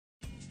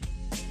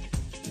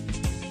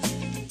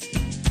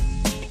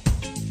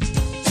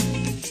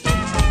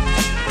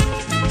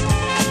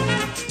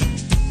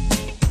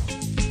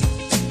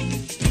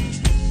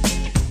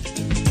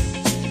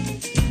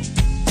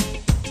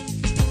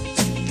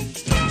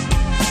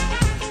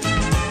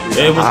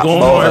Hey, what's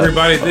going on,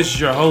 everybody? This is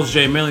your host,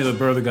 Jay Manley, the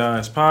Brother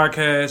Guys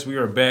Podcast. We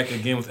are back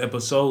again with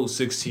episode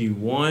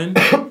 61.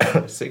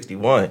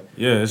 61?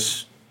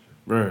 Yes,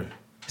 bro.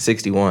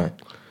 61.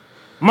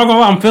 I'm not gonna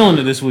lie, I'm feeling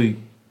it this week.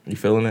 You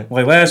feeling it?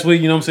 Like last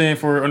week, you know what I'm saying,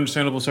 for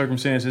understandable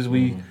circumstances,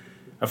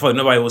 I felt like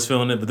nobody was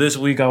feeling it. But this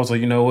week, I was like,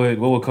 you know what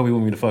would Kobe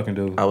want me to fucking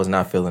do? I was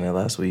not feeling it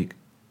last week.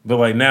 But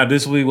like now,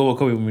 this week, what would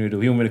Kobe want me to do?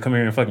 He want me to come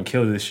here and fucking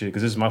kill this shit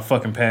because this is my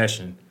fucking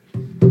passion.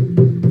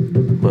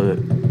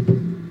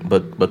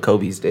 But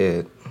Kobe's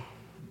dead,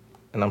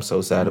 and I'm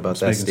so sad about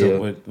that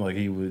still. The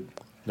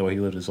way he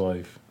lived his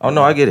life. Oh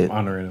no, I get it.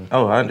 Honoring him.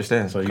 Oh, I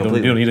understand. So you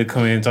don't need to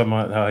come in and talk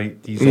about how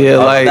he's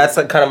that's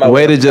kind of my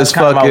way to just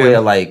fucking my way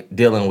of like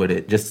dealing with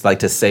it, just like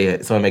to say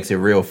it, so it makes it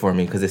real for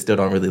me because it still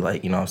don't really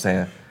like, you know what I'm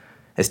saying?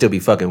 It still be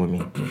fucking with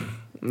me.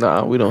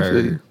 Nah, we don't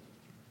feel you.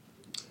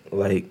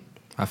 Like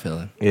I feel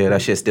it. Yeah,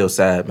 that shit's still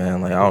sad,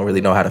 man. Like I don't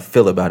really know how to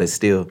feel about it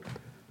still.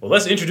 Well,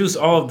 let's introduce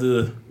all of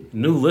the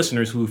new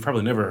listeners who've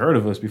probably never heard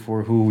of us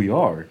before, who we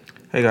are.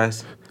 Hey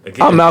guys.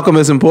 Again, I'm Malcolm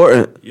is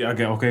important. Yeah,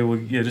 okay, well,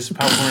 yeah, just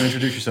pop and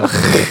introduce yourself.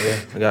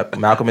 We got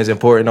Malcolm is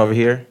important over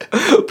here.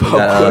 We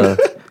got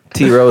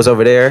T Rose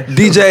over there.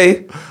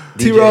 DJ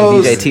T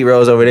Rose. DJ T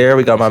Rose over there.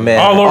 We got my man.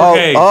 All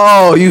lowercase.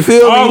 Oh, you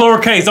feel all me? All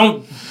lowercase.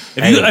 Don't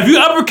if you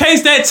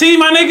uppercase that T,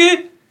 my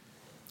nigga.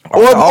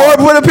 Or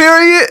put a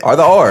period. Or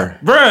the R.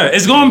 Bruh,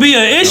 it's gonna be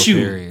an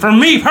issue for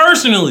me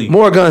personally.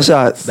 More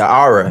gunshots. The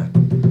aura.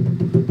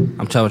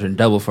 I'm charging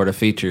double for the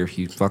feature if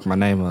you fuck my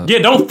name up. Yeah,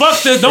 don't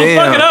fuck it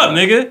up,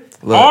 nigga.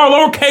 Look, all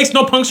lowercase,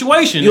 no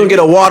punctuation. You gonna get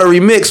a watery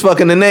mix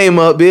fucking the name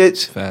up,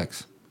 bitch.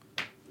 Facts.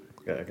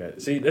 Okay.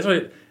 See, that's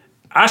what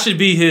I should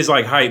be his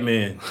like hype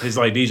man, his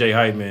like DJ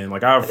hype man.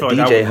 Like I feel like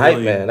I DJ would hype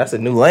really, man. That's a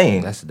new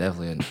lane. That's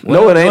definitely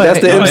no, it ain't.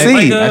 That's the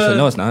MC. Actually,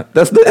 no, it's not.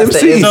 That's the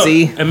MC. So,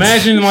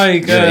 imagine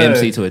like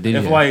MC to a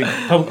DJ.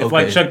 If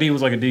like Chuck D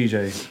was like a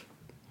DJ,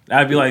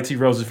 I'd be like T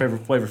Rose's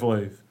favorite Flavor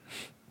Flav.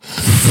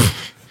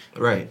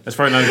 Right. That's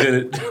probably not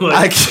good.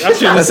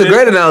 That's a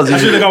great analogy. I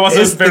should have got what's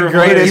his favorite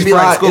Flav. It'd be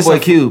like Schoolboy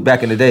Q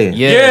back in the day.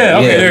 Yeah,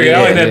 okay, there you go.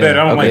 I like that better.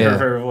 I don't like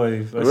Flavor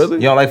Flav. Really?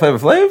 You don't like Flavor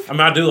Flav? I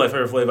mean, I do like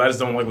Flavor Flav. I just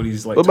don't like what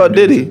he's like. What about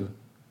Diddy?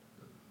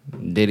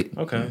 Diddy.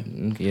 Okay.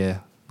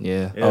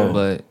 Yeah. Oh,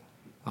 but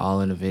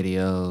all in the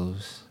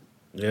videos.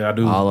 Yeah, I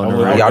do. All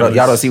on y'all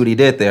don't see what he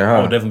did there, huh?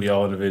 I would definitely be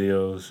all in the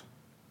videos.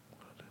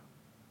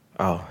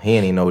 Oh, he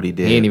didn't even know what he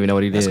did. He didn't even know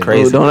what he did. That's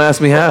crazy. Ooh, don't ask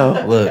me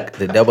how. Look,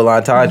 the double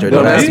entendre.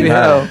 Don't ask me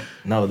how.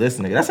 No, this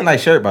nigga. That's a nice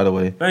shirt, by the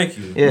way. Thank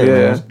you.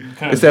 Yeah.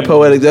 It's that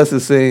poetic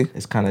justice scene.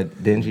 It's kind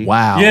of dingy.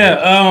 Wow.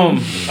 Yeah.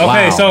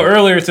 Okay. So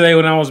earlier today,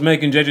 when I was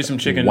making JJ some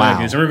chicken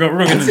nuggets, and we're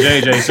gonna get to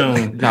JJ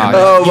soon.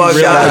 Oh my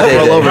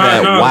God! Roll over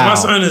that. Wow. My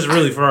son is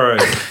really fried.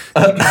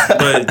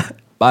 But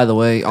by the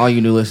way, all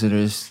you new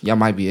listeners, y'all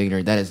might be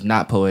ignorant. That is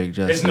not poetic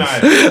justice. it's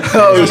not.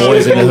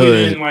 Boys in the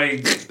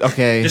hood.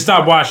 Okay. Just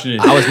stop watching it.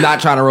 I was not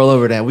trying to roll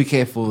over that. We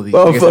can't fool these.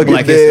 Oh, fucking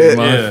Black History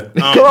dead.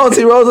 Month. Come on,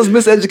 T Rose.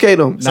 Let's miseducate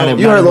him.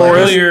 You heard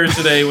Lawrence. Earlier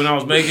today, when I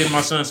was making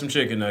my son some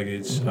chicken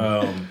nuggets.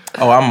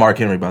 I'm Mark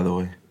Henry, by the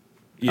way.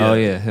 Yeah. Oh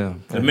yeah,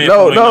 him. The man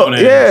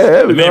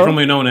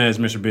formerly known as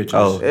Mr. Bitches.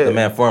 Oh, the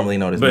man formerly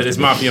known as. But Mr. it's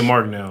Bitches. Mafia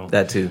Mark now.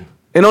 That too.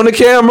 And on the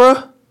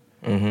camera.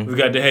 We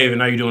got DeHaven.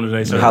 How you doing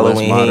today, sir?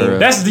 Halloween.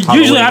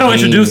 Usually I don't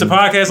introduce the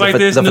podcast like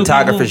this. The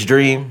photographer's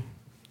dream.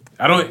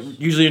 I don't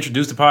usually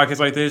introduce the podcast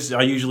like this.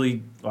 I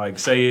usually like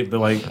say it, but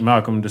like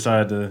Malcolm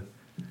decided to.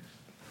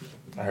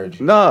 I heard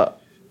you. Nah.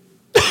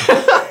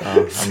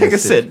 Nigga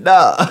said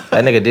nah.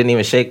 That nigga didn't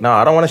even shake. No,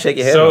 I don't want to shake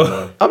your head.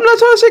 So, I'm not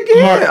trying to shake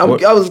your head. I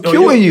was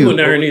cueing you. You weren't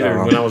there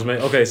neither when I was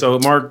making. Okay, so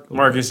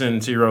Marcus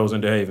and T Rose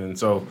and DeHaven.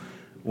 So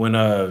when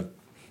I'm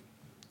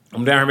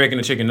down here making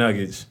the chicken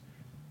nuggets.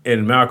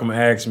 And Malcolm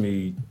asked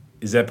me,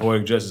 "Is that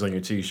poetic justice on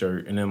your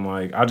T-shirt?" And then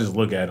like I just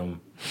look at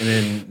him, and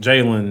then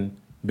Jalen,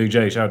 Big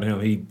J, shout out to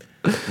him. He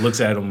looks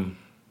at him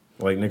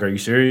like, "Nigga, are you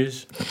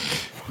serious?"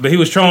 But he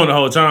was trolling the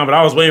whole time. But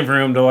I was waiting for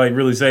him to like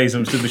really say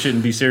some stupid shit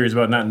and be serious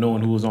about not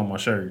knowing who was on my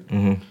shirt.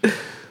 Mm-hmm.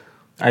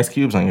 Ice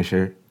Cube's on your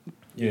shirt.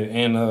 Yeah,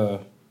 and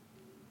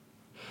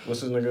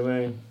what's his nigga's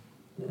name?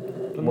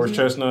 Morris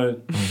Chestnut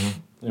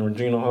and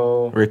Regina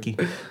Hall. Ricky.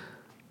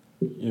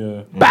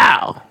 Yeah.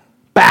 Bow.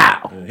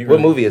 Yeah, what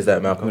movie is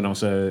that, Malcolm? When I'm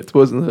sad. It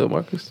wasn't the hood,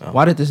 Marcus.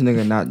 Why did this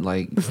nigga not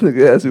like this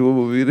nigga asked me what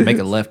movie it is? Make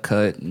a left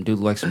cut and do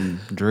like some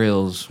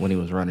drills when he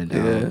was running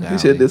down? He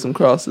should have did some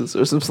crosses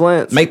or some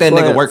slants. Make that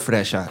nigga work for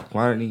that shot.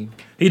 Why didn't he?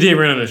 He did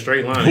run in a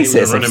straight line. He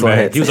said was a running some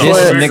back. He was a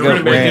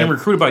running back getting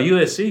recruited by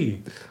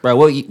USC. Bro,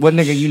 what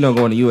nigga you know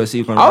going to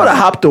USC? I would have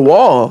hopped the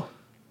wall.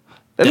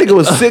 That nigga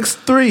was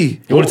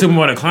 6'3". He would have took him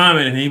on a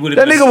climbing, and he would.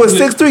 That nigga was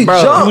 6'3".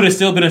 Jump. He would have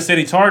still been a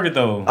steady target,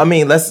 though. I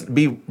mean, let's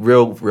be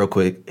real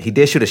quick. He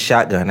did shoot a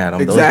shotgun at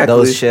him. Exactly.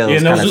 Those shells.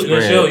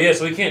 Yeah,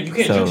 so you can't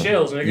shoot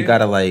shells, nigga. You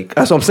gotta like.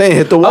 That's what I'm saying.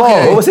 Hit the wall.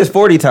 Okay. What was his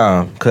 40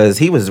 time? Because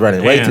he was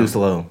running way too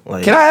slow.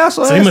 Like, can I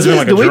also ask this?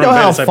 Like do we know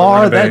how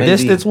far that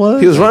distance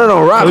was? He was running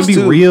on rocks. Would it be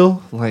too.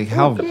 real? Like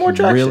how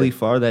really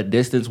far that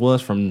distance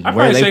was from I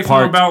where they say from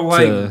parked about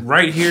like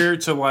right here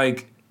to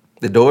like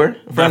the door,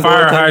 the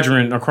fire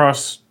hydrant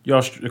across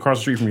y'all across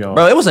the street from y'all.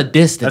 Bro, it was a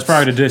distance. That's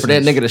probably the distance. For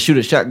that nigga to shoot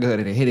a shotgun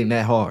and hit him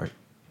that hard.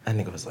 That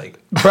nigga was like,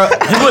 bro, he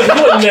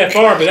wasn't that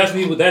far,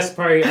 but that's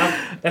probably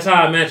that's how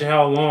I imagine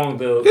how long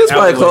the. He's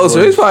probably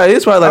closer. He's probably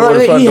like where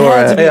the front door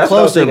at. Hey,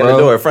 closer,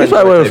 bro. He's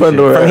probably where the front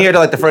door. From here to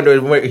like the front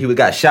door where he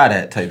got shot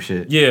at type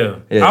shit. Yeah.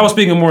 I was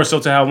speaking more so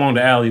to how long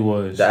the alley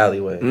was. The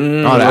alleyway.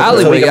 Oh, the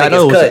alleyway. I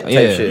know.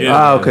 Shit.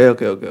 Ah, okay.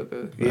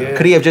 Yeah.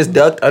 Could he have just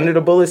ducked under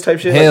the bullets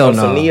type shit? Hell like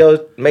no. Some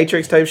Neo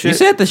Matrix type shit. You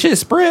said the shit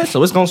spread,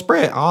 so it's gonna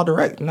spread all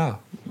direct. No.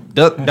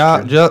 Duck,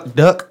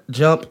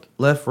 jump,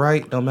 left,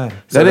 right, don't matter.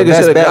 So the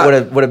best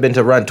bet would have been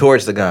to run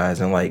towards the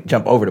guys and like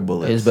jump over the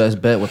bullets. His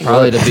best bet would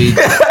probably to be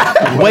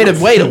wait a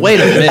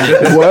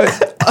minute. What?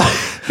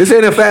 This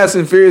ain't a Fast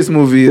and Furious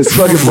movie. It's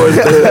fucking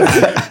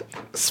Bulge.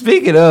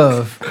 Speaking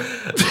of,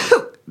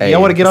 hey,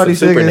 y'all want to get all these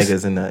super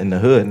niggas in the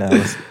hood now.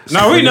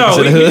 No, we know.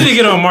 We need to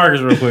get on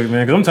Marcus real quick,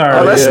 man, because I'm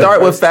tired. Let's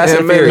start with Fast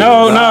and Furious.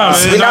 No. We're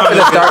not going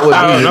to start with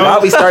me. Why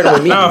are we starting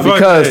with me?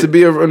 Because in order to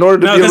be a real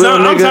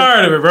nigga. I'm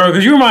tired of it, bro.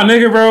 Because you were my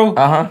nigga, bro.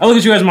 I look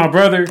at you as my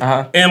brother.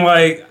 And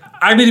like,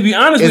 I need to be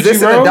honest with you, bro.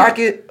 Is this in the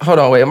docket? Hold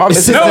on, wait. Am I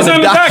missing? No, it's in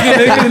the docket,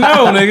 nigga.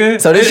 No, nigga.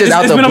 So this shit's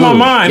out the blue. It's been on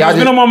my mind. It's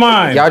been on my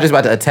mind. Y'all just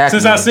about to attack me.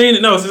 Since I seen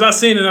it,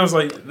 I was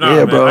like, nah,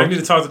 man, bro. I need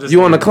to talk to this You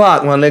nigga. on the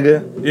clock, my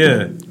nigga.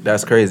 Yeah.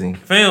 That's crazy.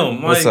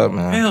 Fam, what's up,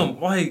 man? Fam,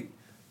 like...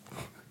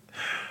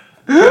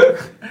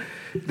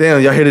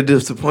 Damn, y'all hear the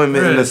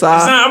disappointment in the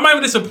side? I'm not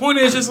even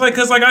disappointed. It's just like,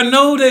 cause like I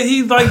know that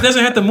he like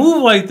doesn't have to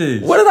move like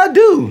this. What did I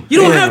do? You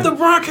don't have to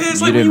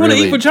broadcast like when you want to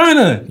eat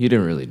vagina. You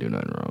didn't really do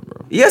nothing wrong,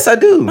 bro. Yes, I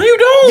do. No, you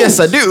don't. Yes,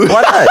 I do.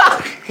 Why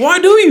not? Why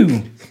do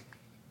you?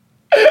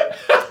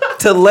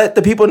 To let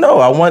the people know.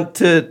 I want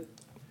to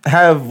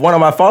have one of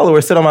my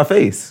followers sit on my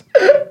face.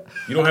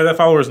 You don't have that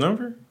follower's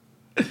number?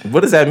 What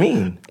does that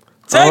mean?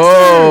 Text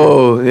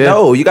her. Yeah.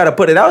 No, you got to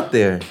put it out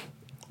there.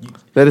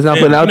 That is not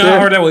putting it out there. I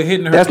heard that with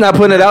hitting her. That's not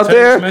putting it out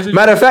there. Message?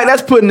 Matter of fact,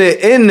 that's putting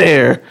it in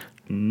there.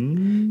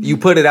 You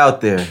put it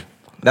out there.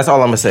 That's all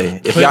I'm gonna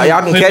say. If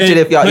y'all can catch it,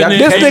 if y'all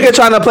this nigga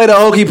trying to play the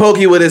hokey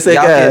pokey with his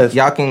ass.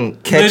 Y'all can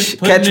catch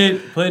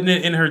putting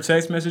it in her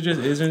text messages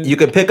isn't. You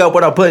can pick up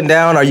what I'm putting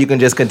down, or you can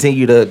just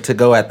continue to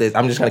go at this.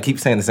 I'm just gonna keep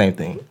saying the same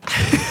thing.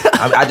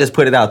 I just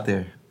put it out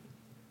there,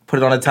 put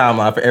it on a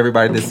timeline for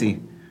everybody to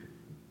see.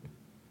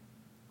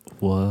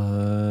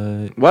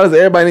 What? Why does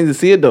everybody need to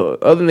see it though?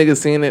 Other niggas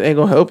seeing it ain't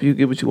gonna help you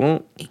get what you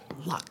want.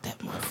 Lock that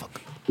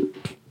motherfucker.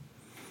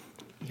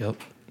 Yup.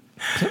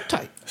 Keep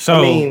tight. So,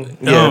 I mean,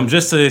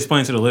 just to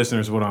explain to the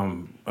listeners what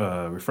I'm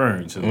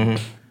referring to.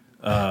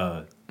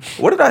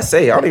 What did I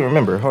say? I don't even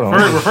remember. Hold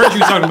on. First,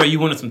 you were talking about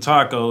you wanted some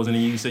tacos, and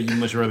then you said you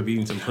much rather be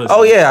eating some pussy.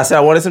 Oh yeah, I said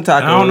I wanted some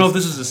tacos. And I don't know if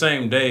this was the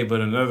same day, but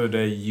another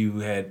day you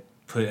had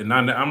put. And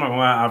I'm not gonna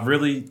lie, I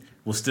really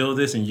will steal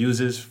this and use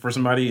this for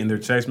somebody in their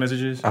text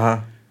messages.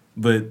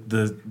 But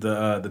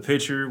the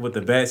picture with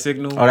the bat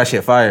signal. Oh, that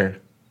shit fire.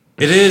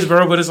 It is,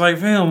 bro. But it's like,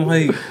 fam,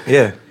 like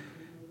yeah,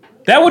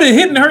 that would have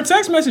hit in her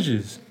text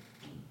messages.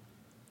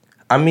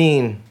 I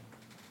mean,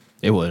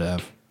 it would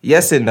have.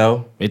 Yes and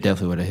no. It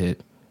definitely would have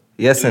hit.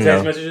 Yes and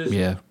text no. Messages?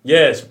 Yeah.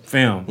 Yes,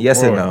 fam.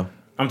 Yes and no.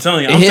 I'm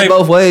telling you, It hit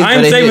both ways.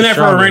 I'm saving that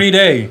for a rainy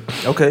day.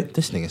 Okay.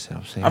 This nigga said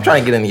I'm saying. I'm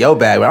trying to get into your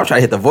bag, but I'm trying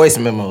to hit the voice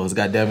memos.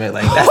 Goddamn it!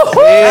 Like that's the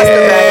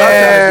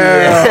bag I'm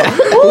trying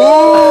to be in.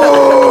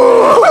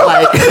 Ooh.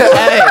 Like,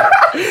 hey.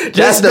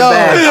 That's the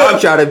bag I'm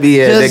trying to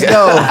be in. Just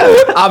know,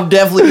 I'm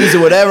definitely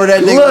using whatever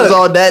that nigga was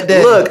on that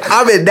day. Look,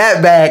 I'm in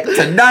that bag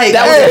tonight.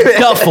 That was a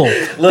duffel.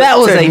 That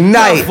was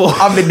tonight, a duffel.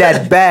 I'm in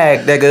that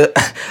bag, nigga.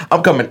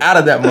 I'm coming out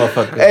of that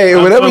motherfucker. Hey,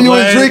 whenever you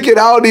was drinking,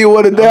 I don't even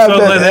want to dab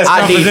that. That's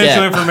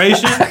confidential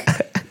information.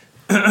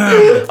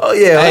 Oh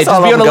yeah, hey,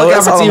 just be on the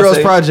lookout for T-Rose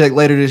project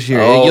later this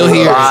year. Oh, you'll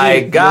hear. My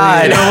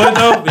God. You know what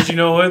though? But you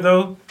know what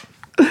though?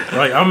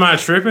 Like I'm not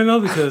tripping though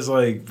because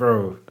like,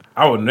 bro,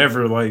 I would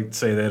never like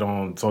say that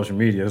on social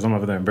media because I'm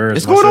not that embarrassed.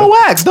 It's going on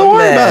wax. Don't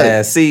worry about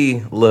it.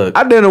 See, look,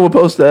 I didn't would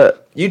post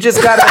that. You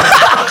just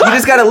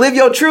gotta live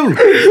your truth.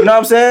 You know what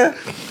I'm saying?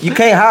 You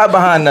can't hide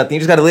behind nothing. You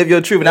just gotta live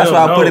your truth, and that's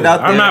why I put it out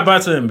there. I'm not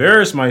about to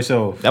embarrass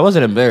myself. That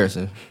wasn't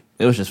embarrassing.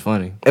 It was just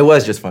funny. It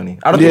was just funny.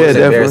 I don't think it was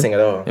embarrassing at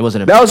all. It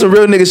wasn't. That was some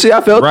real nigga shit.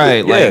 I felt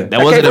right. Like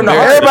that wasn't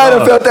embarrassing. Everybody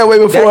done felt that way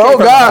before. Oh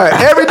God,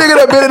 every nigga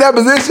that been in that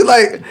position,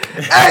 like,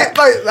 hey,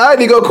 like I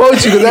didn't go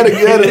quote you because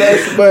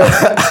that, but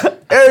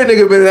every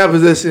nigga been in that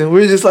position.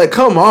 We're just like,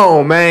 come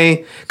on,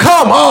 man,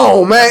 come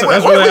on, man.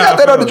 That's what really we got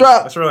that on the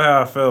drop? That's really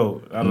how I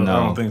felt. I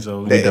don't think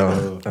so.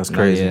 That's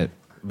crazy.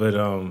 But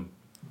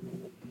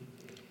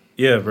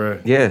yeah, bro.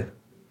 Yeah.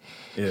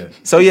 Yeah.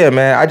 So yeah,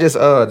 man. I just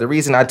the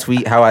reason I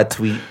tweet how I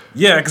tweet.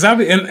 Yeah, because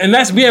and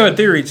that's we have a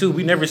theory too.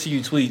 We never see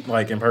you tweet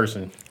like in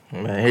person.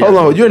 Man, hold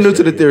on, you're new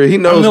to the theory. He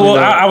knows.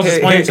 I was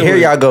explaining to here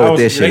y'all go with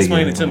this shit.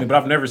 Explain it to me, but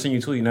I've never seen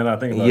you tweet. Now that I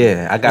think about it.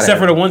 Yeah, I got it.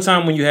 Except for the one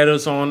time when you had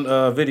us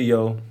on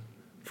video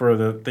for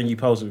the thing you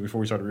posted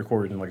before we started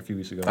recording like a few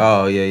weeks ago.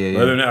 Oh yeah.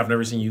 Other than that, I've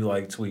never seen you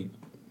like tweet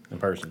in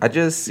person. I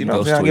just I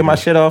get my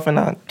shit off and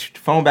I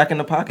phone back in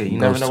the pocket. You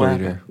never know what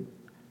happened.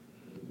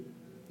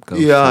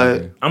 ghost Yeah,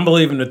 tweeter. I'm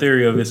believing the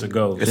theory of it's a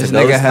ghost. It's This a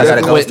nigga ghost. has I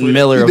gotta go Quentin tweet.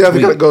 Miller You of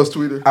definitely got a tweet. ghost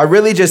tweeter. I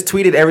really just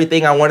tweeted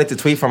everything I wanted to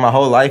tweet for my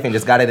whole life and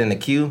just got it in the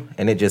queue,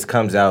 and it just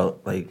comes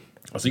out like.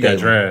 Oh, so you got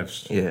daily.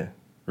 drafts. Yeah.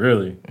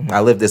 Really?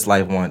 I lived this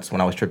life once when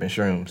I was tripping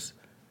shrooms.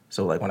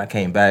 So like when I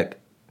came back,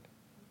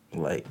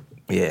 like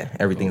yeah,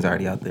 everything's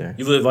already out there.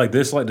 You live like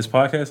this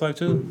podcast life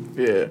too?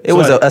 Yeah. It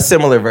was a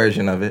similar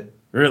version of it.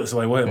 Really? So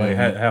like what? Like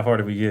how far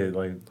did we get?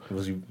 Like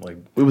was you like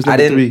We was I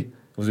number didn't- 3.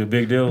 was it a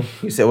big deal?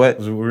 You said what?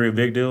 Were we a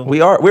big deal?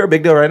 We're a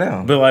big deal right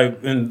now. But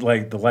like in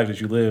like the life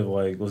that you live,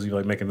 like was you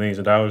like making millions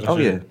of dollars? And Oh,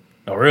 shit?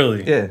 yeah. Oh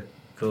really? Yeah,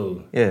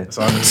 Cool. yeah, That's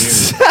all I'm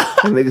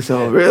hearing. Niggas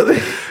sound really.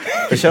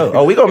 for sure.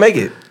 Oh, we gonna make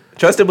it.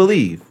 Trust and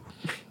believe.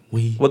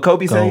 We What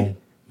Kobe say? gon'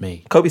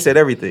 make. Kobe said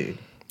everything.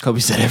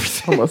 Kobe said I'm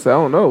everything. gonna say I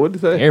don't know what to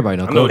say. Everybody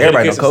know I know Kobe.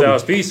 Everybody know Dedication Kobe.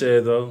 Styles P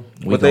said though.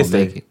 We What they gon'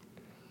 say? make it.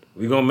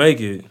 We gonna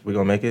make it. We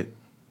gonna make it.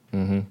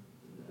 And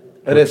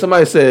then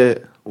somebody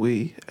said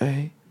we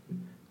ain't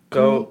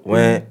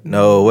Went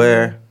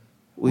nowhere.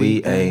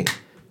 We ain't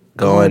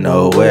going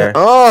nowhere.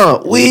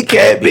 we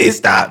can't be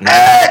stopped.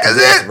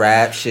 This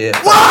rap shit.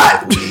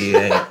 What? We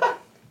ain't.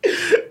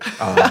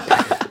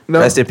 No,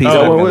 Rest in peace. I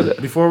Oh, went with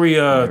it. Before we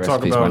Rest talk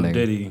in peace, my about nigga.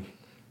 Diddy,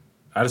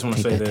 I just want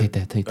to Take say that,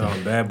 that, take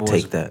that. Bad Boys.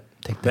 Take that.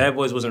 Take that. Bad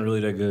Boys wasn't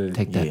really that good.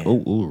 Take that. Yeah.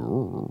 Ooh,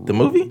 ooh. The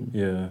movie?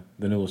 Yeah,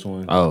 the newest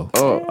one. Oh,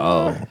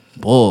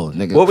 bull,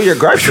 nigga. What were your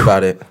gripes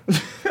about it?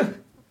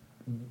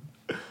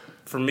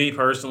 For me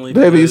personally,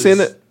 Baby, you because seen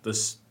it?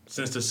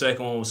 Since the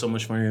second one was so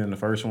much funnier than the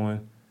first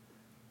one,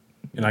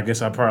 and I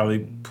guess I probably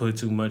put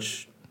too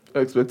much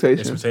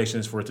Expectations.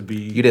 expectations for it to be.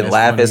 You didn't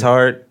laugh funny. as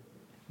hard?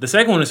 The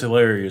second one is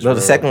hilarious. No, bro.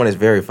 the second one is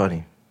very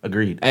funny.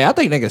 Agreed. Hey, I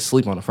think niggas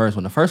sleep on the first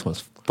one. The first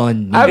one's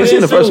fun. I haven't It seen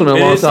is the first too. one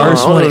in a It long is time. too. I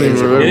First one don't even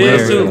is remember. It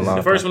is Really too. long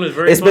The first one is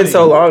very. It's been funny.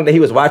 so long that he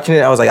was watching it.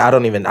 I was like,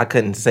 I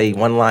couldn't say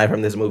one line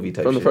from this movie.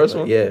 Type From the shit. first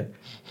Like, one? Yeah.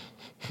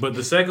 But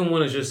the second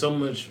one is just so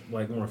much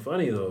like more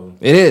funny though.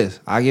 It is.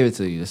 I give it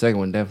to you. The second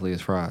one definitely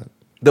is fried.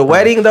 The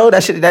wedding though,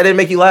 that didn't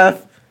make you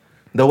laugh.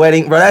 The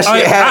wedding, bro, that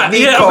shit had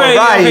me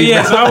crying.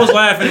 Yeah, so bro. I was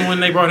laughing when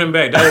they brought him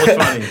back. That was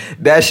funny.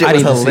 That shit I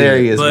was didn't see it,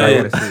 hilarious,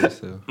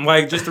 but- bro.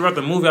 Like just throughout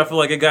the movie, I feel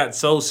like it got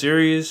so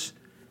serious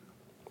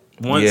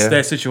once Yeah.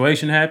 that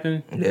situation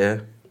happened Yeah.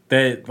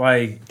 that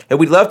like And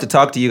we'd love to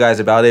talk to you guys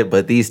about it,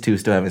 but these two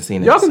still haven't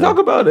seen it. Y'all can so. talk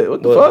about it.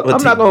 What the What- fuck?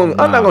 what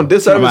I'm not gonna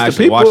disservice to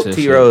actually watch people. this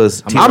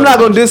T-Rose. shit. I'm not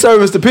gonna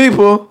disservice to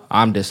people.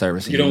 I'm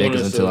disservicing You you don't niggas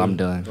wanna until say- I'm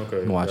done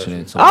Okay, watching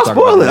gotcha. it. So I'll we'll talk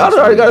spoil about it. I next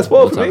already week. got it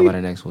spoiled We'll for talk me. about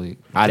it next week.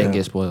 I didn't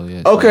get spoiled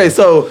yet. Okay,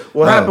 so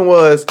what Bro. happened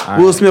was All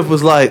Will right. Smith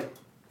was like,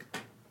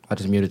 I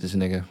just muted this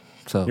nigga.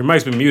 So your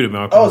mic's been muted,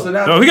 Malcolm. Oh, so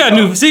now- no, we got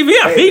new. See, we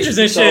got features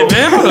and shit,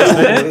 man. Hold up,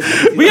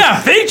 man. We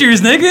got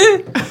features,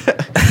 nigga.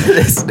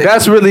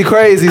 that's really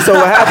crazy. So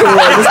what happened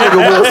was this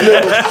nigga Will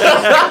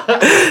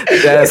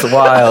Smith. That's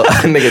wild.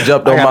 Nigga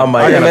jumped on my mic.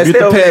 I gotta Man, mute stay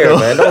the over there, pedal.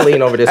 man. Don't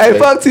lean over this Hey, way.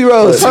 fuck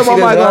T-Rose. Turn my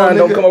mic on,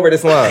 Don't come nigga. over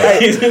this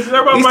line. you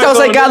still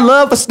say got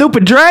love for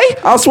stupid Dre?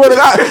 I swear to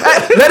God.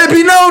 Hey, let it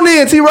be known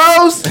then,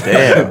 T-Rose.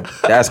 Damn,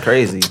 that's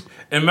crazy.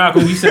 And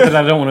Malcolm, you said that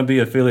I don't want to be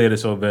affiliated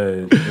so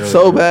bad.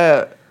 So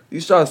bad. You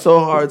try so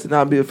hard to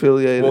not be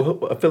affiliated.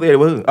 Well, affiliated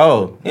with who?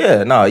 Oh,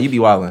 yeah, no, you be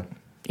wildin'.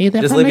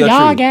 Either Just from live the your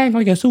y'all truth. gang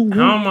or your suit.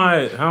 How am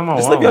I? How am I?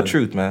 Just live your wildin'?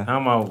 truth, man. How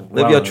am I?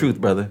 Live your wildin'?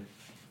 truth, brother.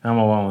 How am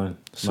I walling?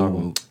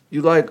 So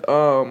You like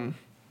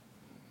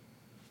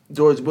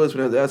George Bush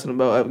when they was asking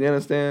about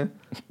Afghanistan,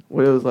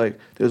 where it was like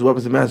there's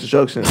weapons of mass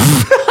destruction.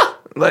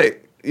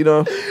 Like, you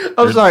know,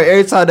 I'm sorry.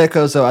 Every time that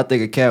comes up, I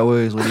think of Cat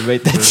Williams when he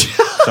made that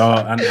joke. So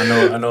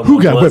I know.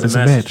 Who got Bloods weapons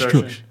and of mass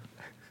destruction?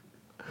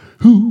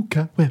 Who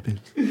got weapons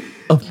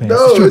of mass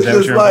no, Is it's that what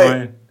just you're like,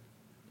 implying?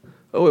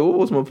 oh wait, what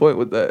was my point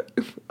with that?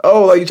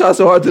 Oh, like you try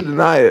so hard to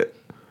deny it.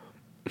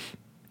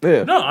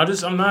 Yeah. No,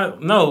 I'm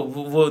not. No,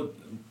 well,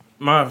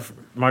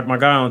 my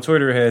guy on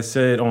Twitter has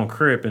said on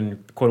Crip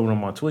and quoted one of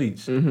my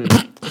tweets.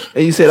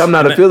 And you said I'm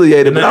not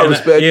affiliated, but I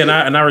respect. Yeah, it.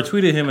 and I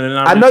retweeted him, and then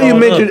I know you followed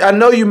meant up. I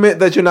know you meant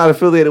that you're not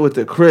affiliated with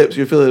the Crips.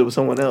 You're affiliated with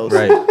someone else.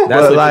 Right. That's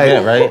But what like, you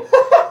meant, right?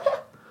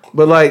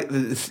 But like,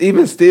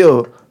 even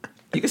still,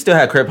 You can still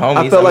have crip homies.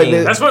 I felt like mean,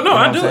 that- That's what. No, you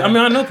know I what do. I'm saying? I mean,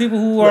 I know people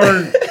who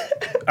are.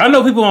 I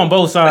know people on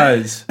both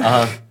sides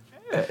Uh-huh.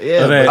 of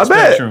that I bet.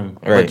 spectrum.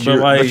 Right. But, But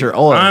like, you're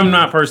old. I'm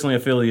not personally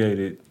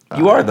affiliated.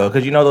 You are though,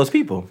 because you know those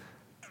people.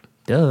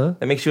 Duh.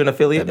 That makes you an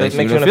affiliate. That makes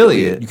makes you you an an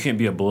affiliate. You can't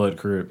be a blood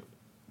Crip.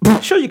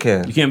 Sure, you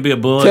can. You can't be a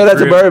blood. Tell that to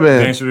Crip,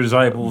 Bourbon. Gangster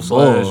disciple /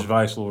 Bull.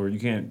 vice lord. You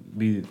can't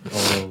be all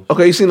those.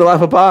 okay, you seen The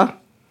Life of Pi?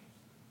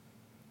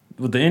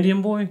 With the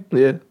Indian boy,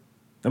 Yeah.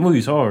 that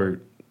movie's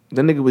hard.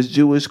 That nigga was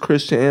Jewish,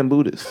 Christian, and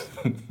Buddhist.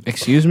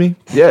 Excuse me?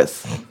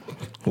 Yes.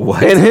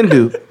 What? And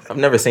Hindu. I've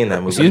never seen that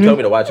movie. Excuse You me? told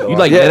me to watch it. You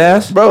like Yeah. that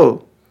ass?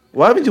 Bro,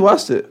 why haven't you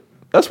watched it?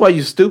 That's why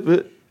you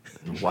stupid.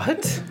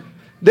 what?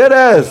 Dead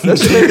ass. That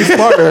should make you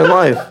smarter in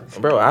life.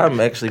 Bro, I'm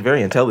actually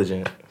very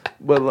intelligent.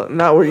 But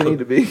not where you need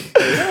to be.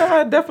 Yeah,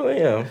 I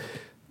definitely am.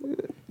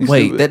 You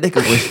Wait, stupid. that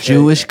nigga was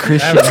Jewish,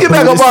 Christian. Let's get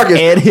back on Buddhist, Marcus.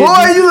 and Hindu.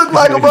 Boy, you look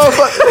like a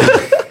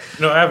motherfucker.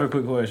 No, I have a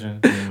quick question.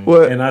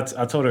 What? And I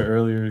told her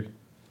earlier,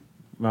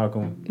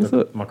 Malcolm, What's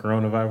up? my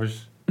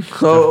coronavirus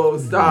Oh,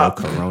 stop.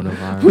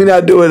 Coronavirus. We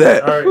not doing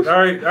that. All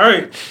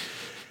right.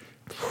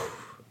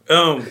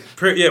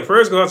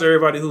 Prayers go out to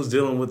everybody who's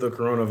dealing with the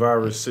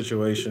coronavirus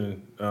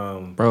situation.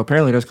 Bro,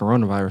 apparently there's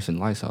coronavirus in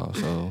Lysol,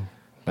 so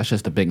that's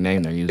just a big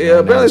name they're using. Yeah,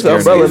 right now apparently it's to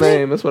an scare umbrella niggas.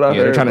 name. That's what I heard.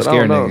 Yeah, they're trying to but I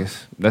scare don't know.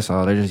 niggas. That's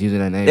all. They're just using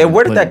that name. And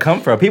where did that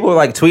come from? People were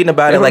like tweeting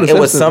about it, From like The it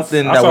was Simpsons.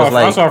 something I that saw, was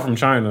like. I saw it from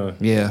China.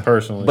 Yeah.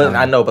 Personally. But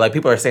I know, but like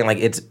people are saying like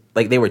it's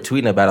like they were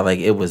tweeting about it, like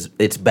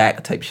it's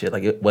back type shit.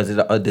 Like was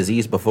it a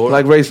disease before?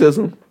 Like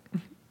racism.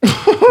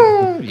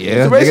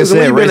 Yeah, It's niggas racism.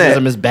 said Where you been racism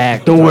at? is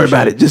back. Don't worry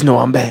about it. Just know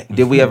I'm back.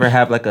 Did we ever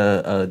have like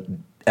a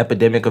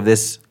epidemic of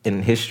this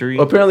in history?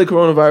 Apparently,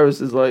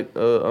 coronavirus is like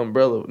an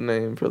umbrella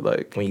name for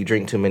like, When you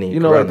drink too many, you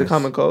know, like the Coronas.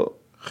 common cold.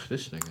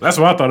 This nigga. That's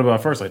what I thought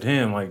about first. Like,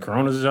 damn, like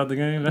Coronas is out the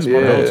game. That's my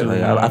Yeah. go-to.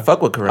 Like, man. I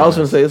fuck with Corona. I was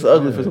gonna say it's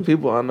ugly for some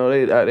people. I know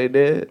they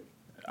dead.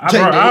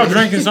 I was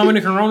drinking so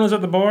many Coronas at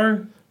the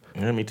bar.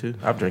 Yeah, me too.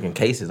 I'm drinking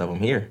cases of them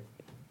here.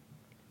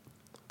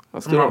 I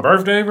For still my don't,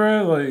 birthday,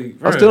 bro. Like,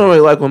 I still don't really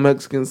like when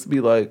Mexicans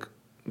be like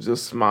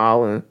just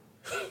smiling.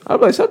 I'm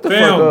like, shut the fuck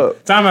Fam,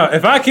 up, time out.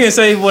 If I can't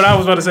say what I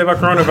was about to say about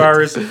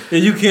coronavirus,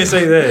 then you can't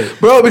say that.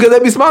 bro, because they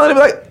be smiling. They be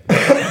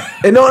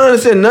like, and don't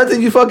understand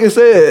nothing you fucking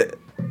said.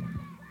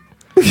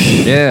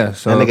 Yeah,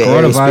 so And nigga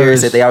Aries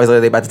spirits that coronavirus. they always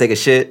look they about to take a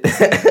shit.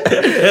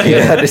 You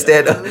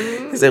understand?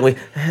 He said we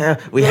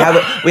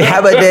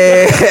have a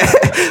day.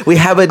 We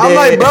have a day. I'm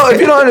like, bro, if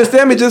you don't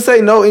understand me, just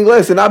say no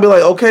English, and I'll be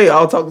like, okay,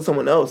 I'll talk to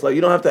someone else. Like,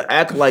 you don't have to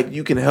act like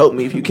you can help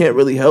me if you can't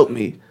really help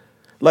me.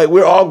 Like,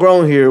 we're all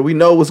grown here. We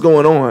know what's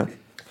going on,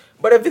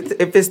 But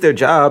if it's their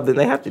job, then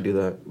they have to do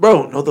that.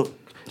 bro. No, if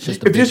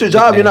just a it's big- your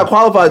job, big you're not name.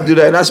 qualified to do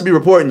that, and I should be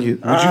reporting you.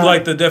 Would you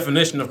like the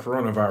definition of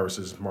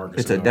coronaviruses,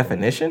 Marcus? It's a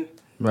definition.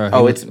 Bro,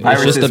 Oh, he- it's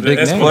viruses. just a big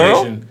The name.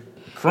 explanation.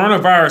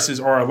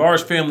 Coronaviruses are a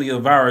large family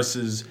of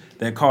viruses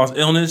that cause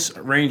illness,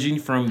 ranging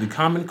from the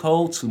common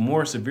cold to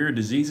more severe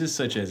diseases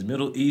such as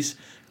Middle East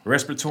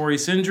respiratory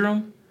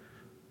syndrome.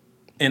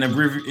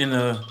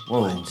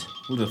 Whoa,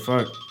 who the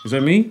fuck is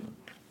that? Me?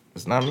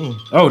 It's not me.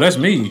 Oh, that's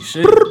me.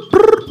 Shit.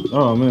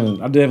 Oh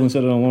man, I definitely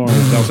set it on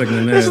Lawrence. I was taking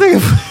a nap.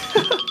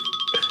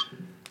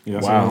 Yeah,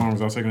 I set it on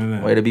Lawrence. I was taking a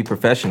nap. Way to be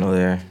professional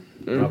there.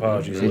 My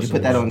apologies. Did you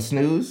put that on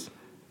snooze?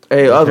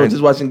 Hey, I was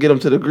just watching Get Him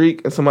to the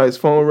Greek, and somebody's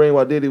phone rang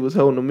while Diddy was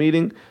holding a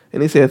meeting,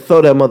 and he said,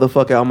 "Throw that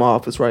motherfucker out my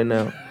office right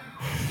now."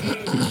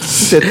 He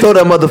said, "Throw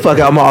that motherfucker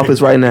out my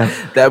office right now."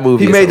 That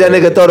movie. He is made that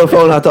hilarious. nigga throw the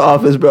phone out the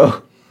office,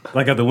 bro.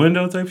 Like at the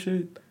window type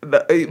shit.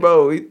 Hey,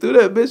 bro, he threw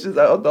that bitch just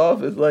out the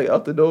office, like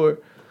out the door.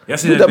 Y'all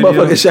see Get that that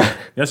video? motherfucker shot.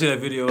 Y'all see that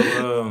video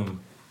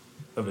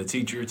of a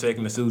teacher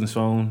taking the student's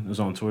phone? It was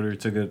on Twitter.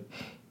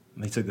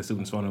 They took the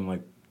student's phone and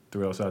like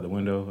threw it outside the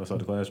window, outside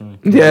the classroom.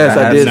 Yes,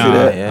 I did see Nah,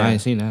 that. yeah. Yeah, I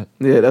ain't seen that.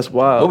 that's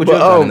wild. What would you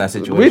have done in that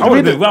situation? We We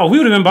would did- have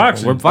been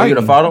boxing. We're Oh, you'd fighting.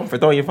 have fought him for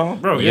throwing your phone?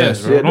 Bro, Yes,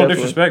 yes, bro. yeah, Don't definitely.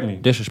 disrespect me.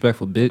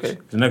 Disrespectful bitch.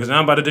 The next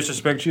I'm about to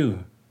disrespect you.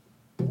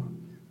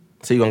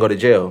 So you gonna go to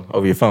jail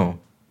over your phone?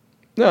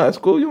 Nah, it's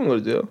cool. You don't go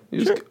to jail.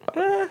 You just, I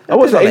Depends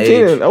wasn't on the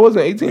 18. age. I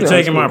wasn't 18. You're in high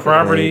taking my school.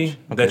 property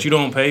Okay. that you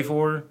don't pay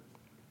for,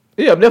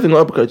 Yeah, I'm definitely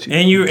gonna uppercut you.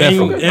 and you.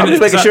 Definitely. And I'm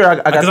just making sure I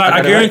got- Because I got I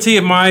it guarantee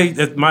if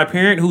my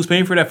parent who's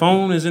paying for that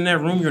phone is in that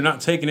room, you're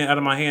not taking it out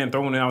of my hand,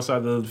 throwing it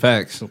outside the.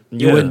 Facts. You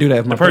Yeah. wouldn't do that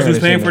if my the person who's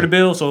parents paying in for the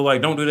there. bill. So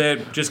like, don't do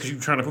that just because you're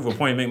trying to prove a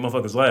point and make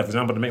motherfuckers laugh. Because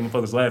I'm about to make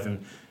motherfuckers laugh and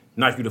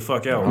knock you the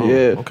fuck out.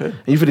 Yeah. okay. And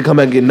you finna come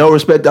back and get no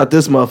respect out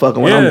this motherfucker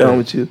when I'm done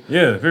with you.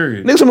 Yeah,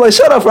 period. Niggas, I'm like,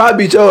 shut up, or I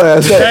beat your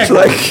ass. Exactly.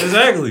 Like,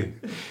 Exactly.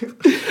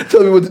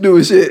 tell me what to do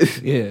with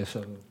shit. Yeah,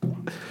 so.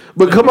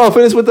 But come on,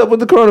 finish with the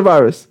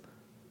coronavirus.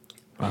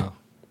 Wow.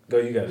 Go,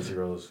 you got it,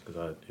 zeros. Because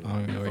I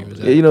don't even know where he was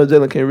at. Yeah, you know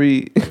Jalen can't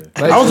read.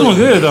 I was doing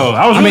good though.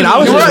 I was I mean, I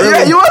was You really just was, good.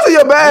 yeah, you was in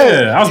your bag.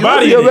 Yeah, I was You in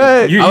bodying your it.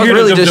 bag. You I was hear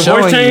really the just voice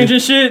showing change you.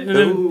 and shit.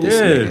 And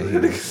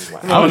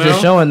then, I was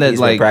just showing that He's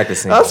been like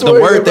practicing. I the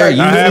swear word you're they're back.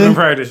 I have been using.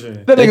 practicing.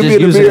 That They're nigga be just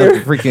in the using beer. the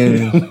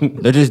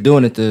freaking. They're just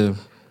doing it to.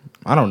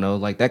 I don't know.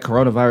 Like that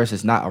coronavirus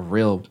is not a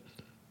real.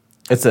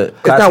 It's a.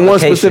 It's not one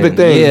classification. specific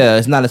thing. Yeah,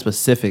 it's not a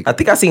specific. I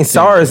think I seen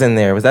SARS in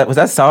there. Was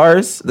that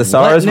SARS? The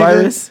SARS nigga?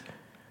 virus?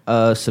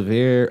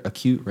 Severe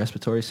acute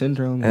respiratory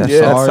syndrome. Yeah,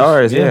 that's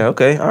SARS. Yeah.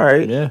 Okay. All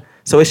right. Yeah.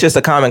 So it's just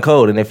a common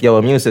cold, and if your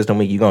immune system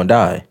weak, you gonna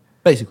die.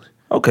 Basically,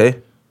 Okay.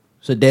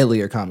 it's a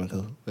deadlier common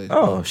cold. basically.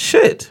 Oh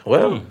shit.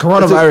 Well,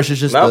 Coronavirus is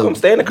just Malcolm,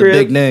 stay in the crib.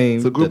 big name.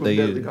 It's a group that of they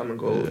deadly use. common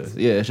colds.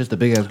 Yeah, it's just a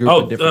big ass group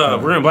Oh, of different.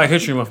 kinds. we're in Black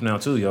History Month now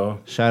too, y'all.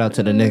 Shout out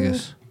to the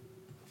niggas.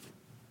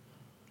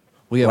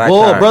 We have Black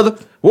war, time. brother.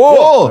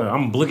 War.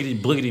 I'm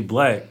blickety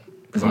black.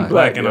 Cause I'm Black,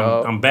 black and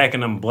y'all. I'm back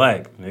and I'm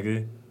black,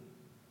 nigga.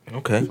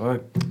 Okay.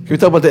 Fuck. Can we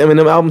talk about the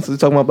Eminem album since we're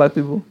talking about black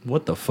people?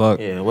 What the fuck?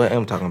 Yeah. What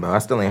am I talking about? I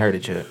still ain't heard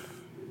it yet.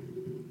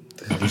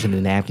 Using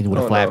a napkin with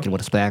a flapkin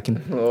with a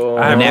splapkin. Oh,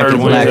 I haven't napkin heard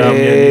one black. album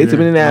yet. Hey, either. too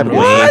many napkins.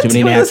 Way What? too many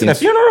You wanna listen to napkins.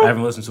 I funeral?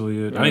 haven't listened to it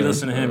yet. I need to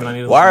listen to him and I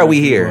need to Why listen are to we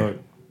Snoop here? Dogg.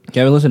 You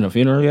haven't listened to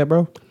Funeral yet,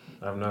 bro?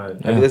 I've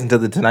not. Have you listened to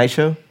the Tonight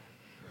Show?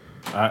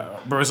 Bro,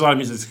 there's a lot of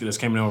music that's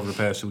came in over the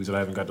past 2 weeks that I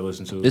haven't got to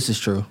listen to. This is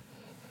true.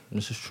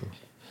 This is true.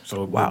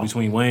 So Wow.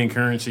 between Wayne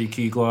Currency,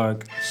 Key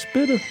Glock.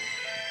 Spitter.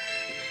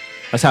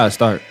 That's how it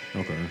start.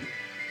 Okay.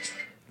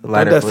 The Don't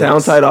lighter that flicks.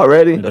 sound tight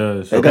already? It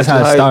does. It got That's you how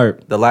it hype.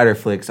 start. The lighter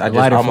flicks. I just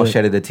lighter almost flick.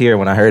 shedded a tear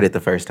when I heard it the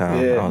first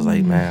time. Yeah. I was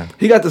like, man,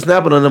 He got the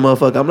snapping on the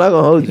motherfucker. I'm not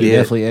gonna hold you. He Yeah.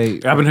 definitely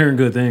ate. I've been hearing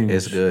good things.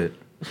 it's good.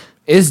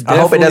 It's I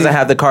hope it definitely- doesn't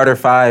have the Carter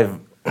 5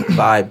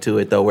 vibe to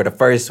it though, where the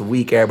first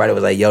week everybody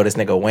was like, yo, this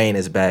nigga Wayne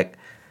is back.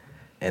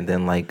 And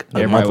then like a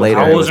Everybody month was- later,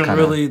 I it was wasn't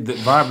kinda, really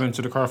vibing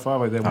to the Car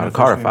 5 like that. When the it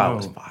Carter first 5 came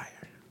was out.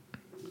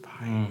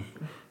 fire.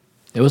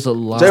 It was a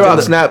lot. J-Rock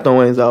snapped on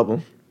Wayne's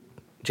album.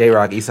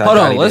 J-Rock, Eastside Hold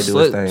Johnny on, did do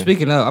his thing.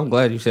 speaking of, I'm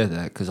glad you said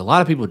that because a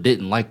lot of people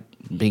didn't like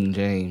Bing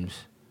James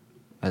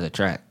as a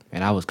track,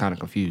 and I was kind of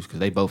confused because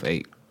they both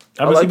ate.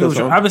 I've been, like seeing people this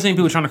one. I've been seeing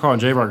people trying to call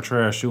J-Rock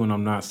trash too, and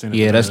I'm not seeing it.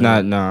 Yeah, that's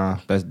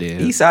not that's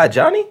dead. Eastside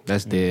Johnny?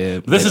 That's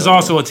dead. This is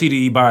also a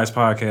TDE bias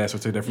podcast. We'll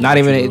take that from Not what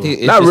even. you will.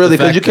 It's Not just really,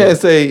 the because you fact can't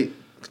that- say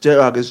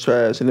J-Rock is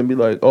trash and then be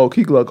like, oh,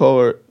 Key Glock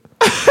hard.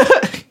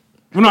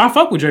 Well, no, I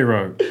fuck with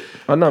J-Rock.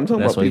 I know, I'm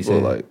talking That's about what he people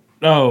said. like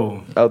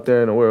Oh, out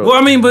there in the world. well,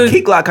 I mean, but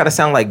Key Glock kind of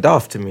sound like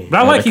Dolph to me.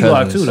 I like Key they're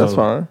Glock cousins. too, though. That's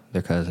fine.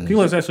 They're cousins. Key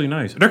Glock's actually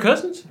nice. They're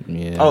cousins.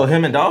 Yeah. Oh,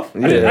 him and Dolph? I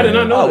did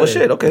not know Oh, well, that.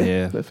 shit, okay.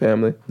 yeah. The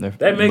family. They're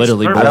That makes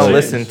literally perfect I don't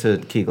brothers. sense.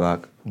 listen to Key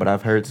Glock, but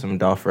I've heard some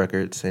Dolph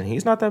records, and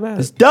he's not that bad.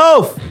 It's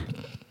dope.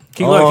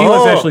 Key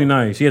Glock's actually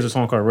nice. He has a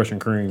song called Russian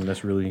Cream.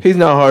 That's really. He's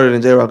not harder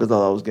than J-Rock is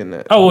all I was getting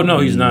at. Oh well, no,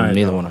 he's not.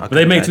 Neither one of But them.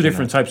 they make two imagine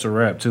different types of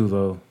rap too,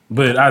 though.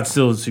 But I'd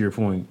still see your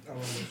point. I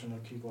want to listen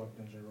to Key Glock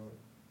than J-Rock.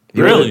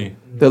 Really?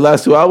 The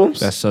last two albums?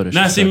 That's so Now,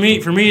 disrespectful. see,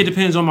 for me, it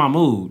depends on my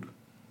mood.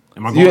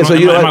 Am I Yeah, going, so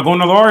am, you I- am like- I going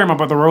to Laurie or am I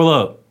about to roll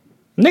up?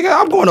 Nigga,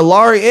 I'm going to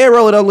Laurie and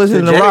roll it up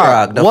listening to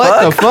J-Rock, Rock.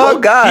 What the fuck? Oh,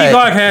 God. Key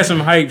Glock has some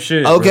hype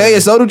shit. Okay, bro.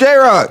 and so do J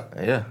Rock.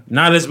 Yeah.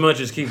 Not as much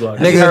as Key Glock.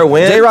 Nigga, her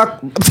win? J Rock.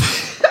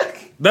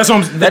 That's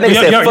what I'm That nigga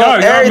said,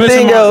 "Fuck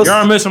everything else."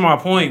 Y'all missing my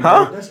point,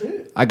 Huh? bro. That's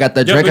it. I got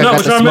the Yeah, drink. but no, I got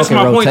but the y'all missing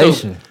smoking my point, though.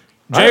 rotation.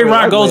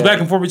 J-Rock goes agree. back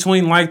and forth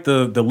between like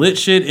the lit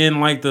shit and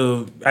like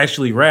the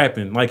actually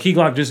rapping. Like Key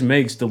Glock just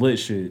makes the lit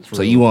shit. for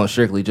So real. you want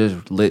strictly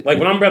just lit? like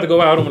when I'm about to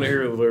go out, I don't want to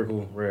hear the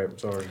lyrical rap.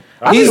 Sorry.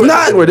 He's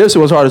not. Redemption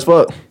was hard as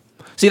fuck.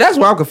 See, that's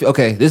where I'm confused.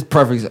 Okay, this is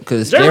perfect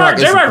because J-Rock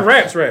J-Rock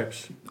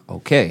raps.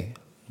 okay,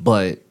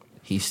 but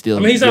he's still. I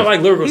mean, he's not like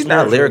lyrical. He's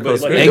not spiritual, lyrical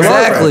but, like, spiritual.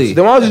 Exactly.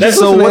 Then why don't you just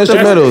That's- listen to so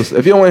what- instrumentals?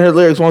 If you don't want to hear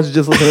lyrics, why don't you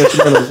just listen to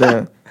instrumentals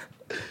then?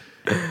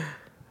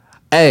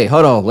 Hey,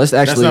 hold on. Let's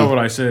That's actually. not what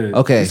I said.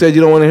 Okay. You said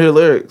you don't want to hear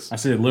lyrics. I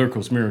said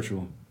lyrical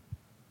spiritual.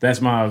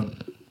 That's my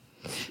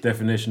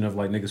definition of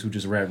like niggas who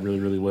just rap really,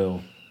 really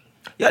well.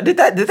 Yeah, did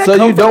that So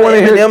come you don't from want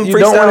to hear Eminem you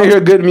don't want freestyle? to hear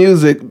good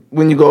music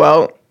when you go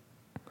out.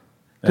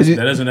 That's, you-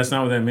 that's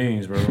not what that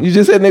means, bro. You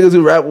just said niggas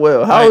who rap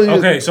well. How Like, are you?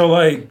 okay, so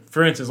like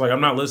for instance, like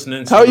I'm not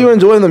listening to How are you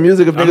enjoying the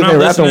music if I'm niggas not ain't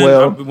listening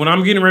rapping well? when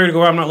I'm getting ready to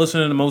go out, I'm not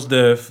listening to Mos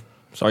Def.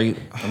 Sorry.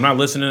 I'm not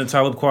listening to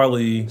Talib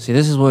Kweli. See,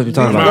 this is what you're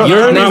talking I'm about. not,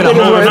 You're I'm not not,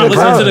 even I'm were in not the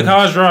listening to the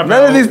college. college dropout.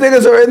 None of these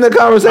niggas are in the I'm not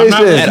conversation.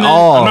 listening, At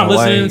all, I'm not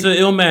listening like- to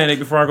Illmatic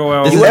before I go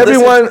out. You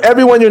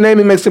Everyone you're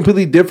naming makes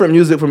completely different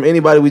music from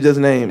anybody we just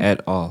named.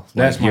 at all.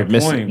 That's you're my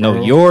missing. point, No,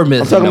 bro. you're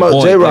missing. I'm talking the about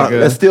point, J-Rock. nigga.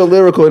 That's still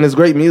lyrical and it's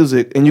great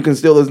music, and you can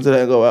still listen to that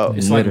and go out.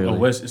 It's like a Literally.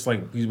 West. It's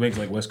like he makes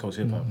like West Coast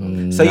hip hop. So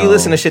you No.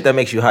 listen to shit that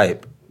makes you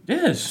hype.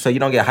 Yes. So you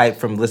don't get hype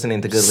from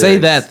listening to good Say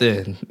lyrics. that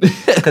then.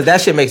 Because that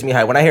shit makes me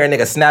hype. When I hear a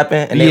nigga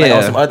snapping and they like Yeah.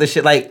 on some other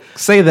shit, like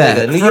Say that.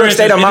 nigga, New For York instance,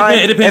 State of it Mind.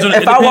 depends- it depends on- if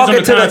it I depends walk on the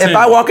into if I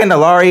content. walk into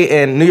Laurie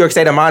and New York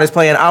State of Mind is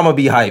playing, I'ma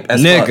be hype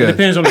as Nigga. fuck. It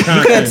depends on the You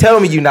content. can't tell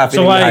me you not So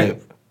feeling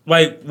like,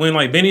 hype. when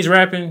like Benny's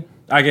rapping,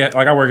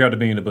 I work out to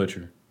Benny the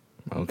Butcher,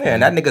 Man,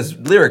 that nigga's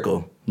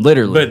lyrical.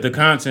 Literally. but the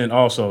content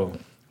also.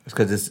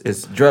 Because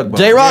it's drug bump.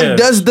 J-Rock Yeah.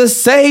 does the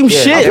same I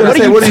shit. was What gonna are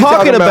say, you what are you talking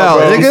talking about,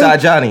 about, bro? nigga?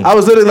 Eastside Johnny. I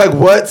was literally like,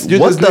 what? You're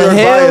What just the New York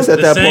hell? biased at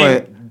The that same-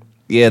 point.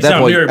 Yeah, at that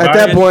Sound point. New York At that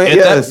biased. point, At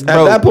yes.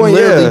 bro, At that point,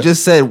 literally yeah.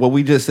 just said what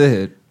we just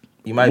said.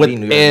 You might With- be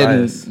New York and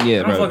biased. yeah, I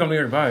don't feel bro. like I'm New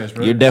York biased,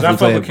 bro. You're 'Cause definitely I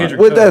fuck with playing Kendrick.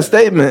 With that tough.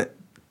 statement.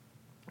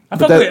 I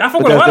fuck that- with a but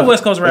lot that's of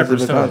West Coast that's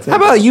rappers different too. How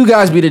about you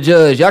guys be the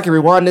judge? Y'all can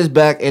rewind this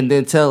back and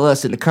then tell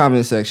us in the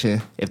comment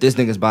section if this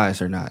nigga's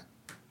biased or not.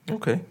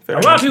 Okay. A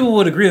lot of people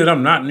would agree that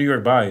I'm not New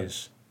York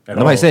biased. At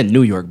Nobody all. said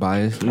New York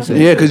biased. You said,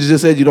 Yeah, because you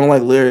just said you don't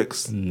like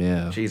lyrics.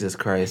 yeah. Jesus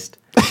Christ.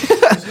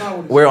 That's not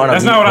what We're on a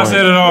That's mute not what I point.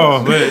 said at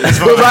all. But it's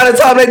But fine. by the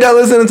time they done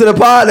listening to the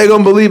pod, they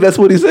gonna believe that's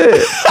what he said.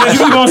 You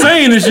keep on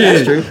saying this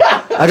shit.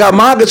 I got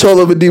mind control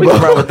over Run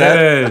Debo. with that.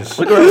 Yes.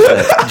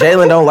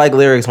 Jalen don't like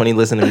lyrics when he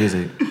listen to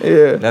music.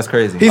 Yeah. That's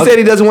crazy. He said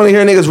he doesn't want to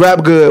hear niggas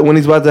rap good when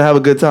he's about to have a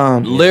good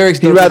time. Lyrics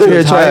He'd don't rather get you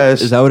hear hype.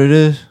 trash. Is that what it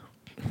is?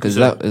 Because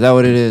is that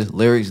what it is?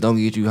 Lyrics don't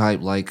get you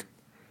hype like.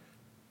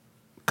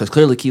 Because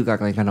clearly Key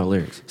Glock ain't got no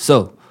lyrics.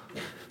 So,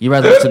 you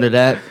rather listen to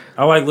that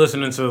I like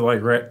listening to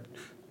like rap.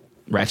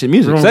 ratchet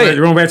music? Say it.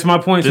 Going back to my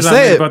point Just that I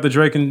say made it. about the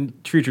Drake and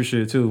Treacher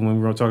shit too when we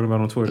were talking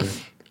about on Twitter.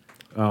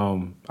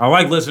 I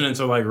like listening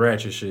to like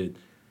ratchet shit,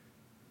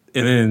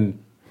 and then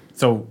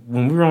so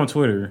when we were on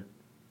Twitter,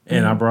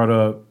 and I brought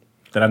up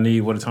that I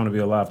need "What a Time to Be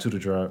Alive" 2 to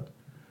drop.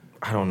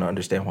 I don't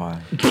understand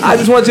why. I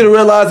just want you to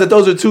realize that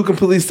those are two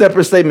completely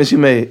separate statements you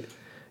made.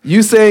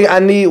 You saying I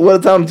need what a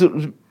time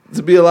to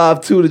be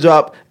alive 2 to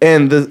drop,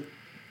 and the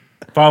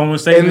Following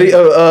statement.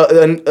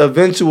 an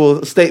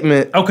eventual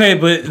statement. Okay,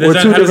 but Or two how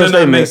does different that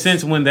not make statements.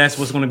 sense when that's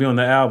what's going to be on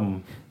the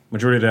album,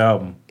 majority of the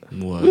album?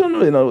 What? We don't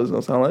really know what it's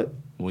gonna sound like.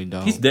 We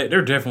don't.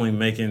 They're definitely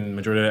making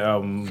majority of that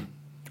album.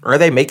 Are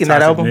they making that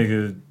Toxic album?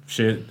 nigga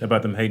shit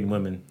about them hating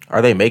women.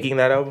 Are they making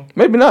that album?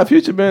 Maybe not.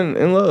 Future been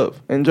in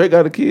love, and Drake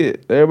got a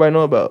kid that everybody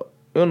know about.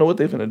 We don't know what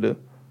they finna do.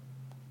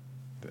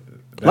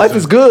 Life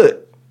is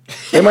good.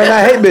 They might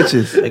not hate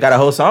bitches. They got a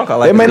whole song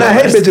called. They may not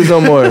hate bitches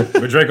no more.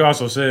 But Drake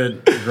also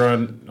said,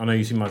 "Bro, I know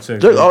you see my text."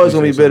 Drake always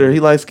gonna be bitter. He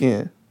light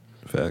skinned.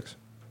 Facts.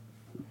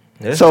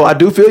 Yeah. So I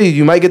do feel you.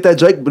 You might get that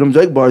them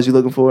Drake bars you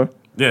looking for.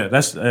 Yeah,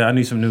 that's. I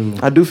need some new.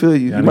 I do feel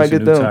you. Yeah, You I might need some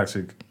get new them.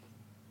 toxic,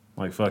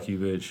 like fuck you,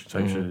 bitch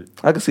type shit.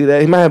 I can see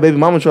that. He might have baby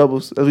mama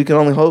troubles, as we can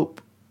only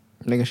hope.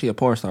 Nigga, she a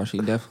porn star. He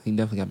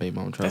definitely got baby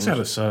mama That's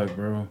troubles. gotta suck,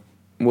 bro.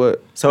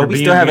 What? So For we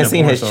being- still haven't being a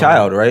seen porn his star.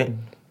 child, right?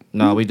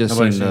 No, we just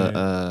Nobody seen seen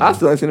the. I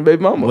still ain't seen a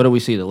baby mama. What do we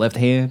see? The left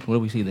hand? What do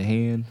we see? The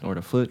hand or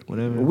the foot?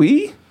 Whatever.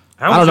 We?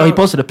 How I don't know. He y'all-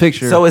 posted a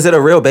picture. So is it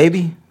a real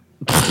baby?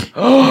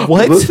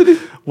 what? Publicity?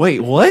 Wait,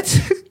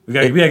 what? We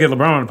gotta get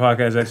LeBron on the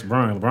podcast. Ask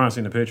LeBron. LeBron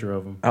seen the picture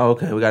of him. Oh,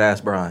 okay. We gotta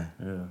ask Brian.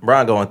 Yeah.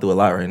 Brian going through a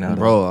lot right now, though.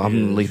 Bro, I'm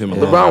gonna leave him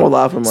alone. LeBron will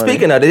lie for money.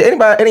 Speaking of, did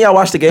any of y'all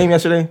watch the game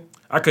yesterday?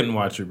 I couldn't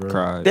watch it, bro.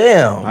 Cried.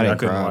 Damn. I didn't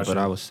couldn't cry, watch but it.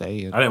 I was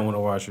saying. I didn't want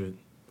to watch it.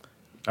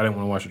 I didn't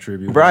want to watch the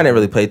tribute. Brian didn't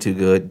really play too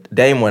good.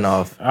 Dame went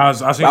off. I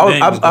seen I, Dame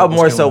was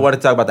more so killing. wanted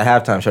to talk about the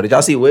halftime show. Did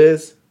y'all see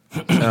Wiz? I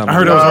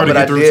heard it was hard to but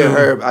get through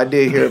too. I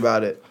did hear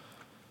about it.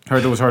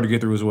 Heard it was hard to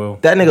get through as well.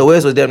 That nigga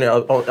Wiz was damn near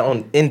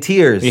in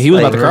tears. Yeah, he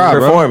was like, about to cry,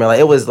 bro. performing. Like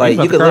it was like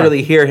about you to could cry.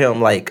 literally hear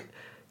him like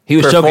He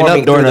was choking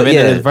performing up during through the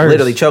end of his verse.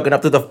 literally choking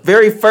up through the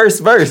very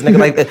first verse. Nigga,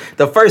 like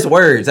the first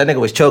words, that nigga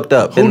was choked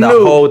up in the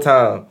knew? whole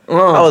time.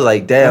 I was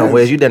like, damn,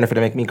 Wiz, you done it for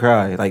to make me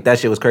cry. Like that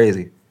shit was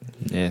crazy.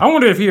 Yeah. I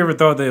wonder if he ever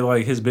thought that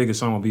like his biggest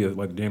song would be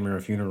like damn near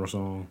a funeral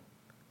song.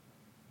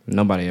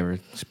 Nobody ever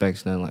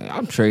expects nothing like.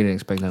 I'm sure he didn't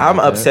expect nothing. I'm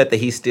like upset that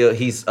he's He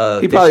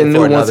probably fishing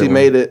knew for once he another one.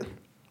 made it.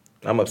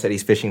 I'm upset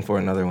he's fishing for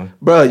another one.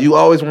 Bro, you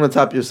always want to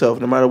top yourself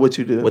no matter what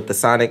you do. With the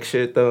Sonic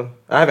shit though.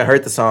 I haven't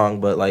heard the song,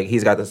 but like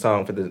he's got the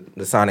song for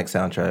the Sonic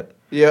soundtrack.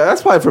 Yeah,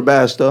 that's probably for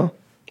Bash though.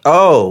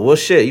 Oh, well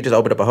shit, you just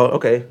opened up a whole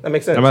okay, that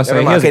makes sense. I'm about to say,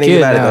 Never he mind, has I a can't even be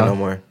kid mad at that now. no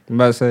more. I'm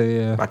about to say,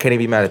 yeah. I can't even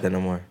be mad at that no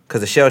more.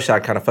 Cause the shell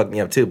shot kind of fucked me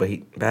up too, but he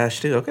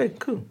bashed too. Okay,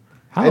 cool.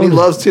 How And he old is-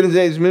 loves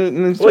Teenage Mutant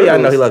Ninja Turtles. Well, yeah, I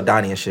know he loved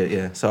Donnie and shit.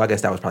 Yeah, so I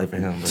guess that was probably for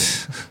him.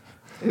 But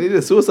And he did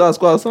a Suicide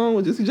Squad song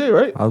with Jesse J,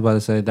 right? I was about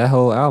to say that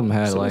whole album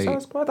had Suicide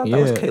like. Squad? I thought yeah.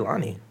 that was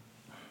Kaylani.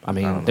 I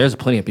mean, there's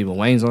plenty of people.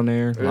 Wayne's on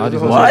there.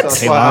 Logic's a on What? there,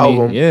 Suicide Squad Kehlani.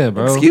 album. Yeah,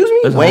 bro. Excuse me?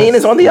 There's a Wayne whole-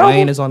 is on the album?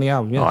 Wayne is on the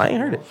album. Oh, Yeah. I ain't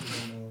heard it.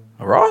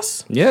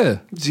 Ross? Yeah.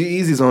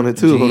 G-Eazy's on it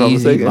too, if I'm not Jeezy,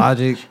 mistaken.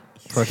 Logic,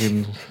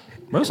 fucking. Bro,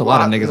 there's a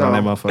lot of niggas on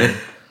that motherfucker.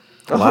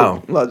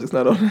 Wow. Logic's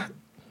not on that.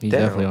 He's Damn.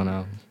 definitely on that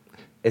album.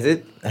 Is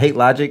it hate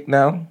Logic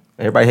now?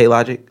 Everybody hate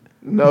Logic?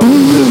 No. we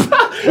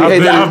hate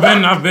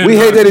that- I've been. we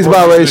hate that he's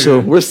supporting this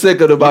biracial. nigga. We're sick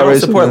of the You don't biracial.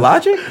 support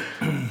Logic?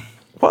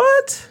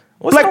 What?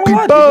 What's Black wrong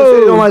people. with They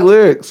Logic? don't like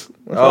lyrics.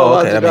 That's all Oh,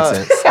 okay, Logic that makes got.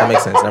 sense. That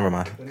makes sense. Never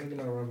mind. That nigga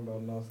not rapping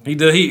about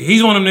nothing.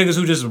 He's one of them niggas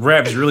who just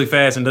raps really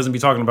fast and doesn't be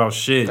talking about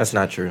shit. That's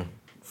not true.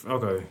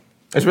 Okay.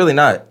 It's really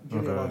not.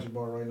 Give me a Okay. Logic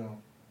bar right now.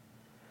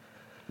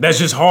 That's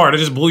just hard. It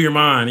just blew your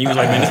mind. He was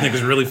like, man, this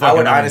nigga's really I fucking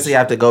would nice. honestly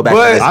have to go back. But-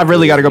 and listen. I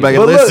really got to go back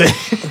and But look-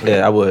 listen.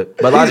 Yeah, I would.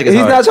 But Logic He's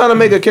is hard. not trying to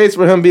make a case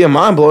for him being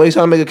mind blowing. He's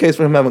trying to make a case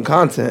for him having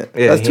content.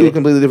 Yeah, That's he- two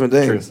completely different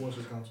things. What's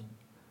his content?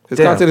 His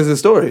Damn. content is his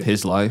story.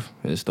 His life,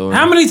 his story.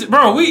 How many,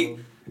 bro?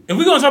 If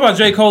we gonna talk about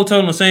J. Cole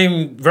telling the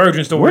same virgin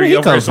Where story did he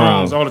over come his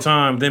songs from? all the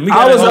time, then we I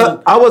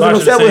got wasn't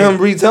upset with him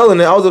retelling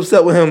it. I was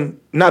upset with him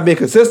not being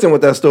consistent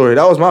with that story.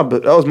 That was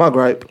my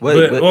gripe.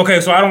 Wait, But,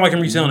 okay, so I don't like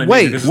him retelling it.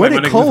 Wait, because it's where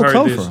like, did my niggas Cole heard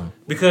come this. from?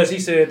 Because he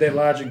said that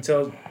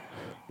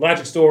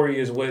Logic's story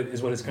is what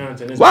his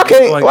content is. Why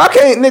can't Like, why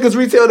can't niggas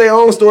retell their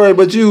own story,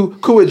 but you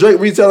cool with Drake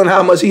retelling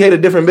how much he hate a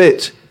different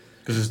bitch?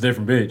 Because it's a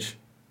different bitch.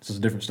 It's a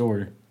different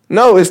story.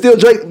 No, it's still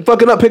Drake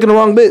fucking up picking the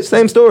wrong bitch.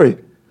 Same story.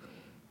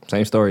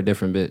 Same story,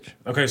 different bitch.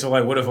 Okay, so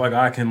like, what if like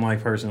I can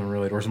like personally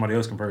relate, or somebody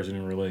else can personally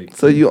relate?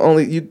 So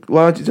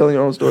why aren't you telling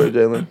your own story,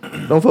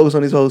 Jalen? Don't focus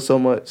on these hoes so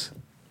much.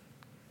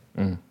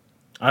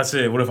 I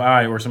said, what if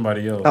I or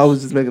somebody else? I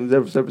was just making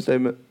a separate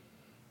statement.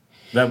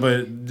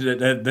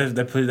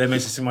 That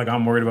makes it seem like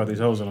I'm worried about these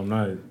hoes and I'm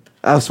not.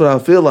 That's what I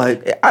feel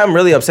like. I'm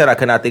really upset I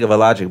could not think of a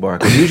Logic bar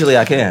because usually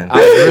I can. I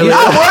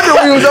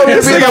wonder we was over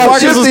here being all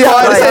shifty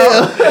as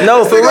hell.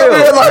 No, for Nigga over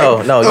here real.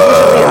 like- No.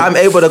 Usually I'm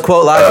able to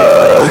quote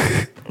Logic.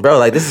 Like, bro,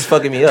 like this is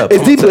fucking me up.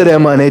 It's deeper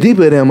than money,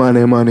 deeper than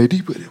money,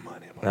 deeper than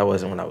money. That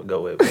wasn't what I would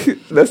go with.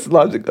 but That's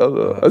logic.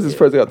 That's just the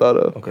first thing I thought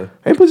of. Okay.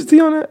 Ain't Pusha T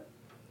on that?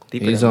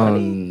 Deeper He's than money.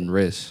 on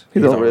risk.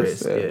 He's on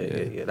risk.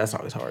 risk. Yeah. That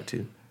song is hard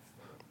too.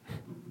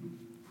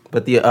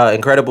 But the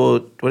incredible,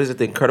 what is it?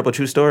 The Incredible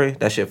True Story.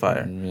 That shit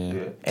fire.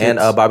 Yeah. And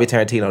Bobby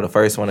Tarantino, the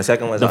first one. The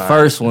second one's The alright.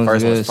 first one's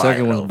First good, one's fire,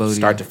 second one's though. booty.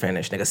 Start to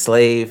finish, nigga.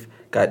 Slave,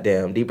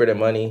 goddamn, Deeper Than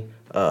Money.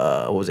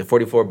 What was it?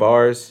 44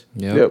 bars.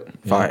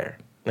 Yep. Fire.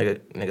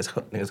 Niggas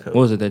cook. What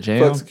was it? That jam?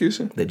 For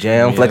execution. The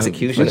Jam, Yeah. Flexecution,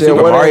 the But then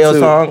Super what Mario else?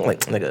 song. Like,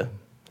 nigga,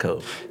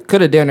 Cool.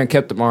 Could have down there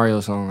kept the Mario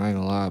song. I ain't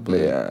gonna lie, but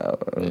Yeah.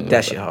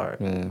 That shit hard.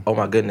 Yeah. Oh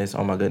my goodness.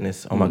 Oh my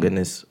goodness. Oh my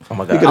goodness. Oh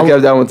my He could god. have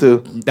kept that one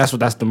too. that's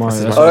the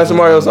Mario. Oh, that's a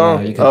Mario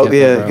song. you coulda Oh kept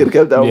yeah, that, could have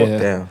kept that Yeah. one.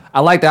 Damn. I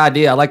like the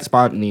idea. I like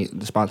the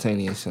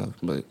spontaneous stuff,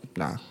 but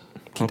nah,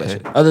 keep that Okay.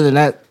 shit. Other than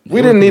that,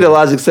 We didn't need a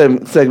Logic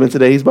segment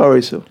today. He's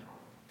biracial.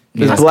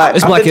 Yeah. It's black.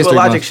 It's I've Black been to a History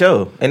Logic Month.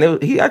 show,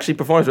 and he actually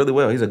performs really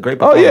well. He's a great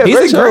Oh performer. yeah, He's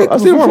great a show. great I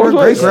seen him performer,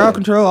 perform great twice. crowd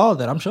control, all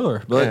that. I'm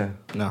sure, but Yeah.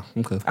 no,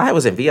 I'm cool. I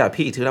was in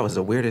VIP too. That was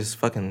the weirdest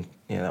fucking.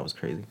 Yeah, that was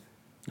crazy.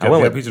 I Got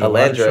went VIP with to the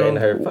Logic Alandra show? and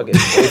her fucking.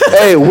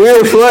 Hey,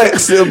 weird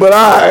flex, but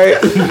all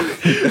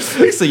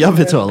right. So y'all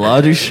been to a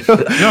Logic show?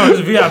 No, it's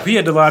VIP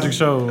at the Logic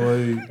show.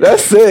 Like,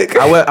 That's sick.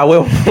 I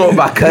went with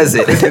my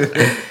cousin.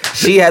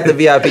 She had the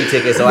VIP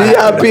ticket, so I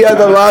had to VIP at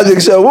the Logic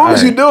show. What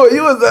was All you doing?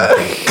 You was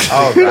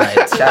All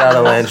right. Shout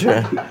out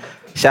Alandra.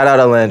 Shout out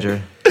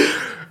Alandra.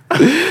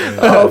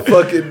 oh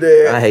fucking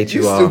dead. I hate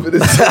you all. Stupid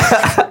as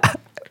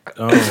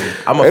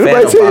I'm a fan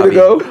Anybody of tell you to Bobby.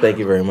 go? Thank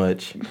you very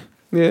much.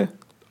 Yeah.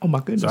 Oh my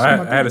goodness! so I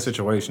had a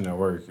situation at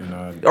work, and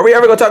Are we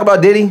ever gonna talk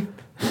about Diddy?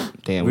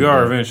 Damn, we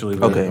are eventually.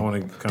 But Okay. I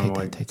want to kind of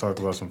like take talk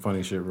about some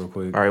funny shit real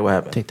quick. All right, what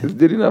happened? Take that.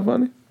 Did he not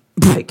funny?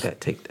 Take that.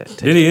 Take that.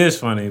 Diddy is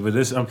funny, but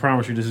this I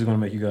promise you, this is gonna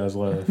make you guys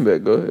laugh.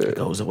 Bet, go ahead.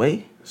 Goes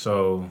away,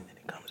 So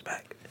it comes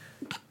back.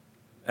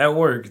 at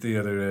work the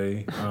other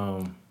day,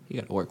 You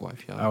got a work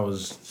wife, I y'all.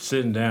 was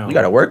sitting down. You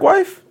got a work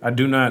wife? I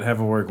do not have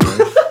a work wife.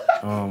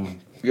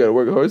 You got to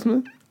work a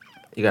horseman?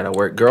 You got a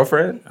work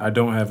girlfriend? I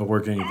don't have a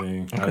work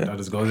anything. I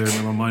just go there,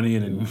 make my money,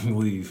 and then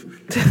leave.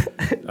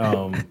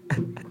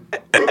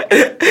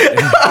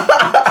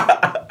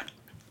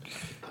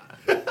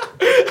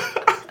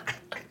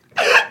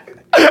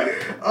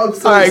 I'm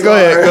so All right, go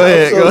ahead, go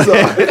ahead, go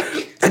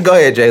ahead. Go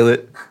ahead,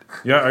 Jalen.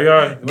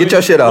 Y'all, Get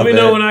your shit off, Let me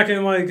know man. when I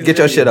can like Get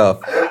your shit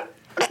off.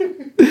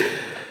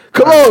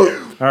 Come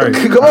on. All right,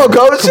 Come on,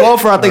 coach. Come on,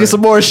 for I think it's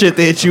some more shit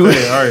that hit you. all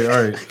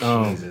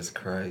right. Jesus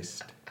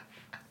Christ.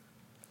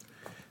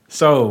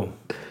 So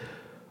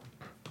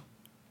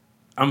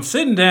I'm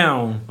sitting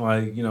down,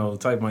 like,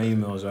 type my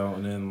emails out,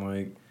 and then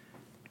like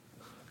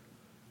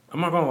I'm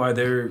not gonna lie,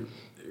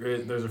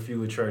 there's a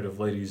few attractive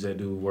ladies that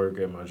do work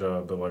at my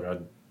job, but like I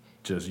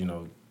just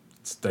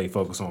stay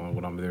focused on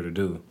what I'm there to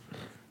do.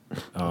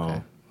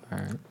 All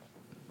right.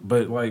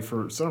 But like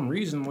for some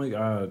reason, like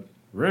I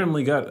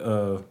randomly got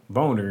a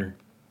boner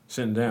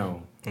sitting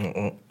down,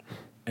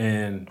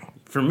 and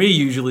for me,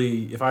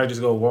 usually if I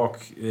just go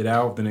walk it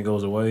out, then it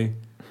goes away.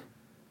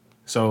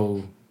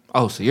 So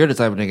Oh, so you're the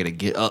type of nigga to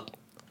get up.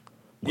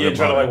 yeah,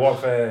 try to like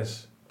walk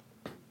fast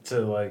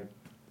to like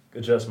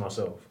adjust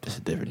myself. Just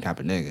a different type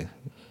of nigga.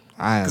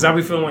 Cause I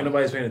be feeling like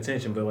nobody's paying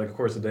attention, but like of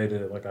course the day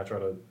that like I try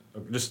to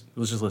let's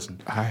just listen.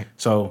 All right.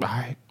 So All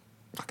right.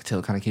 I can tell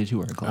what kind of kids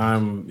you are. Cole.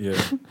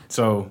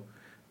 So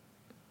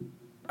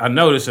I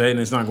noticed it and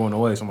it's not going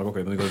away. So I'm like, okay,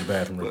 let me go to the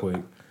bathroom real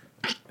quick.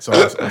 So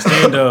I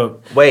stand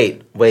up.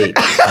 Wait.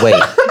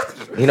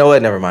 You know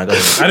what? Never mind. Go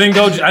ahead. I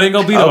didn't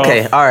go beat off.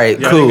 Okay, all right,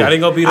 Yeah, cool. I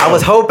didn't go beat I off.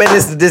 was hoping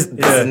this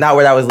Yeah. is not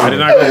where that was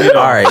leading. I did not go beat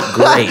off. All right,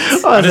 great.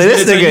 I just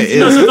this did it nigga to- you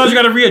know, sometimes you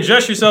got to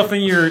readjust yourself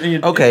in your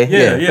Okay,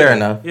 yeah, fair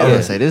enough. I was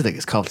gonna say this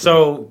nigga's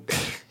comfortable. So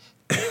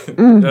that's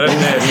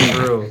nasty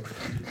for real.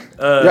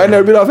 Y'all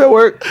never been off at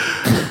work?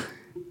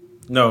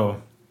 No,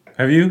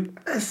 have you?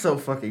 That's so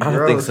fucking I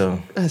don't think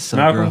so. That's so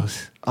Malcolm?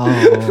 gross. Oh,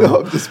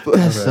 I'm just playing.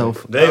 that's so.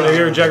 Dave, have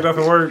you ever jacked off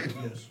at work?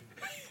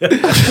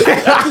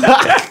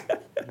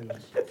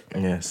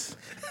 Yes.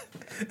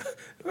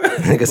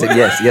 Nigga said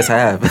yes, I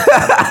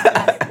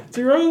have.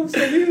 T Rose,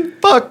 have you?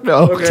 Fuck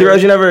no. Okay. T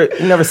Rose, you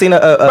never seen Bro,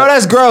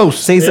 that's gross.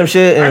 seen some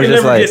shit and I it was can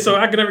just never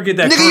like I can never get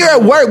that. Nigga, you're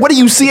at work. What do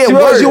you see at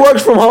T-Rose, work? you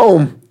worked from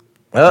home.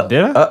 Did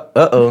I?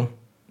 uh-oh.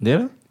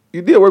 Did I?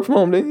 You did work from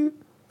home, didn't you?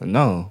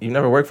 No. You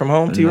never worked from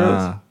home, T Rose?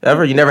 Nah.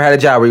 Ever? You never had a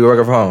job where you were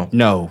working from home?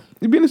 No.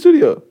 You be in the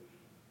studio.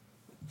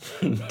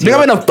 Nigga,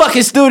 I'm in the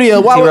fucking studio.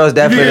 Why T would Rose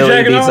definitely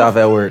jacking beats off? off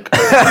at work. these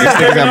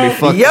niggas gotta be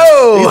fucked?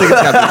 Yo! These niggas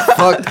gotta be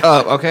fucked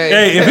up. Okay.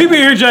 Hey, if he be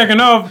here jacking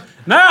off,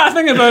 now I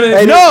think about it.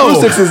 Hey, No. the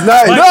acoustics is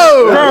nice.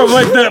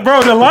 Like,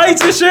 bro, the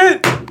lights and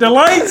shit. The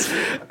lights.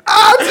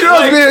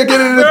 T-Rose being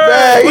getting in his Bro,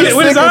 bag. with He's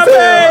his sick as hell.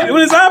 iPad.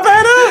 With his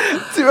iPad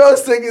up.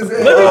 T-Rose sick as hell.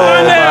 Let me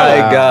find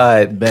out. My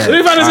God. Let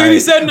me find out if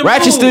he's setting the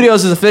Ratchet mood.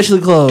 Studios is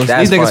officially closed.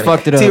 That's These niggas funny.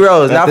 fucked it up.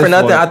 T-Rose, At not for this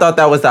nothing. point. I thought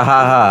that was the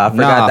ha-ha. I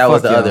forgot that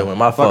was the fuck other y'all. one.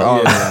 My Fuck fault. all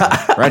of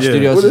y'all. Ratchet Yeah.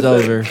 Studios is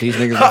over. These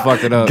niggas have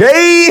fucked it up.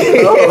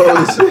 Gay!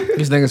 Oh, shit.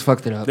 These niggas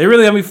fucked it up. They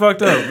really had me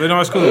fucked up. But no,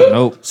 it's cool.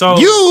 Nope. So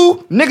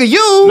You, nigga,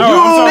 you. No,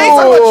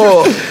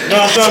 Oh. No,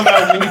 I'm talking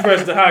about when you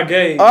press the high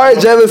gauge. All right,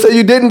 Jalen, so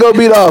you didn't go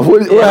beat off.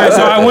 What Okay, so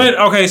happened? I went.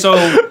 Okay, so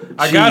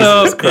I got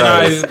Jesus up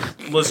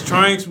and I was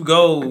trying to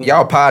go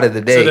Y'all potted to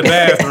today. the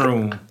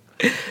bathroom,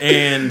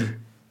 and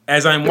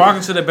as I'm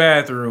walking to the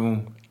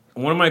bathroom,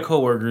 one of my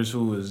coworkers,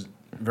 who was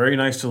very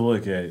nice to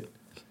look at,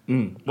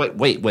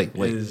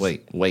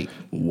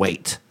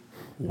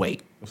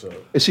 Wait. what's up?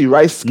 Is she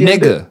rice skinned?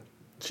 Nigga,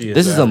 She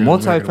this is a African-American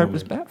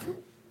multi-purpose woman. bathroom?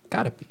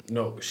 Gotta be.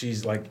 No,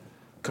 she's like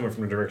coming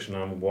from the direction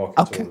I'm walking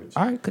Okay. towards.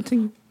 All right,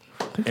 continue.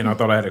 And I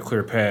thought I had a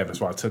clear path. That's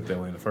why I took that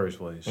way in the first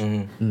place.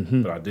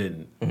 But I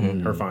didn't.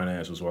 Her fine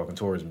ass was walking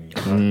towards me.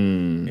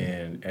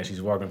 And as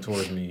she's walking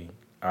towards me,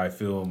 I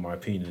feel my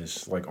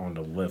penis like on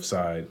the left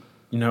side.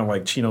 You know how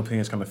like chino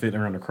pants kind of fit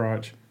around the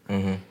crotch?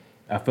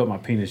 I felt my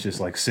penis just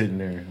like sitting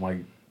there, like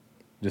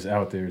just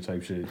out there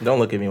type shit. Don't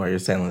look at me while you're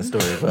telling the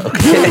story. But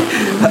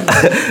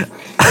okay.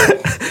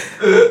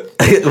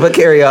 But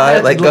carry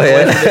on. Like, go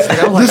ahead.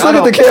 Just look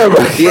at the camera.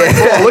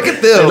 Yeah. Look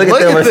at them.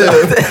 Look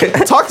at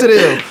them. Talk to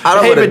them. I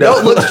don't Hey, wanna but know.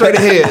 don't look straight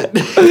ahead.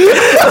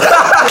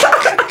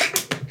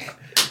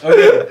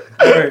 Okay,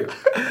 all right.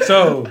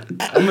 So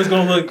I'm just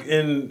gonna look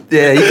in.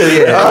 Yeah, you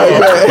can, yeah.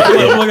 I'm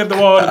gonna look at the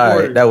wall. In the All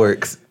corner. right, that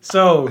works.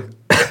 So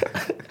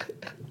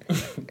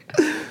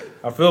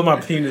I feel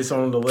my penis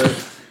on the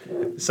left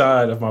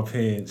side of my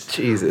pants,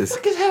 Jesus.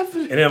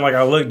 and then like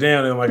I look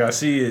down and like I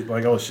see it,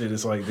 like oh shit,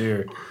 it's like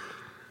there.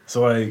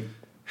 So like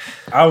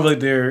I look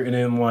there and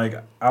then like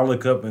I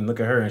look up and look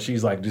at her and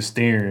she's like just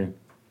staring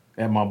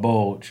at my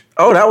bulge,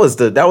 Oh, that was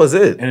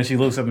it. and then she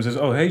looks up and says,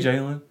 "Oh hey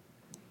Jalen."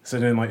 So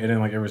then like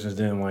ever since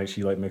then like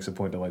she like makes a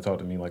point to like talk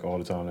to me like all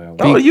the time now.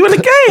 Oh, you in the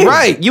game.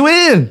 Right, you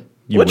in.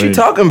 What you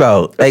talking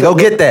about? Hey, go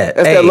get that.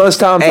 That's Hey, that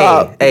lunchtime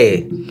top.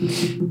 Hey,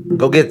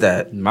 go get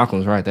that.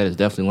 Malcolm's right. That is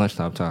definitely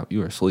lunchtime top.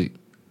 You are asleep.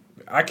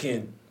 I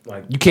can't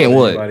like You can't talk to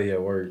what? anybody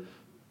at work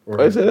or,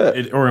 Why you say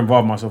that? or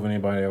involve myself in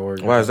anybody at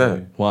work. Why is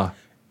that? Why?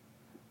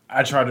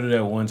 I tried to do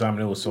that one time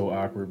and it was so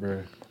awkward,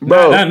 bro.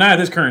 Bro. Not at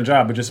this current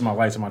job, but just in my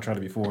lifetime I tried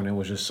it before and it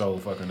was just so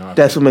fucking awkward.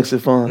 That's what makes it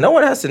fun. No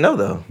one has to know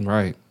though.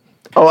 Right.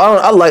 Oh,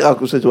 I like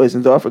awkward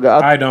situations though. I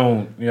forgot. I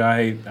don't. Yeah,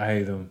 I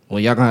hate them.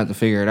 Well, y'all gonna have to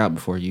figure it out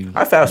before you.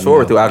 I fast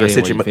forward through awkward, get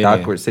where you fit in.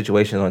 awkward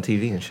situations on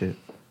TV and shit.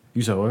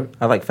 You said what?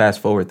 I like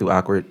fast forward through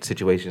awkward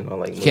situations on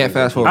like. You can't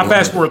fast forward. I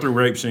fast forward through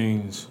rape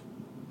scenes.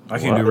 I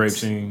can't do What? rape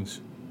scenes.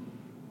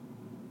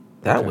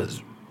 That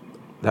was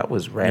Yeah,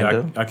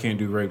 random. I can't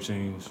do rape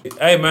scenes.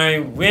 Hey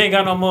man, we ain't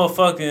got no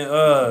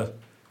motherfucking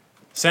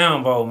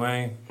sound bowl,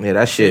 man. Yeah,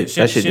 that shit.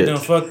 That shit. Shit done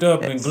Did. fucked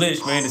up and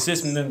glitched, man. The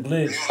system done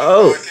glitched.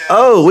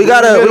 Oh, we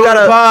got a.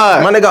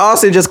 My nigga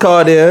Austin just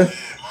called in.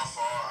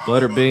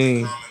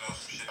 Butterbean.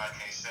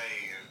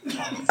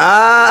 All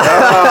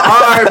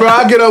right, bro.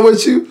 I'll get up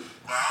with you.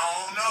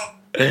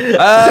 We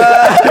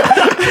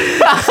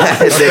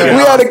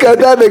had to cut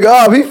that nigga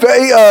off. He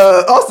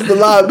Austin's a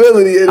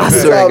liability in I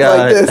times swear to like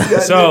God.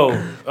 this. So,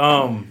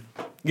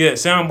 yeah,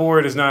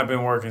 soundboard has not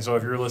been working. So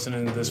if you're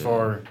listening this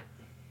far,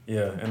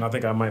 yeah, and I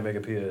think I might make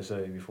a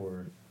PSA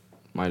before.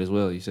 Might as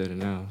well. You said it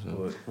now.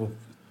 So. Well,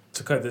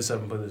 to cut this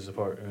up and put this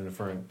apart in the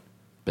front.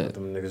 Bet. Let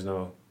them niggas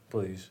know,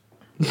 please.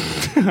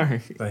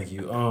 Thank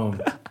you.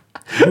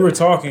 We were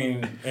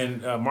talking,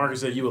 and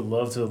Marcus said you would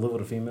love to live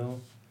with a female.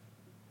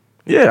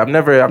 Yeah, I've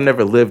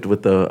never lived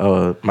with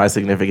my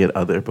significant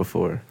other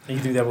before. And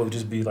you think that would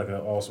just be like an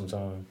awesome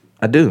time?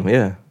 I do,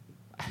 yeah.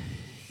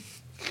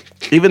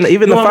 Even the You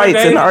want fights Mike, and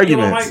the You want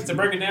arguments. Mike to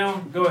break it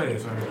down? Go ahead.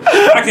 Sorry.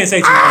 I can't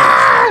say too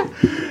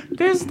much.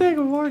 This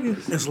nigga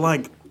Marcus. It's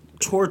like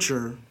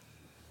torture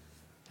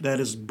that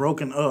is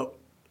broken up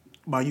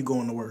by you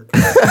going to work.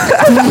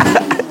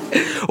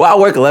 Well, I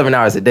work 11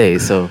 hours a day,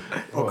 so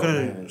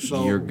Okay,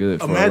 so You're good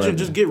for imagine 11.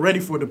 just get ready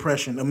for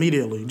depression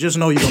immediately. Just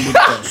know you're gonna be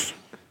depressed.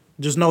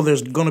 Just know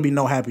there's gonna be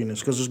no happiness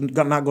because there's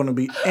not gonna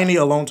be any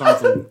alone time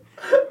for you.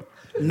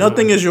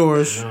 Nothing is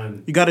yours.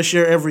 You got to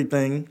share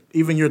everything,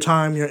 even your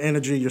time, your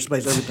energy, your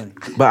space, everything.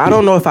 but I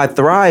don't know if I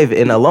thrive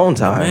in alone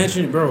time.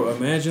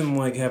 Imagine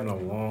like having a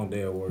long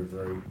day at work,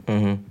 right?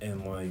 Mm-hmm.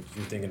 And like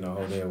you're thinking the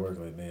whole day at work,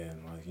 like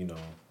man, like you know,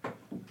 I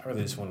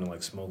really just want to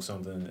like smoke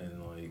something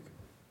and like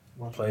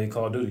play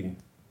Call of Duty,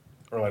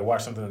 or like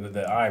watch something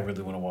that I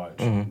really want to watch.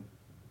 Mm-hmm.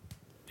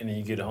 And then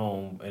you get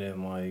home and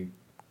then like,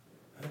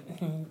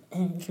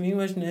 can we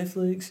watch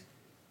Netflix?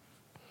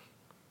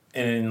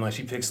 And then like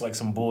she picks like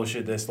some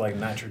bullshit that's like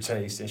not your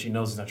taste, and she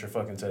knows it's not your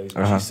fucking taste.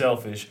 But she's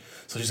selfish,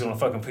 so she's gonna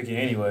fucking pick you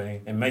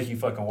anyway and make you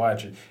fucking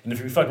watch it. And if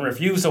you fucking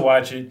refuse to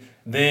watch it,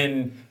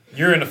 then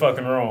you're in the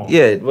fucking wrong.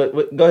 Yeah, go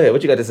ahead.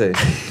 What you got to say?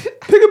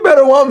 Pick a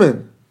better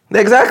woman.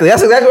 Exactly.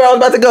 That's exactly where I was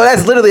about to go.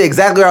 That's literally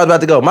exactly where I was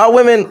about to go. My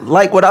women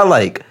like what I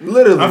like.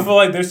 Literally. I feel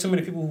like there's too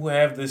many people who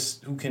have this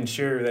who can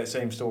share that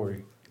same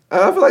story.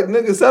 I feel like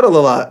niggas settle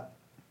a lot.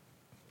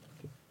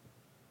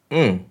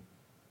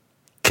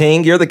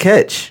 King, you're the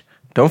catch.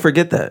 Don't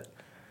forget that.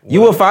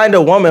 You will find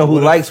a woman who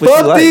likes what you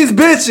Fuck like. these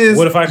bitches.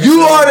 What if I can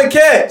You say- are the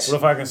catch. What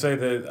if I can say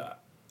that,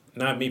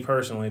 not me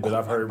personally, but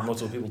I've heard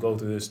multiple people go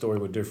through this story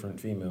with different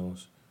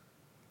females.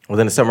 Well,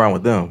 then there's something wrong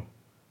with them.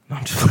 No,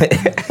 I'm just playing.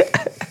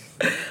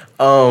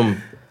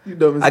 You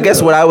dumb as I guess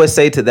hell. what I would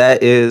say to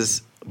that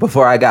is,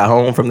 before I got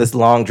home from this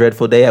long,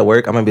 dreadful day at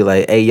work, I'm going to be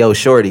like, hey, yo,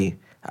 shorty,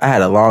 I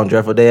had a long,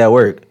 dreadful day at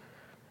work.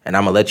 And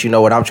I'm going to let you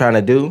know what I'm trying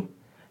to do.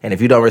 And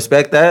if you don't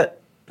respect that,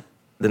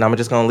 then I'm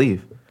just going to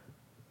leave.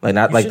 Like,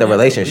 not You like the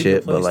shouldn't have to leave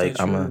relationship, a but place like,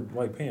 that I'm you're, a...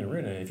 like paying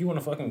rent at. If you want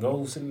to fucking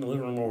go sit in the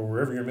living room or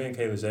wherever your man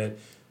cave is at,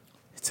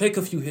 take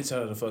a few hits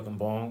out of the fucking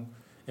bong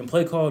and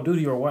play Call of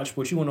Duty or watch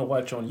what you want to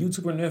watch on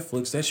YouTube or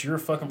Netflix. That's your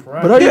fucking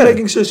prerogative. But are you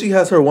making sure she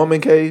has her woman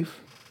cave?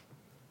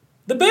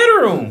 The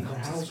bedroom.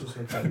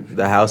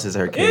 The house is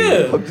her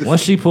cave. Yeah.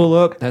 Once she pull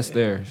up, that's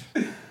theirs.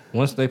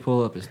 Once they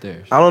pull up, it's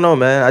theirs. I don't know,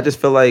 man. I just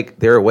feel like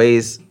there are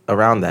ways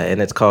around that,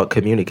 and it's called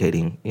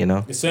communicating. You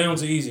know? It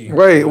sounds easy.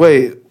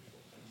 Wait.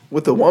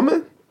 With the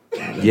woman?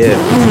 Yeah.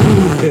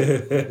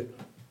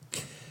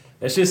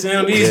 That shit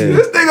sound easy.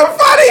 This nigga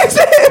funny as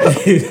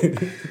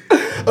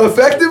hell.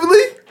 Effectively?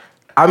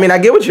 I mean, I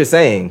get what you're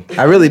saying.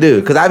 I really do,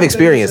 because I've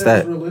experienced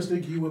that.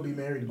 Realistic, you would be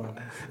married by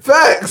now.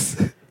 Facts.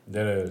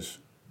 That is.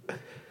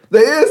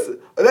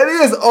 That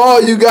is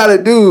all you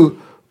gotta do.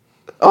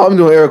 Oh, I'm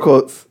doing air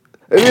quotes.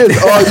 It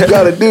is all you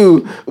gotta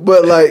do.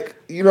 But like,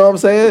 you know what I'm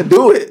saying?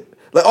 Do it.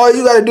 Like all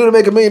you gotta do to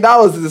make $1 million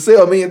is to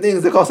sell 1 million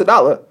things that cost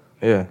 $1.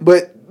 Yeah.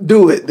 But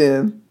do it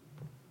then.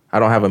 I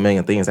don't have 1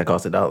 million things that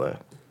cost $1.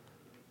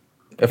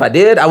 If I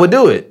did, I would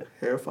do it.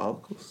 Hair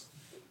follicles.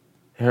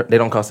 They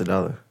don't cost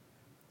 $1.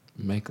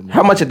 Make them.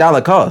 How much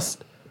 $1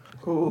 cost?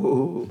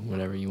 Ooh.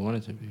 Whatever you want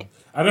it to be.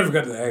 I never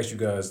got to ask you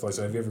guys. Like,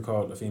 so have you ever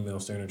called a female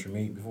staring at your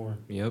meat before?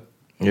 Yep.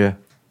 Yeah.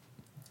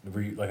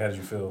 Like, how did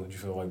you feel? Did you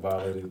feel like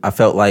violated? I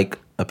felt like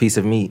a piece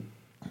of meat.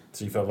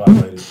 So you felt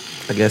violated,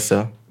 I guess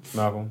so.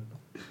 Malcolm?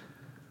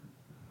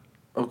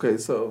 Okay,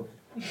 so.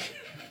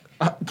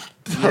 I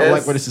don't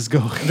like where this is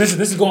going. This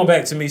is going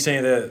back to me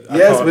saying that.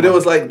 Yes, but it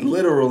was like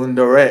literal and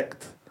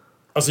direct.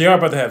 Oh, so y'all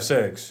about to have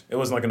sex? It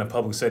wasn't like in a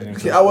public setting.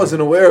 I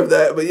wasn't aware of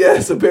that, but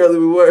yes, apparently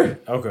we were.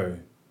 Okay.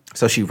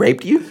 So she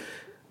raped you?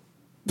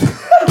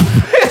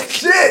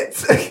 Shit!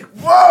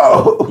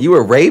 Whoa! You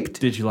were raped?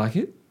 Did you like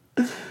it?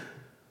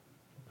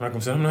 Malcolm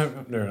said, I'm not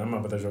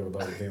about to joke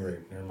about it being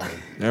raped. Never mind.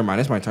 Never mind.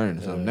 It's my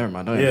turn. So never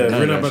mind. Don't Yeah, answer none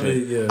we're of not that about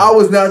to. shit. Yeah. I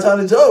was not trying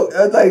to joke.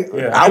 I was like,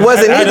 Yeah. I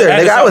wasn't either,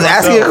 nigga. I was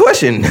asking a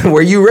question.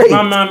 Were you raped?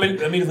 My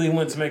mind immediately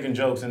went to making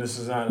jokes, and this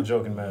is not a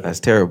joking matter. That's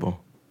terrible.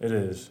 It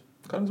is.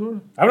 kind of sort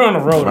of. I've been on the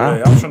road Wow.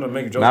 today. I was trying to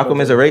make a joke. Malcolm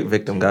about is a that. rape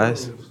victim,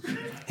 guys.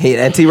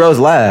 And T Rose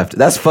laughed.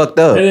 That's fucked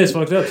up. It is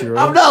fucked up to you,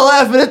 right? I'm not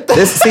laughing at that.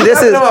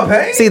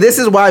 This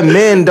is why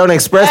men don't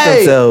express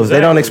themselves. They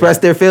don't Exactly. express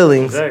their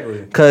feelings.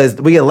 Exactly. Because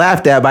we get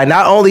laughed at by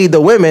not only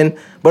the women,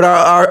 but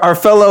our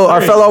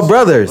fellow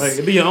brothers. Like,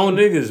 it be your own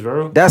niggas,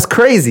 bro. That's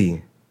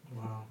crazy.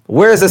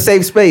 Where's a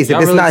safe space Y'all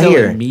if it's really not telling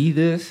here? me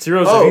this?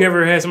 T-Rose, Oh. have you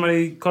ever had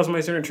somebody call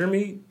somebody staring at your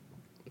meat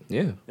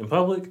Yeah. in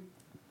public?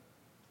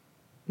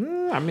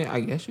 I mean, I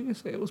guess you can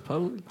say it was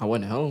public. I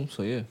wasn't home,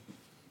 so yeah.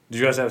 Did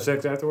you guys have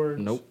sex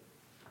afterwards? Nope.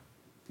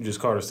 You just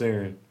caught her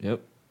staring.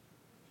 Yep.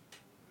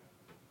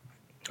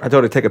 I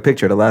told her to take a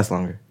picture to last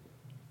longer.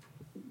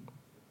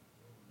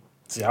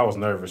 See, I was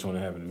nervous when it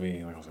happened to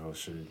me. Like, I was like, oh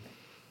shit.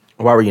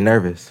 Why were you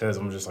nervous? Because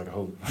I'm just like, I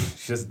hope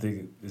she doesn't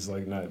think it's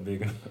like not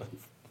big enough.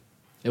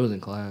 It was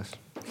in class.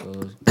 So it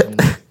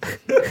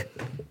was,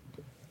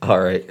 All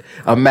right.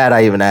 I'm mad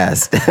I even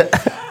asked.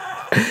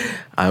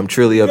 I'm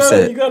truly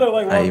upset. You gotta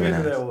like I walk even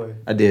into asked. that way.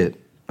 I did,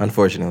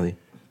 unfortunately.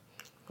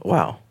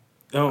 Wow.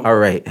 Don't. All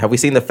right. Have we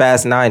seen the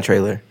Fast 9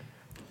 trailer?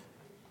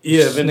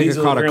 Yeah, This Vin nigga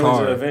Diesel caught a apparently is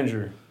car. an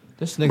Avenger.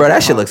 this nigga Bro,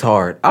 that shit looks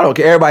hard. I don't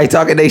care. Everybody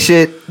talking they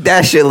shit.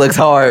 That shit looks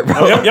hard, bro.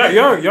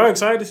 Oh, y'all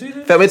excited to see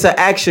this? Fam, it's an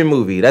action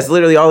movie. That's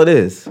literally all it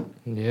is.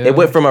 Yeah. It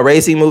went from a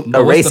racing But what's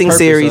the racing purpose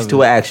series of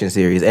to it? an action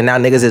series, and now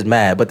niggas is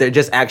mad. But they're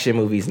just action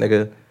movies,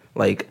 nigga.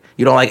 Like,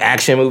 you don't like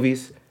action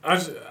movies?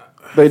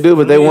 They do,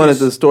 but they For me, wanted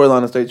it's- the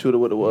storyline to stay true to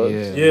what it was. Yeah.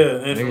 Yeah,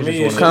 and for Niggas me,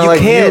 just it's Kind You of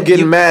like can't- you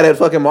getting you- mad at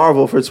fucking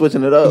Marvel for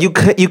switching it up. You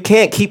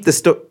can't keep the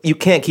story. You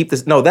can't keep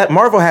this. No, that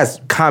Marvel has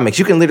comics.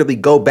 You can literally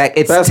go back.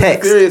 It's Fast and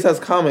text. Furious has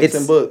comics It's-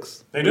 and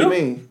books. They What do do? you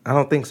mean? I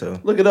don't think so.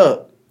 Look it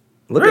up.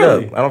 Look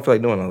Really? it up. I don't feel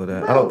like doing all of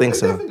that. I don't think They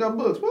so. definitely got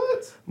books.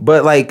 What?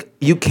 But like,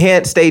 you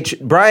can't stay.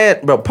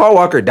 Paul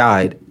Walker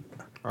died.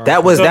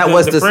 That was So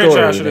the the story.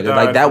 franchise should've Nigga.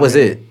 died Like that for was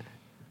me. it.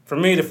 For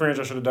me, the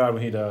franchise should have died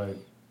when he died.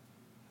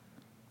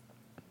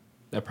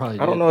 That probably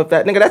I don't know if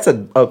that nigga. That's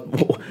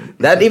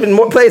that even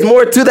more plays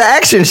more to the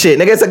action shit.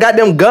 Nigga, it's a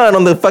goddamn gun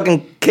on the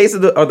fucking case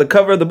of the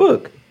cover of the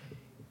book.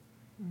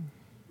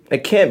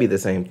 It can't be the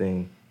same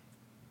thing.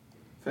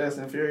 Fast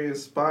and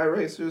Furious Spy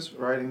Racers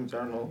Writing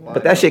Journal.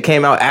 But that shit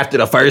came out after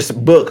the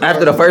first book,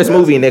 after the first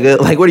movie, nigga.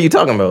 Like, what are you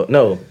talking about?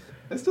 No.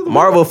 It's still a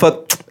Marvel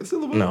book. fuck. It's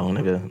still a book. No,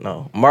 nigga,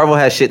 no. Marvel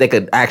has shit they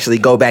could actually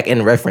go back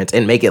and reference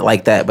and make it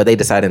like that, but they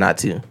decided not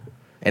to.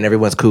 And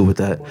everyone's cool with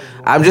that.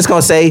 I'm just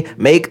gonna say,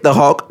 make the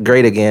Hulk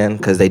great again,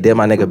 because they did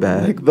my nigga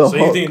bad. Like the So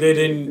you Hulk. think they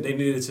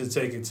needed to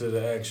take it to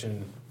the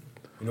action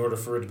in order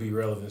for it to be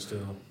relevant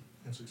still?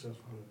 And successful.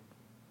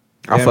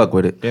 I'll Damn- fuck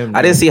with it. damn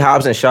I didn't dude. see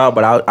Hobbs and Shaw,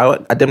 but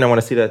I damn near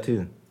want to see that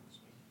too.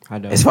 I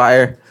don't. It's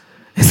fire.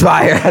 It's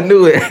fire. I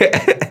knew it.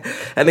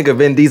 That nigga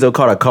Vin Diesel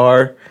caught a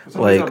car. For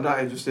some reason, Like, I'm not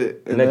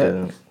interested in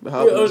nigga. that. But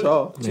how was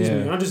all? Excuse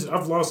me. Yeah.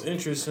 I've lost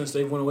interest since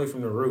they went away from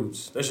their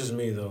roots. That's just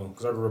me though,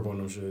 because I grew up on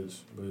them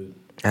shits. But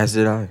As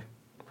did I.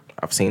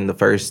 I've seen the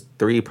first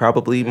 3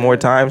 probably more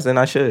times than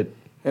I should.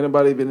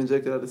 Anybody been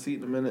injected out of the seat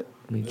in a minute?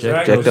 exactly.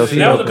 Jack Del that was the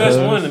Cito, best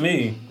cuz. one to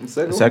me. The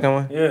second The second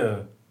one? Yeah.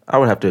 I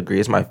would have to agree.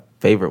 It's my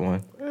favorite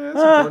one. one? Yeah, it's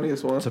the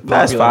funniest one. It's a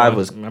Fast popular 5 one.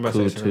 was I'm about to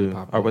cool say it's really too.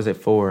 popular. Or was it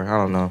 4? I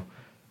don't know.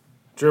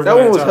 That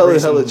one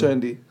was hella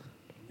trendy.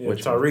 Yeah,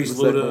 Which The Tyrese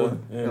second Luda.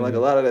 one. And like a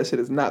lot of that shit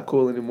is not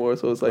cool anymore,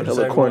 so it's like The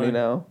hella second corny one?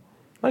 now.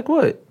 Like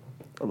what?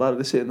 A lot of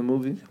the shit in the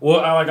movie. Well,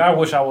 I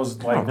wish I was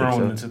like don't think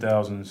grown in the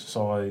 2000s.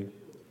 So like,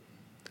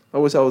 I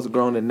wish I was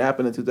grown and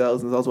napping in the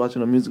 2000s. I was watching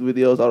the music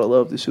videos. I would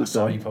love to shoot I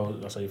saw them.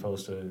 you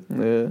posted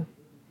Yeah.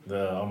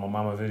 the On My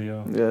Mama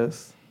video.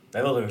 Yes.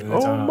 That looked like a good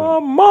Oh time. my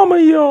mama,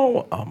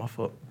 yo. Oh my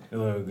fuck. It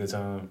looked like a good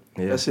time.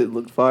 Yeah. That shit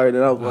looked fire.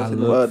 Then I was watching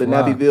look the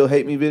fly. Nappyville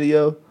Hate Me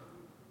video.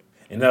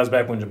 And that was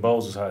back when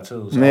Jabos was hot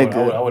too. So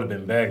Nigga. I would have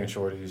been bagging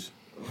shorties.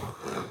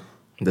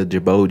 The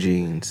Jabot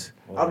jeans.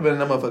 I'd have been in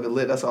that motherfucker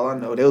lit. That's all I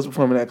know. They was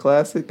performing that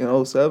classic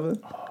in 07.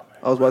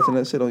 I was watching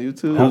that shit on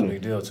YouTube. That was a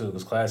big deal too.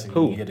 Because classic,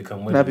 Who? you had to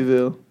come with it.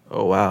 Nappyville.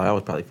 Oh wow, that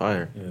was probably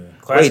fire. Yeah.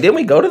 Wait, Classic. didn't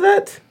we go to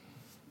that?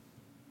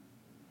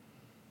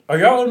 Are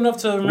y'all old enough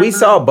to remember? We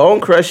saw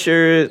Bone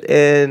Crusher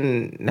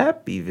in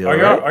Nappyville. Are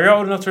y'all right? are y'all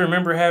old enough to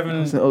remember having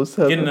It's in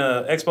 07. getting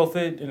the Expo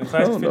fit and the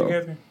classic Hell fit no.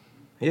 together?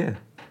 Yeah.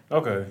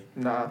 Okay.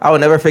 Nah. I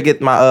would never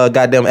forget my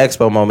goddamn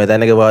Expo moment. That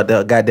nigga bought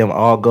the goddamn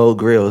all gold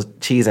grills,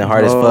 cheese and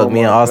hard as Oh fuck. Me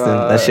and my Austin,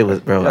 God. that shit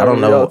was, bro. Yeah, I don't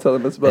y'all know.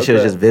 telling us That about shit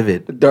was that. just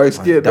vivid. The dark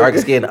skin. Dark nigga.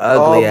 skin,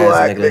 All ugly ass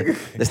black,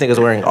 nigga. This nigga's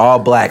wearing all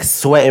black,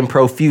 sweating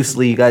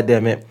profusely.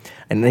 Goddamn it.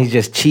 And then he's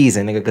just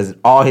cheesing, nigga, because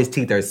all his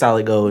teeth are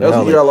solid gold. That was And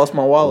the I'm year I like, lost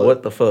my wallet.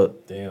 what the fuck?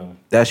 Damn.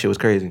 That shit was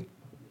crazy.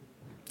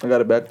 I got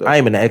it back though. I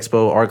ain't been to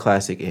Expo or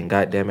Classic, and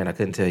goddamn it, I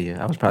couldn't tell you.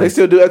 I was probably They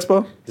still do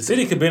Expo? The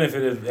city could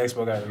benefit if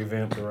Expo got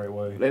revamped the right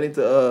way. They need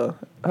to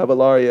have a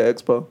Laria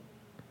Expo.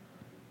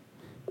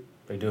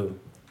 They do.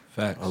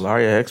 Facts.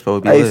 Alaria Expo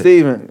would be Hey, lit.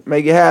 Steven,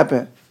 make it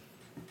happen.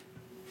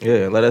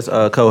 Yeah, let us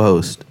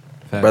co-host,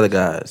 Facts. brother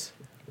guys.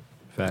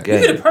 Facts. Yeah.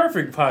 You get a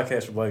perfect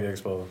podcast for Black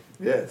Expo.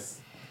 Yes.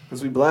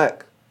 Because we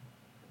black.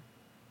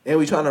 And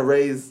we trying to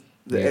raise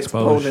the The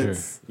exposure.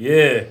 exponents.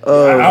 Yeah. Uh,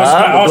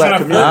 I was the trying black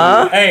to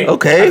community. hey,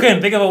 okay. I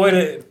couldn't think of a way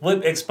to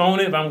flip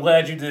exponent, but I'm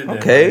glad you did that.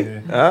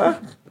 Okay,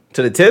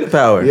 to the 10th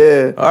power.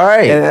 Yeah. All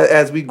right. And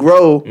as we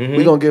grow, Mhm.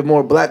 we're going to give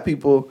more black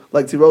people,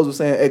 like T. Rose was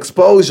saying,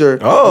 exposure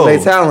Oh. to their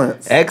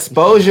talents.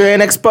 Exposure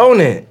and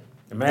exponent.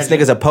 This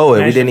nigga's a poet.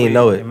 We imagine didn't if even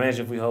know it.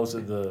 Imagine if we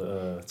hosted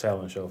the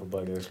talent show for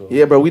Black Expo.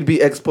 Yeah, bro, we'd be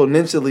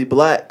exponentially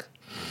black.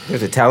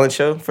 There's a talent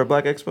show for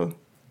Black Expo.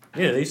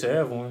 Yeah, they used to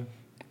have one.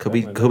 Could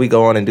we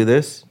go on and do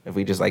this if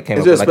we just like came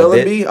Is up there a with like a spelling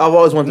bit? bee? I've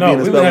always wanted to No, be in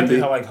a we would have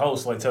spelling to bee. like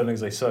host, like tell niggas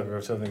they suck or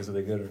tell niggas that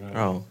they good or not.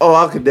 Oh, Oh,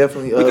 I could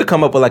definitely. we could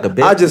come up with like a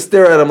bit. I just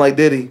stare at him like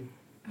Diddy.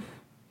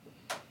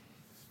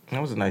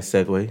 That was a nice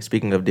segue.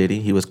 Speaking of Diddy,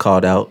 he was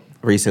called out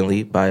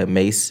recently by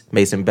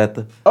Mason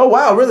Betha, Oh,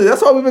 wow, really?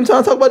 That's all we've been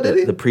trying to talk about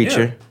Diddy? the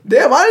preacher.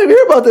 Damn, I didn't even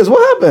hear about this.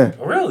 What happened?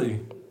 Oh, really?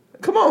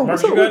 Come on. Mark,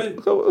 What's you up, got with,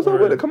 it? what's up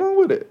with it? Come on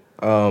with it.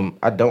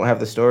 I don't have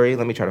the story.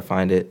 Let me try to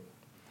find it.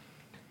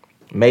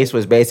 Mace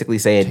was basically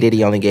saying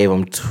Diddy only gave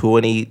him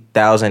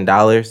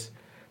 $20,000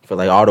 for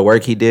like all the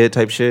work he did,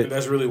 type shit.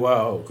 That's really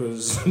wild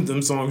because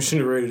them songs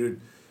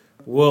generated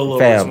well over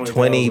Fam, 20,000.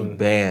 20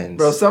 bands.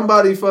 Bro,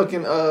 somebody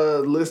fucking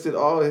listed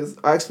all his.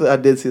 Actually, I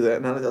did see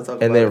that. Now that y'all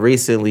talking And about then it.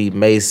 recently,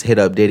 Mace hit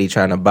up Diddy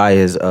trying to buy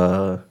his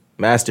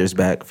masters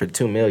back for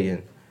 $2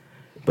 million.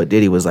 But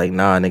Diddy was like,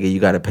 nah, nigga, you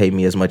got to pay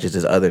me as much as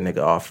this other nigga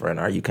offering,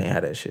 or you can't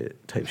have that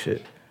shit, type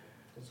shit.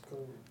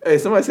 Hey,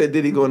 somebody said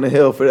Diddy going to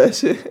hell for that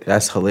shit.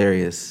 That's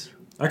hilarious.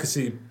 I could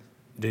see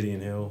Diddy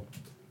in hell.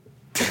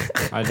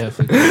 I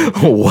definitely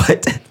can.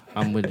 What?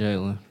 I'm with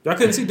Jalen. Y'all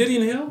couldn't see Diddy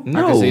in hell? I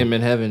can see No. him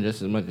in heaven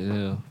just as much as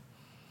hell.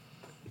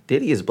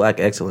 Diddy is black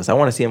excellence. I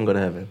want to see him go to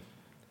heaven.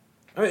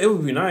 I mean, it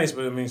would be nice,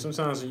 but I mean,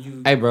 sometimes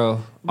you. Hey,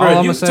 bro. Bro, all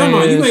I'm you, saying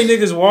you is, ain't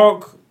niggas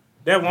walk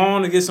that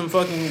long to get some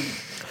fucking.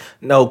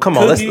 No, come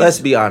on. Cookies? Let's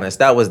be honest.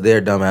 That was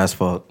their dumbass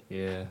fault.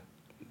 yeah.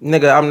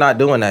 Nigga, I'm not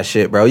doing that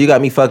shit, bro. You got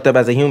me fucked up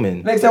as a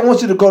human. Next, I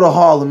want you to go to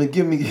Harlem and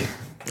give me.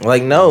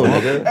 Like, no,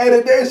 nigga. Hey,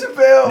 the Dave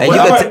Chappelle. Hey, you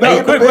Well, could no,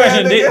 hey, quick man,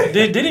 question: nigga.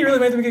 did he really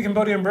make them get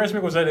Cambodian breast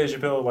milk? Or was that Dave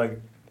Chappelle like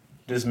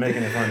just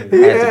making it funny?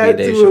 He Had to be had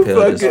Dave to Chappelle,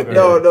 fucking, just-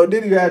 no,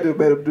 Diddy had to have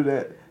made him do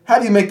that. How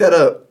do you make that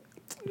up?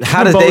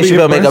 How does Dave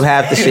Chappelle make up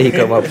half the shit he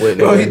come up with?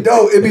 Bro, he nigga?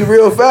 don't. It be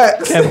real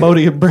facts.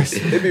 Cambodian breast.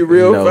 It be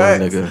real No,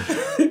 facts.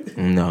 nigga.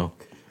 No.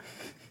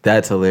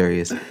 That's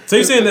hilarious. So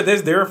you're saying that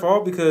that's their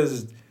fault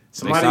because They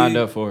signed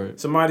up somebody for it.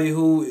 somebody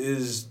who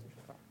is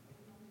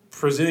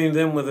presenting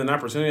them with an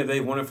opportunity that they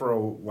wanted for a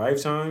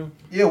lifetime?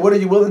 Yeah, what are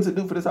you willing to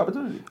do for this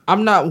opportunity?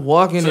 I'm not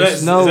walking So in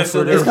that's- snow is that for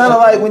still this. It's kind of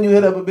like when you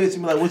hit up a bitch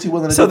and be like, what you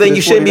willing to So do for then this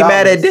you shouldn't be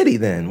mad at $40? Diddy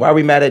then. Why are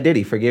we mad at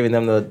Diddy for giving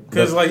them the...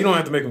 Because like you don't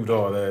have to make them do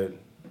all that.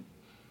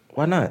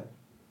 Why not?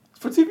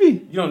 For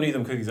TV. You don't need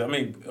them cookies. I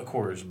mean, of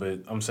course, but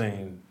I'm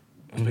saying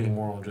I'm speaking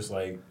more on just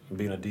like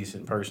being a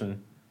decent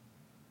person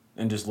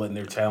and just letting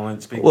their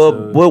talent speak. Well,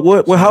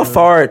 to how someone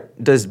far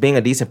does being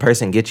a decent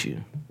person get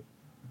you?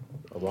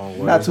 a long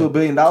way. Not to $1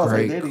 billion like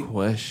Great Diddy.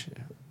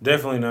 question.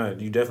 Definitely not.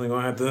 You definitely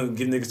gonna have to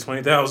give niggas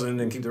 20,000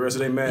 and keep the rest of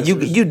their masters.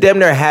 You damn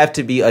near have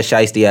to be a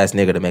shiesty ass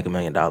nigga to make $1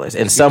 million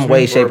in some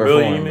way, shape, or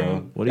billion, form, you bro.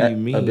 mean? What do you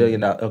mean? $1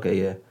 billion.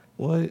 Okay, yeah.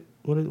 What?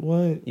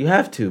 What? You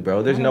have to,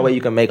 bro. There's no way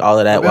you can make all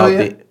of that $1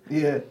 billion?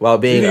 Yeah. while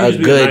You being need a to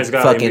be good nice guy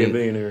and be a fucking.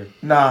 billionaire.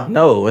 Nah.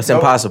 No, it's Nope.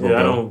 impossible,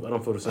 Yeah, bro. I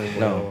don't feel the same way.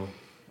 No. at all.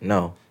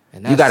 No.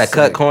 And You gotta that's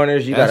cut sick.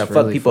 corners. You That's gotta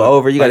fuck really people fuck-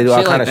 over. You gotta like do all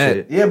shit kind like of that.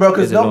 shit. Yeah, bro,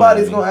 because It's annoying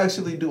nobody's me. going to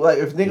actually do, like,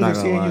 if niggas Not are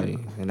gonna seeing lie you. to you.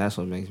 And that's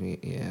what makes me,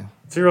 yeah.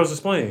 T-Rose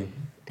explain.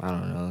 I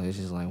don't know. It's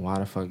just like, why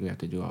the fuck you have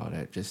to do all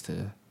that just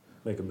to,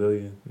 Make $1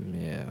 billion.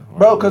 yeah.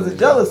 Bro, because it's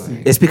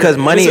jealousy. It's because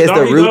money It's a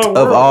is the root dog-eat-dog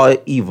of world. all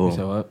So evil.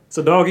 what? It's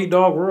a dog eat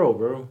dog world,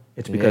 bro.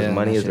 It's because Yeah,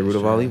 money that is the shit root is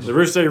of all trash. evil. The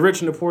rich stay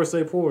rich and the poor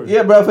stay poor.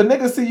 Yeah, bro. If a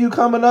nigga see you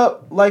coming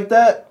up like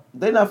that,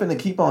 they not finna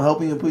keep on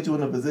helping you and put you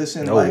in a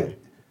position No. like,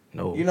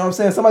 No. you know what I'm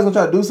saying? Somebody's gonna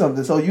try to do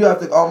something. So you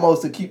have to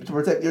almost to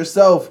protect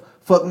yourself,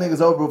 fuck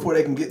niggas over before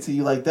they can get to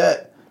you like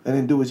that and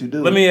then do what you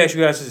do. Let me ask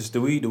you guys this: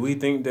 Do we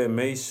think that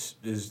Mace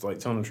is like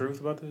telling the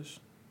truth about this?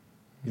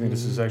 You think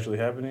this is actually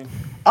happening?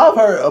 I've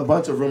heard a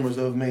bunch of rumors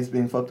of Mace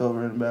being fucked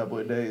over in Bad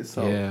Boy days.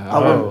 So Yeah,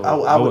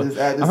 I would just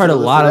add this. I heard to a the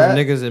list lot of that.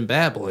 niggas in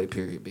Bad Boy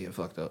period being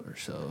fucked over.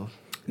 So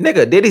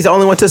Nigga, Diddy's the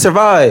only one to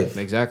survive.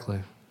 exactly,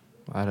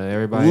 out of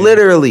everybody,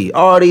 Literally,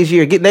 all these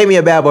years. Name me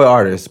a bad boy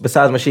artist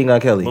besides Machine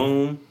Gun Kelly.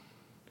 Boom.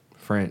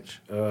 French.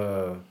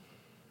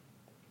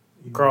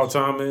 Carl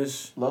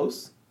Thomas.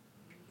 Los.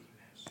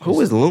 Who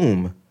is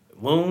Loom?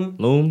 Loon.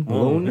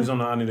 Loon. He's on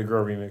the I Need a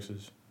Girl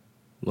remixes.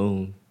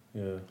 Loon.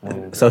 Yeah.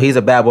 Loon. So he's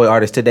a bad boy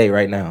artist today,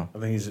 right now. I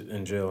think he's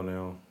in jail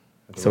now.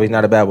 So he's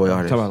not a bad boy I'm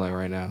artist. talking about like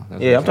right now.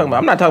 That's Yeah, what I'm talking about.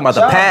 I'm not talking about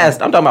the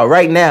past. I'm talking about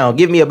right now.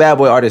 Give me a bad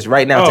boy artist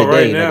right now, Oh,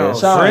 today, right now.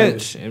 nigga. Sean.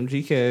 French.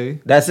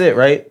 MGK. That's it,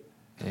 right?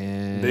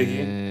 And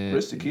Biggie.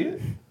 Rich the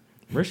Kid.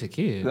 Rich the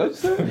Kid.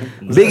 Is that what you said?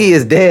 Biggie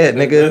is dead,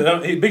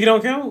 nigga. Biggie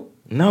don't count.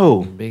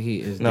 No, Biggie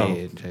is No.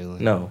 dead,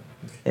 Jalen. no.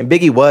 And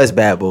Biggie was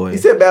bad boy. He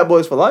said Bad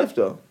Boys for life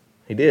though.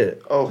 He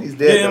did. Oh, he's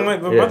dead. Yeah, though.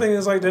 like, but Yeah. my thing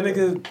is like that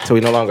nigga. So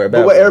he no longer a bad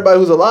But what boy. everybody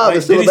who's alive Like,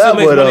 is still did a he still bad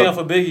make boy money though. off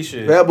of Biggie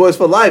shit? Bad Boys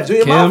for life.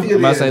 Junior Kim. Mafia. I'm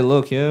about to did. say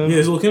Lil Kim. Yeah,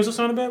 is Lil Kim still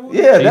signed a bad boy?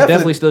 Yeah,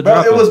 definitely still Bro,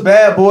 dropping. it was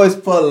Bad Boys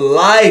for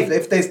life.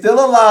 If they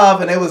still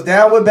alive and they was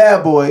down with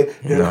Bad Boy,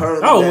 they're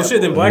currently Oh Bad well,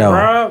 shit. Then Boy. Black No.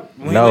 Rob.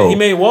 When No. he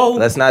made Whoa.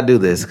 Let's not do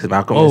this because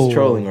Malcolm Oh. is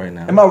trolling right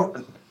now. Am I?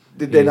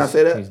 Did they not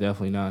say that? He's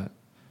definitely not.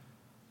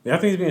 Yeah, I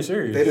think he's being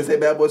serious. They didn't say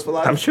Bad Boys for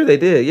life. I'm sure they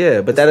did,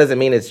 yeah, but that doesn't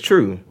mean it's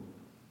true.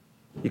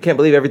 You can't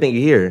believe everything you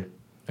hear.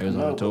 He was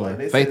No, on but tour. like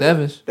they Faith said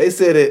Evans. They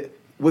said it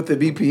with the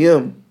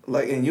BPM,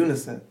 like in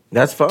unison.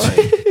 That's fine.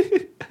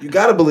 You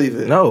gotta believe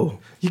it. No,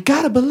 You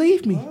gotta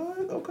believe me. All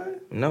right, okay.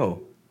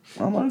 no,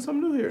 I'm learning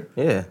something new here.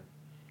 yeah.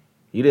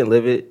 You didn't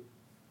live it.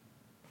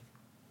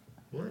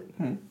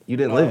 You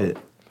didn't live it.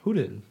 Who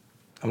didn't?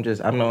 I'm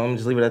just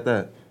leave it at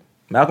that.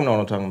 Malcolm know what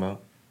I'm talking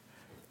about.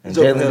 And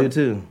Joke for Jalen do him.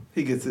 too.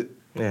 He gets it.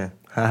 Yeah.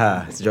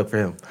 Haha. It's a joke for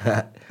him.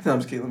 No, I'm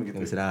just kidding. Let me get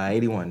He this. said,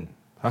 81.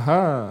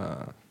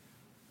 Haha.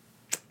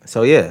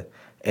 So yeah.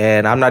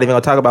 And I'm not even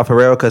gonna talk about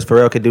Pharrell because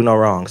Pharrell could do no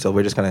wrong. So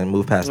we're just gonna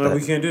move past No, that.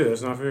 we can't do it.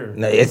 That's not fair.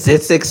 No, it's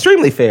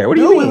extremely fair. What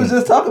do you Dude, mean? we was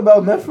just talking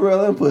about Met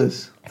Pharrell and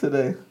Push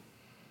today.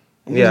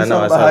 You Yeah, I just know,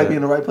 talking I about saw how he that. be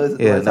in the right place at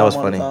the Yeah, right that was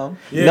time all the funny. time.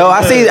 Yeah, No,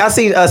 I because-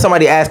 see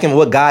somebody ask him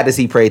what God does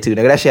he pray to,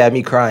 nigga. That shit had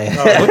me crying.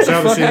 What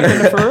childish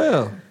shit?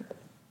 Pharrell.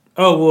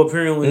 Oh well,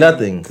 apparently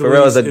Nothing. Khalees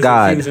Pharrell's a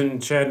god. accusing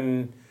Chad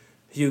and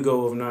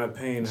Hugo of not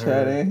paying her.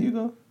 Chad and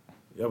Hugo.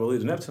 I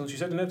believe the Neptunes. She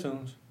said the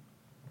Neptunes.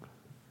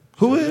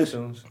 Who She said is? the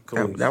Neptunes. that,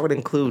 Khalees. that would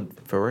include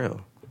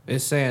Pharrell.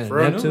 It's saying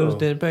Pharrell Neptunes knew, though.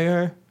 didn't pay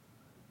her.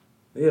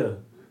 Yeah.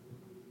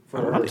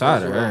 I'm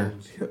tired of her.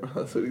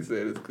 That's what he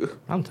said. It's good.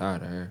 I'm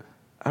tired of her.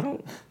 I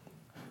don't.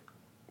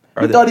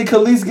 He thought he could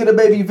at least get a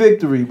baby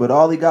victory, but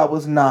all he got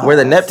was nah. Were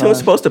the Neptunes son.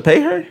 supposed to pay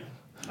her?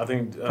 I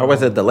think. Or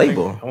was it the I think-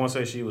 label? I want to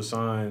say she was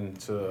signed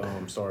to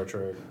Star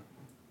Trek.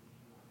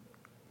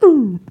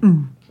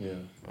 Yeah,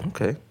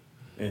 Okay.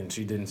 and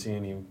she didn't see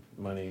any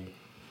money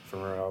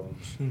from her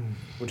albums,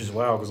 which is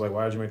wild. Cause like,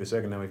 why did you make the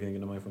second album if you didn't get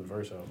the money from the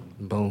first album?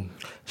 Boom.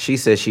 She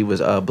said she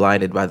was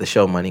blinded by the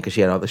show money because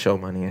she had all the show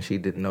money and she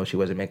didn't know she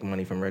wasn't making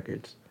money from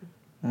records.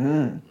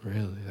 Really?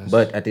 That's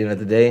But at the end of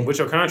the day, What's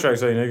your contract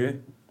say, nigga?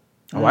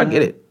 oh, I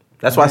get it.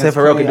 That's why I said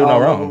Pharrell could do no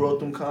Who wrong. wrote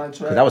them contracts?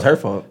 Because that was her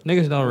fault.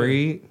 niggas don't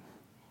read.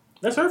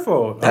 That's her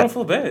fault. I don't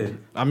feel bad.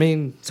 I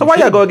mean, So why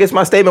y'all go against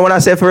my statement when I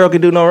said Pharrell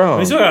could do no wrong?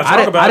 We still gotta I talk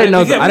didn't- about I it. didn't know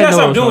We th- gotta I didn't know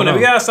stop what was doing going it.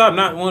 We on. gotta stop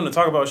not wanting to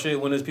talk about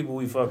shit when there's people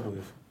we fuck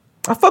with.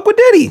 I fuck with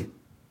Diddy.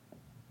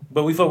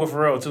 But we fuck with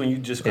Pharrell too, and you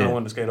just kind of Yeah.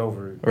 wanted to skate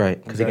over it.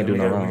 Right, 'cause he can do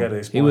no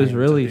wrong. he was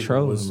really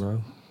trolling,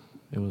 bro.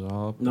 It was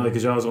all. No,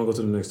 because y'all was gonna go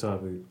to the next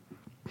topic.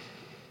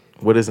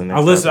 What is the next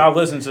I listen. topic? I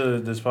listen to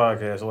this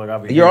podcast. So like, I'll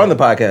be. You're on the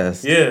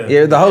podcast. Yeah.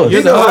 You're the host.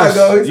 You're the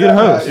host. You're the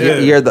host.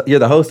 Yeah. You're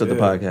the host of the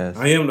Yeah. podcast.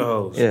 I am the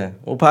host. Yeah.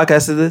 What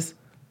podcast is this?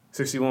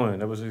 61.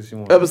 That was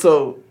 61.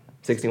 Episode.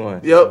 61.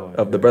 Yep.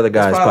 Of the Brother It's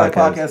Guys probably podcast.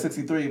 like podcast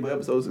 63, but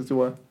episode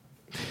 61.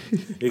 Yeah,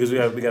 because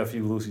we got a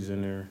few Lucy's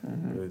in there.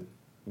 But,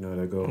 you know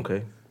that go.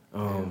 Okay.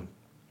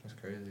 That's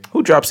crazy.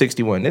 Who dropped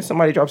 61? Did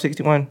somebody drop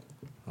 61?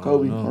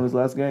 Kobe know. on his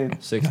last game.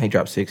 He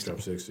dropped 60.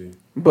 Drop 60.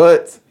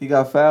 But he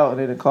got fouled and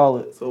they didn't call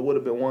it, so it would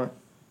have been one.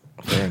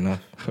 Fair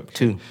enough.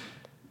 2.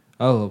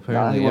 Oh, apparently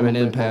Nah, he wasn't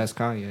Eminem big, passed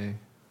Kanye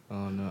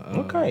on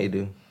What Kanye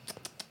do?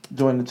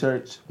 Join the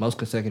church. most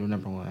consecutive #1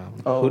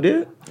 album. Oh, Who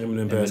did?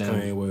 Eminem passed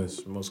Eminem. Kanye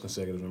West. Most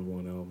consecutive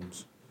 #1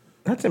 albums.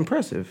 That's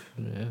impressive.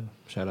 Yeah,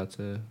 shout out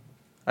to.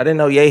 I didn't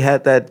know Ye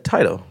had that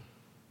title.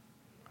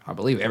 I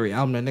believe every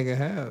album that nigga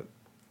had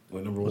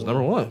What number was one?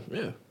 #1.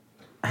 Yeah.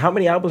 How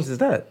many albums is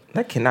that?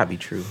 That cannot be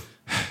true.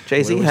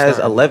 Jay-Z Where we has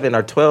starting? 11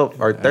 or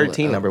 12 or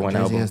 13 #1 Jay-Z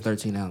albums. has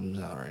 13 albums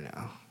out right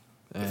now.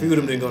 A few of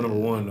them didn't go number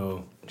one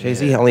though.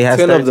 Jay-Z only has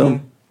 10 13. of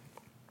them.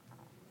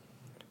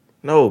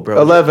 No,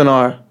 bro. 11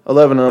 are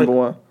number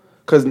one.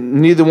 Because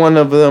neither one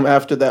of them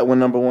after that went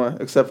number one,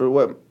 except for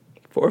what?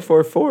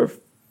 444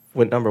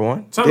 went number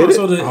one. Something, Did it?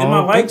 so the, in I my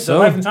don't life, think the so.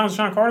 Life and Times of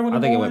Sean Carter went I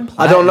number think it one. went.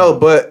 I don't know,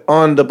 but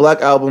on the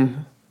Black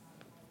album,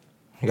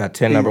 He got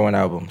 10 number one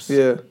albums.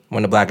 yeah.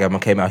 When the Black album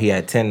came out, he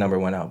had 10 number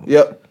one albums.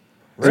 Yep.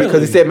 Really?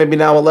 Because he said maybe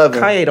now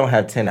 11. Kanye don't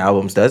have 10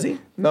 albums, does he?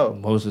 No.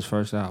 What was his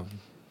first album?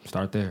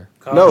 Start there.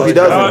 No, he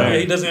doesn't. Yeah,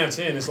 he doesn't have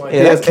 10. It's like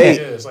Yeah, that's eight.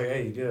 Yeah, it's like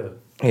 8. Yeah.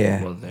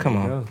 Yeah. Well, there Come you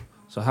on. go.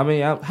 So how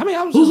many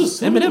albums Who's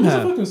does Eminem the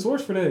have? fucking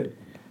source for that?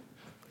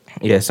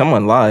 Yeah,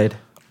 someone lied.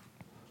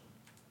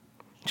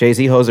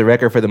 Jay-Z holds the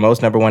record for the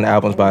most number one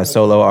albums by a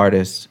solo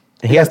artist.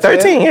 He has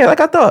 13. Yeah, like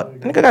I thought.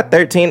 Nigga got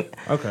 13.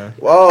 Okay.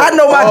 Whoa. I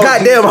know my Oh,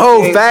 goddamn Jesus.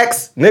 whole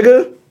facts,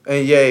 nigga.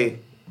 And Ye.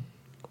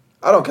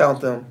 I don't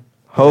count them.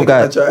 Hov They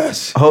got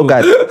trash.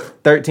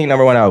 13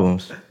 number one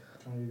albums.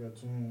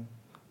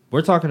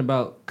 We're talking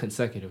about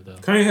consecutive though.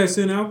 Kanye has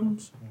 10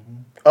 albums.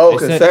 Oh, It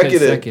said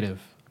consecutive.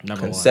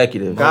 Number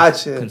Consecutive. one.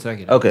 Gotcha. Most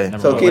consecutive. Okay. Number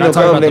So one. We're Kingdom not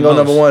talking Come about didn't the go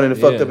number most. one and it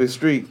fucked Yeah. up his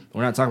streak.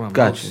 We're not talking about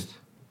Gotcha. most.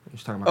 We're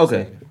just talking about Okay.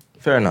 consecutive.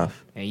 Fair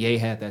enough. And Ye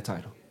had that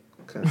title.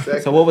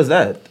 Consecutive. So what was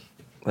that?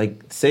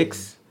 Like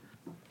 6?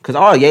 Because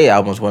all Ye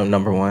albums went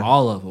number one.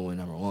 All of them went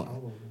number one.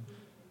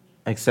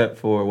 Except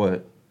for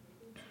what?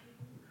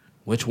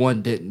 Which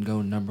one didn't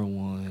go number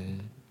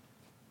one?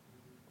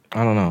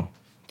 I don't know.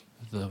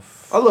 I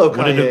love Would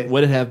Kanye.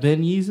 would it have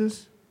been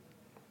Yeezus?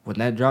 When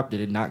that dropped,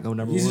 did it not go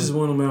number He's one? just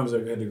one of them albums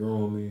that had to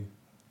grow on me.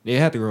 Yeah, it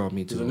had to grow on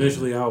me Because too.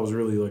 initially I was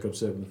really like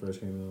upset when it first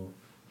came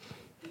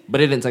out. But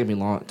it didn't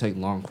take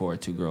long for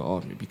it to grow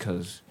on me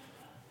because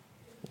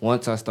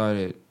once I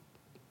started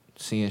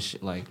seeing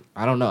shit like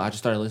I don't know, I just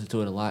started listening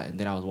to it a lot, and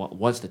then I was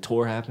once the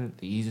tour happened,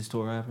 the Yeezus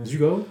tour happened. Did you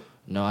go?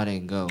 No, I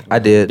didn't go. I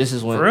did. This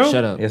is when For real?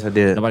 shut up. Yes, I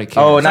did. Nobody cares.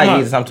 Oh, not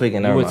Somebody- Yeezus. I'm tweaking.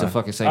 You Never went to mind.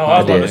 fucking St. Oh, Paul. I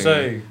was about to did.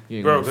 say, You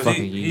ain't bro, going to because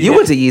fucking he Yeezus. You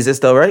went to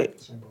Yeezus though,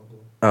 right?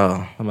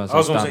 Oh. I'm about to I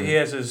was say, gonna stop say it. he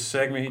has his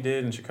segment he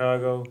did in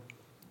Chicago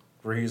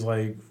where he's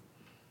like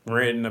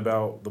ranting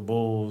about the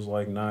Bulls,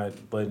 like not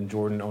letting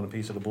Jordan own a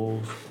piece of the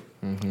Bulls.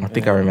 I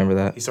think I remember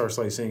that. He starts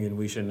like singing,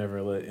 "We should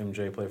never let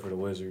MJ play for the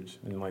Wizards,"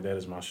 and like that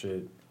is my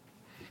shit.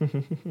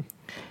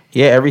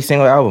 Yeah, every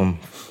single album.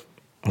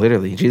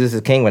 Literally. Jesus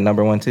is King went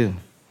number one too.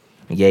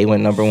 Ye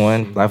went number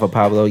one. Life of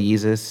Pablo,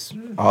 Yeezus.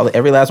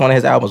 Every last one of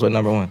his albums went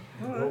number one.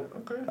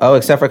 Oh,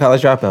 except for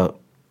College Dropout.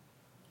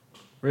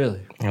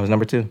 Really? It was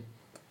number 2.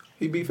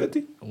 He beat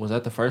 50? Was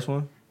that the first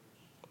one?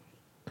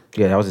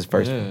 Yeah, that was his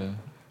first one.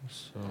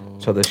 Yeah.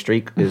 So the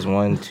streak is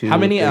 1, 2, How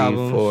many 3,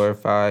 albums? 4,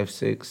 5,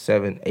 6,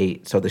 7,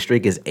 8. So the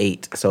streak is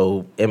 8.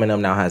 So Eminem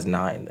now has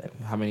 9 then.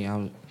 How many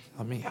albums?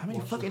 How many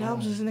fucking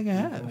albums does this nigga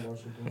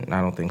have? I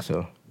don't think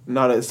so.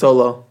 Not at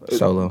solo.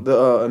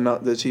 Solo.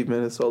 Not the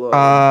achievement is solo.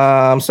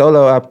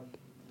 Solo,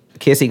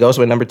 Kissy Ghost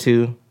went number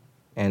 2.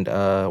 And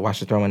Watch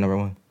the Throne went number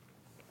 1.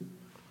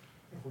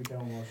 If we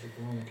count Watch the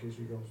Throne in case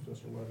you go,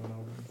 that's 11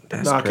 albums.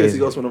 That's nah, crazy. Casey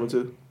goes for number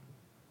 2.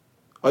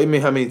 Oh, you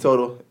mean how many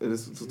total? It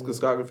is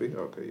discography?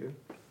 Okay,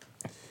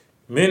 yeah.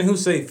 Men who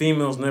say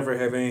females never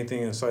have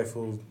anything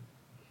insightful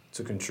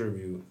to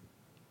contribute.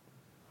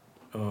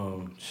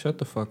 Shut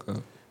the fuck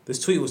up. This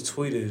tweet was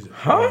tweeted.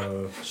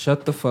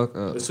 Shut the fuck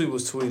up. This tweet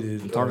was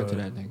tweeted. I'm talking to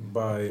that nigga.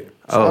 By.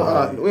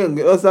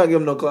 Let's not give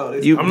him no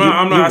clout. You- I'm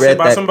not. you I said read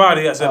by that-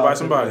 somebody. I said by okay.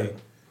 somebody.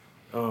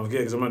 Yeah,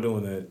 because I'm not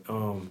doing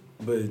that.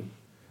 But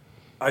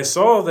I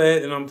saw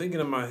that, and I'm thinking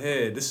in my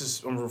head.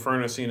 I'm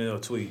referring to seeing a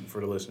tweet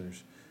for the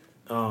listeners.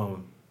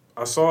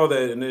 I saw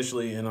that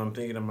initially, and I'm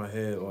thinking in my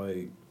head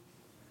like.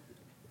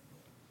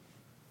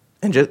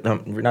 And just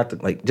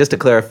just to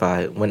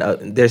clarify,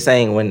 when they're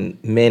saying when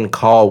men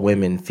call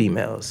women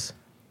females,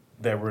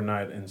 That we're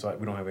not inside.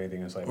 We don't have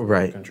anything inside.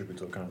 Right. To contribute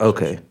to a conversation.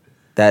 okay,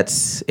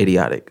 that's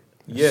idiotic.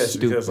 Yes,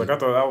 because Stupid. like I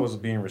thought I was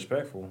being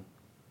respectful.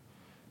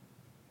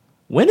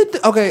 When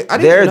did okay? I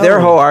didn't Their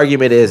know. whole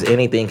argument is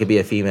anything could be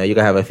a female. You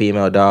can have a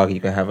female dog.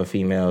 You can have a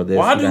female this.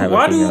 Why you do- can have a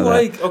why do, female that.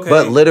 like, okay.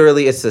 But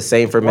literally, it's the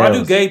same for Why males.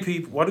 do gay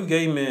people? Why do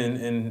gay men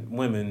and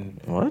women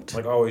What?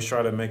 like always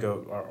try to make a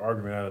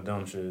argument out of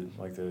dumb shit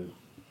like that?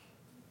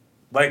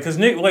 Like, cause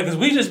Nick, like, cause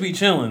we just be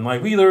chilling.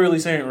 Like, we literally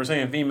we're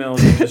saying females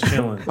are just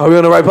chilling. Are we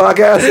on the right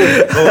podcast?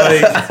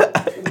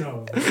 But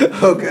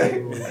like,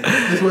 Okay.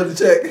 Just wanted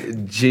to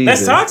check.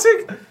 Jesus. that's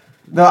toxic.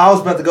 No, I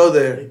was about to go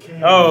there.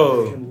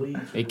 Oh.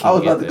 It can I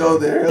was get about to go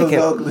there. It was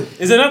ugly.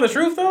 Is it not the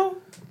truth though?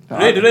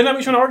 Do they not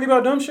be trying to argue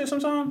about dumb shit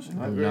sometimes?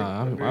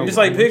 Nah, You're just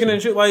like picking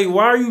and shit. Like,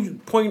 why are you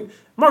pointing?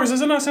 Marcus,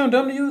 does it not sound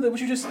dumb to you that what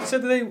you just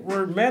said that they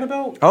were mad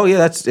about? Oh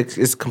yeah,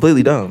 it's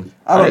completely dumb.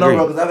 I don't know, agree.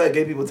 bro, because I've had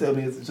gay people tell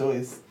me it's a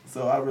choice.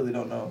 So I really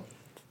don't know.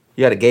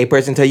 You had a gay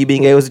person tell you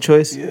being gay was a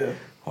choice? Yeah.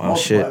 Wow, Multiple,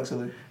 shit.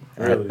 actually.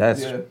 Really?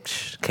 That's Yeah.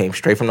 came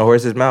straight from the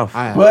horse's mouth.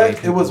 I have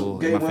But gay it was people in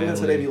gay my women,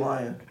 so family. they be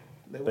lying.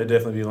 They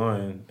definitely be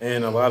lying,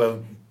 and a lot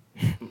of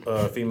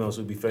females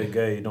who be fake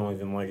gay don't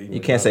even like. You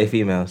can't say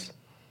females.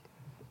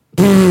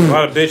 A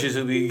lot of bitches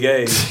who be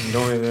gay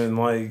don't even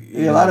like.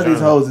 Yeah, a lot of these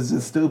hoes is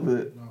just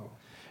stupid.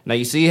 Now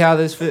you see how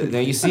this fit. Now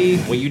you see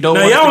when you don't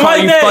Now, want us y'all to call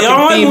like you that. fucking Y'all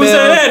like when we female.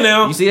 say that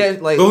now. You see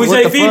that? Like, But we what say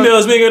the fuck?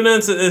 females, make it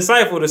nothing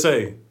insightful to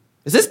say.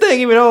 Is this thing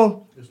even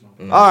on?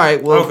 All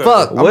right. Well, Okay.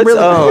 fuck. I'm What's really.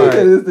 Look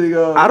at this thing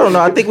on. I don't know.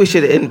 I think we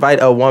should invite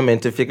a woman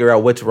to figure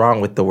out what's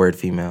wrong with the word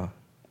female.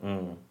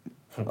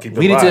 Keep it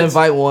We need to locked.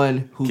 invite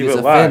one who Keep gets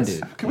it locked. offended.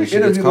 Can when we she gets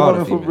interview the called woman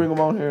a if we female. bring them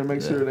on here and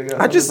make sure they got?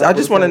 I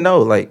just want to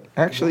know, like, One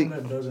actually,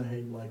 that doesn't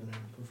hate black men,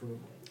 preferably.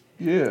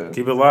 Yeah,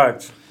 Keep it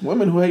locked.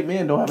 women who hate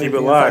men don't have Keep it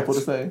anything locked. insightful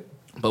to say.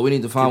 But we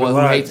need to find Keep it one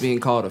who locked. hates being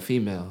called a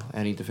female.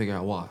 I need to figure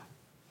out why.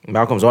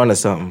 Malcolm's on to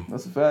something.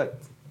 That's a fact.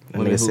 That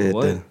Women nigga who said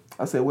what? that.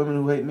 I said women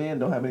who hate men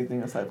don't have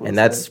anything insightful. And to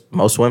that's say.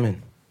 most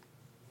women.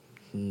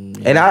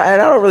 And I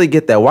don't really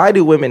get that. Why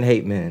do women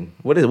hate men?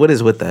 What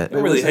is with that? They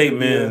don't really hate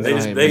men. They Yeah,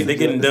 just they they hate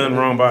getting men. done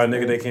wrong by a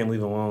nigga they can't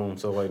leave alone.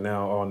 So like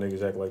now all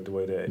niggas act like the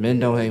way that Men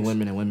don't hate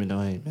women and women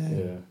don't hate men.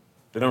 Yeah,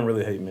 they don't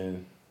really hate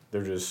men.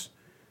 They're just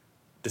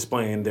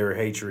displaying their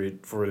hatred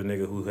for the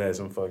nigga who has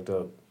them fucked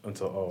up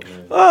until all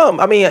men.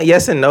 I mean,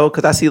 yes and no,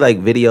 because I see like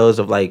videos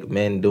of like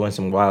men doing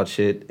some wild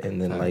shit,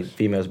 and then like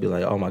females be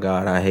like, "Oh my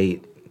god, I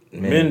hate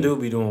men." Men do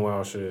be doing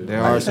wild shit.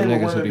 There are some saying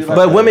niggas who women be be fucked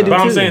like But women up. do But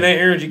I'm too. saying that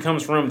energy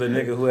comes from the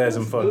nigga who has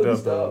them fucked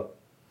up though.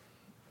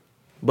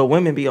 But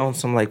women be on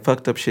some like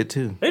fucked up shit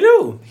too. They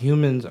do,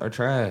 Humans are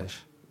trash.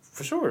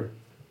 for sure.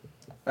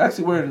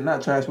 Actually, we're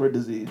not trash. We're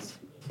disease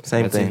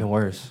Same That's thing. even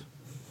worse.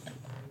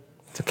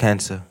 It's a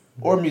cancer.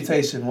 or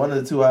mutation. One of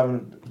the two I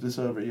haven't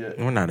discovered yet.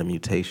 We're not a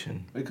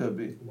mutation. It could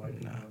be,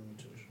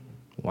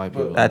 White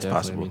people That's are definitely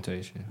possible. a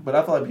mutation. but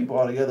I feel like people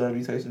altogether are a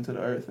mutation to the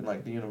earth and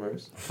like the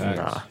universe. Facts.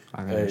 Nah. I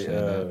can Hey, understand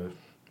that.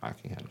 I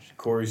can understand.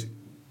 Corey,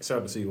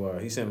 shout out to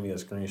CY. He sent me a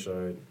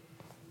screenshot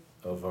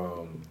of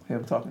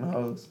Him talking to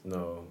hoes.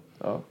 no.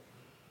 Oh,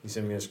 He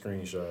sent me a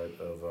screenshot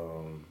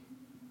of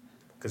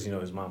because you know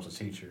his mom's a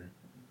teacher,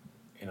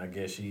 and I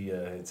guess she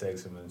had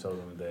texted him and told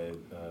him that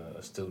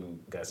a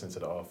student got sent to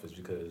the office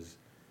because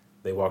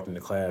they walked in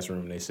the classroom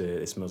and they said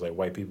it smells like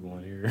white people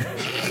in here.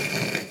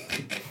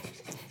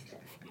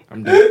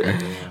 I'm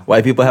dead.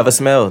 White people have a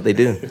smell. They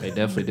do. They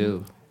definitely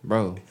do.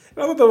 Bro,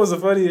 I thought that was the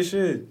funniest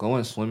shit.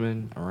 going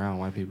swimming around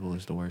white people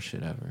is the worst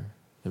shit ever.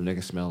 Them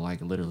niggas smell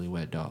like literally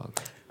wet dog.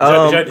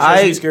 Did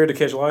y'all be scared to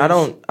catch lice?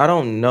 I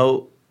don't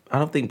know. I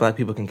don't think black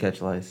people can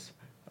catch lice.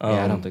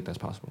 Yeah, I don't think that's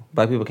possible.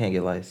 Black people can't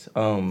get lice.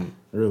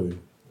 Really.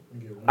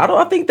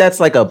 I think that's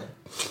like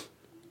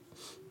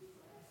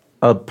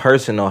a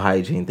personal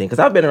hygiene thing. Cause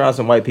I've been around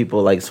some white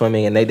people like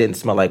swimming and they didn't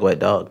smell like wet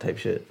dog type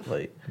shit.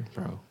 Like,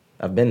 Bro.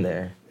 I've been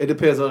there. it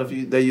depends on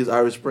if they use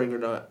Irish Spring or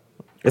not.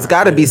 It's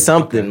got to be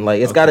something.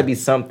 Like, it's got to be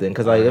something.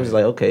 Cause like it was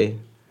like okay,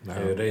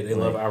 Yeah, they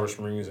love Irish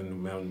Springs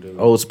and Mountain Dew.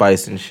 Old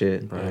Spice and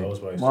shit. Yeah, Old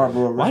Spice.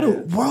 Marlboro Why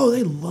Red. do bro?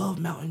 They love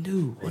Mountain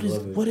Dew. love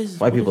it. What is?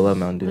 White what people is- love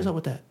Mountain Dew. What is up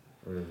with that?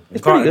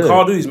 It's Call, pretty good.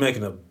 Call of Duty's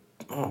making a.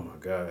 Oh my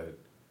god.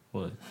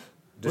 What?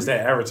 Just that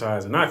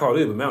advertising, not Call of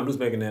Duty, but Mountain Dew's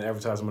making that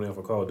advertising money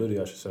for Call of Duty.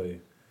 I should say.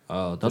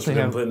 Oh, don't Just they for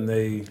them have? putting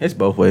they. It's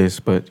both ways,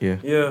 but yeah,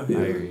 Yeah, I hear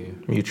yeah.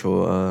 you.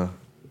 mutual.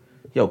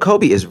 Yo,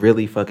 Kobe is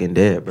really fucking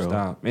dead, bro.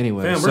 Stop.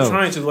 Anyway, Fam, so we're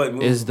trying to like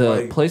move. is the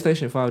like,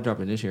 PlayStation 5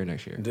 dropping this year or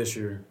next year? this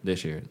year?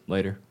 This year.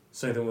 Later.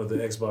 Same thing with the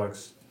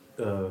Xbox.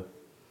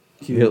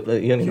 You don't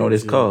even know what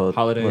it's called.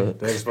 Holiday. Look.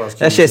 The Xbox.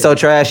 That shit's so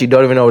trash. You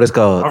don't even know what it's I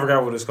called.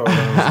 forgot what it's called.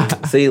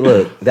 honestly. See,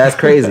 look, that's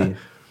crazy.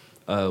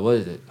 What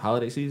is it?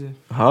 Holiday season?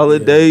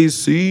 Holiday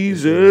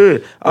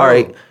season. All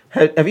right.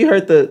 Have you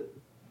heard the?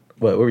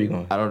 What? Where were you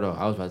going? I don't know.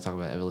 I was about to talk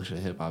about evolution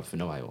of hip hop if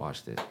nobody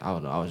watched it. I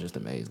don't know. I was just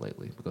amazed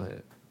lately. But go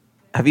ahead.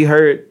 Have you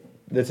heard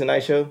the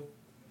Tonight Show?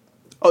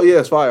 Oh yeah,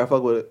 it's fire. I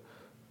fuck with it.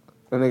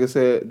 That nigga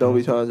said, "Don't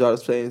be trying to drive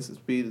the same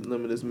speed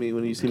limit as me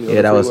when you see me." on Yeah,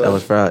 the that was freeway."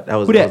 fraud. That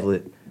was Who that?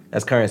 lit.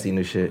 That's Currency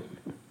new shit.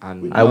 I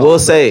know. will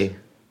say,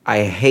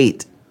 I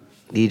hate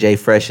DJ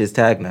Fresh's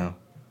tag now.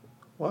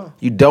 Wow.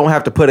 You don't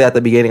have to put it at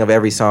the beginning of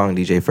every song,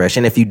 DJ Fresh.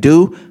 And if you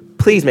do,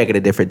 please make it a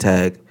different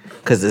tag.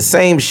 Because the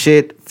same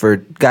shit for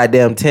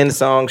goddamn 10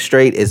 songs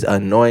straight is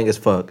annoying as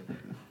fuck.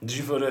 Did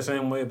you feel that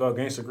same way about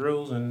Gangsta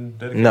Grills and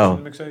dedication No,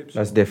 mixtapes?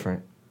 that's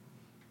different.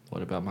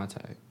 What about my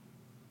tag?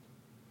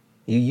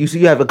 You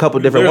have a couple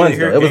You different literally ones,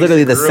 hear though. It was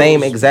literally the Gangsta same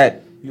Grills.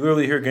 exact. You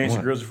literally hear Gangsta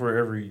What? Grills before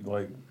every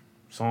like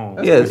song.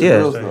 That's Yeah, Gangsta yeah.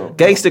 Grills, though.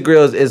 Gangsta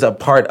Grills is a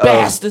part of.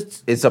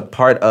 Bastards. It's a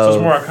part So of.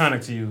 it's more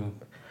iconic to you.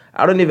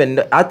 I don't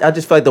even. I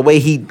just feel like the way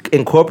he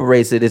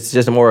incorporates it, it's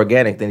just more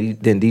organic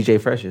than DJ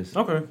Fresh's.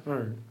 Okay, all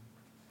right.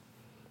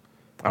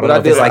 I don't But I know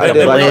if did it's like like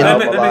that. a Like,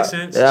 blend. that makes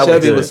sense. Yeah,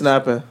 Chevy good. was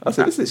snapping. I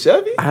said, "This is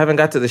Chevy." I haven't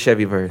got to the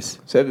Chevy verse.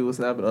 Chevy was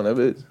snapping on that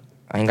bitch.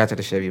 I ain't got to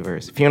the Chevy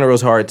verse.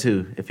 Funeral's hard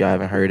too. If y'all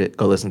haven't heard it,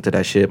 go listen to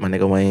that shit, my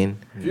nigga Wayne.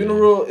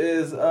 Funeral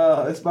is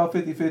it's about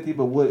 50-50,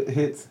 but what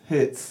hits.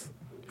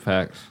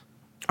 Facts.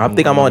 I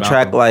think I'm on Malcolm.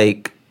 track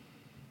like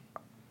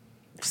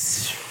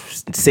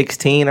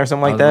 16 or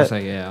something like I was that.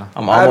 gonna say, yeah.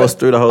 I'm almost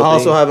through the whole I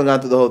thing. also haven't gone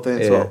through the whole thing,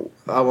 Yeah. so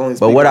I've only.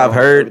 But what speaking I've on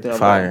heard, everything I've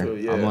fire. gone through,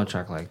 Yeah, I'm on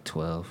track like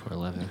 12 or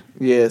 11.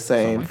 yeah,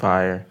 same.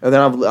 Fire. And then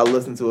I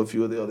listened to a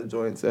few of the other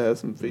joints that had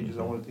some features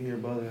I wanted to hear.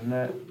 But other than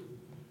that,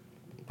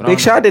 But Big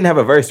Shot didn't have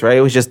a verse, right?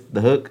 It was just the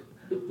hook.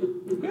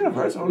 we had a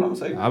verse. I'm not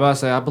mistaken. I'm about to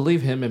say, I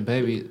believe him and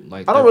Baby,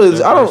 like, I don't their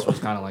really- I verse don't- was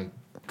kind of like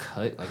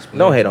cut. Like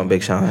No hate on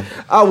Big Sean.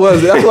 I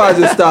was. That's why I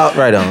just stopped.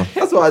 Right on.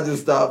 That's why I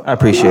just stopped. I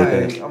appreciate I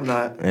ain't- that. I'm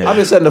not. Yeah. I've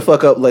been shutting the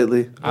fuck up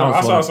lately.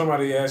 I saw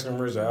somebody asking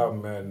where's the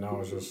album at, and I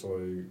was just like,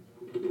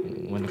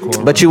 when the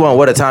core. But you want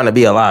What a Time to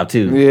Be Alive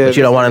too. Yeah, But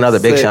you don't want another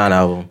Big sick. Sean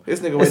album. This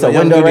nigga It's waiting a on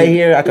Young window right Goody.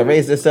 here. I can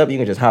raise this up. You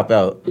can just hop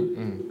out.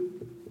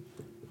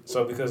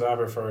 so because I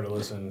prefer to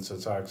listen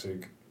to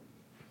toxic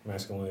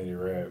masculinity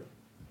rap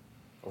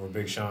over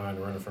Big Sean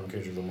running from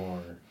Kendrick Lamar,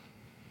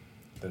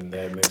 then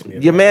that makes me.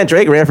 Your man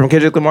Drake ran from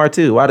Kendrick Lamar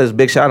too. Why does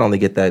Big Sean only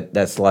get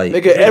that slight?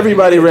 Nigga,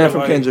 everybody ran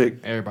from like- Kendrick.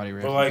 Everybody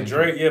ran. But like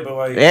Drake, but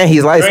like And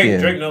he's light Drake,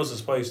 skinned. Drake knows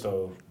his place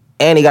though.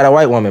 And he got a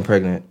white woman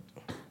pregnant.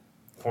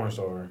 Porn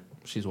star.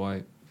 She's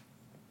white.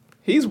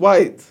 He's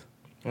white.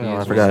 Oh, I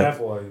He's forgot. Half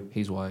white.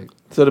 He's white.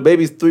 So the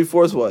baby's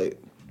 3/4 white.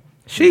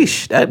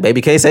 Sheesh, that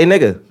baby can't say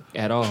nigga.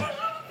 At all.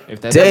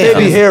 If that Damn.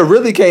 Baby hair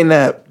really can't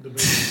nap.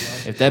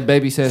 If that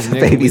baby says nigga,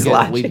 baby's we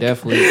logic.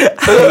 definitely.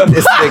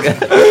 This nigga.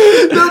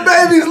 The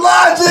baby's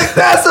logic.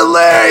 That's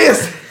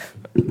hilarious.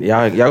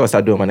 Y'all gonna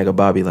start doing my nigga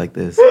Bobby like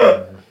this.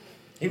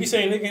 He be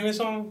saying nigga in his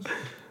songs.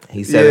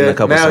 He said it in Yeah, a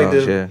couple now he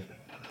songs. do. Yeah,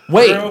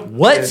 Wait, Real?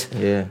 what?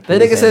 yeah.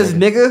 That He nigga said says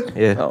nigga. I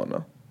Yeah, don't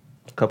know.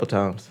 a couple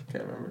times.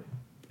 Can't remember.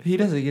 He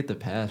doesn't get the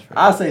pass for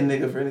I'll say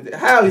nigga for anything.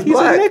 How? He's He's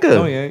black. a nigga.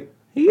 No, he ain't.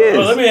 He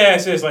Well, let is. me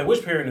ask this: like,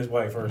 which parent is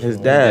white first? His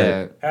of all?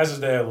 dad, How's his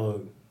dad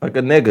look? like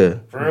a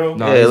nigga. For real?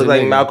 No, Yeah, it he's look a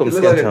like nigga. Malcolm He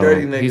look like a skin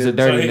dirty tone. nigga. He's a So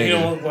dirty he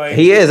don't nigga. look like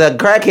He is a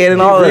crackhead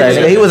and all of that.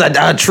 really Nigga. He was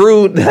a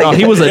true. No,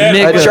 he was a a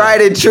nigga.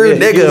 tried and true Yeah,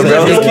 nigga, he was-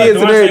 bro. his Like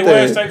kids and Devontae everything.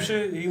 West type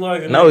shit. He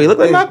like a No, he nigga.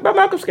 looked like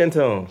Malcolm skin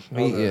tone.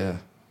 Yeah.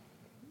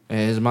 And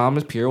his mom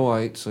is pure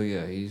white, so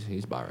yeah, he's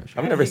biracial.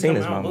 I've never He seen come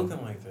his out mama.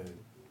 looking like that.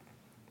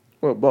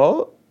 What,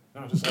 bald?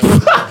 No, just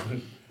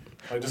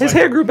like His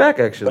hair grew back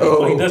actually.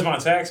 Oh. Like he does my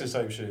taxes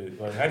type shit.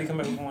 Like how do you come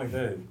back looking like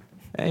that?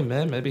 Hey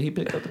man, maybe he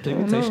picked up the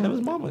pigmentation of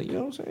his mama. You know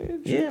what I'm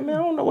saying? Yeah, man, I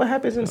don't know what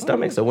happens in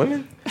stomachs of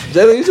women.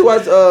 Jalen, you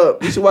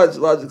should watch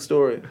Logic's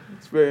story.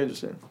 It's very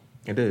interesting.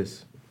 It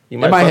is. You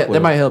That fuck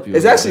with might him. help you.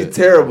 It's a little actually bit.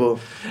 terrible.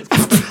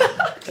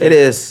 It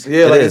is.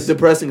 Yeah, It like is. it's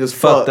depressing as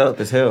Fucked fuck. up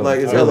as hell. Like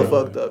it's Oh, hella yeah.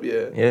 fucked up.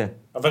 Yeah. Yeah.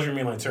 I thought you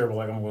mean like terrible,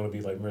 like I'm gonna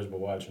be like miserable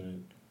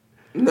watching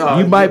No,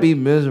 You might be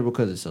miserable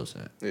because it's so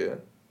sad. Yeah.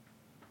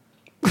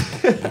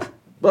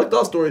 Black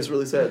Dog story is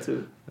really sad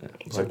too.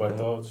 it. So Black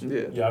Thoughts?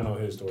 Yeah. I know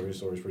his story. His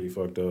story's pretty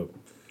fucked up.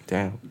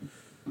 Damn.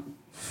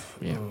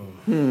 Yeah.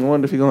 I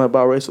wonder if he's gonna have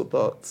biracial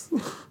thoughts.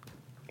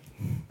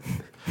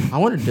 I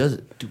wonder, does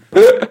it do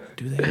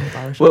they have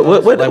biracial What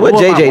thoughts? what Like, what would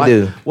my JJ wife-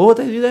 do? What would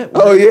they do that?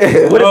 Oh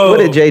yeah. What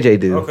did JJ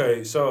do?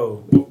 Okay,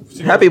 so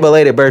Happy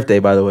belated birthday,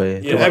 by the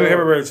way. Yeah, happy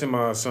birthday to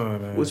my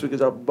son, man. Wish we could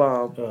drop a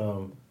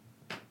bomb.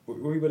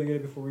 Where you better get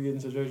it before we get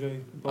into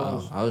JJ?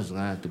 Oh, I was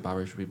gonna ask, do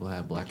biracial people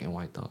have black and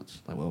white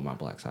thoughts? Like, what would my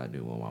black side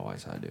do? What would my white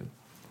side do?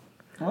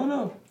 I don't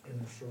know.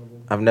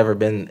 I've never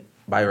been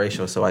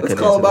biracial, so I Let's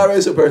couldn't. call a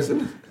answer that. biracial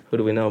person. Who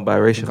do we know You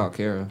biracial? call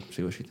Kara,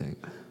 see what she think.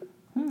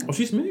 Oh,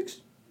 she's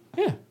mixed?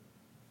 Yeah,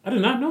 I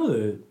did not know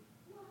that.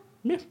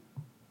 yeah,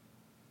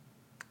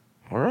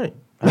 All right,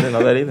 I didn't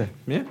know that either.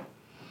 yeah.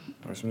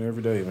 I something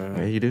every day, man.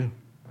 Yeah, you do.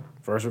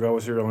 First week I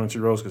was here, I learned T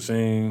Rose could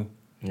sing.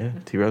 Yeah,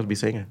 T Rose be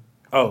singing.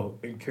 Oh,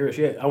 and Kara,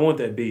 I want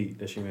that beat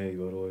that she made,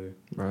 by the way.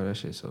 Bro, that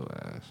shit's so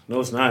ass. No,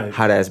 it's not.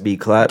 Hot ass beat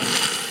clap.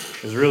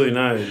 It's really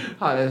not.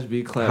 Hot ass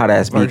beat clap. Hot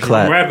ass beat version. I'm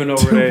clap. rapping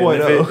over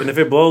that. And if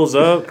it blows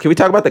up, Can we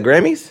talk about the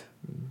Grammys?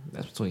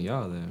 That's between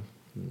y'all then.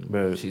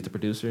 but She's the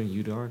producer and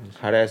you the artist.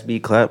 Hot ass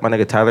beat clap. My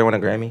nigga Tyler won a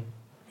Grammy.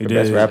 he For did.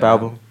 best rap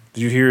album.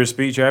 Did you hear his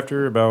speech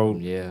after about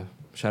Yeah,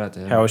 shout out to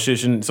him. how shit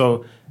shouldn't?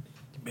 So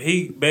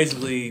he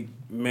basically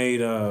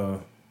made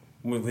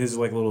with his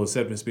like little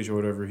acceptance speech or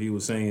whatever. He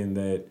was saying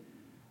that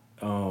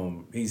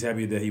he's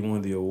happy that he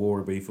won the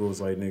award, but he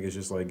feels like niggas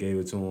just like gave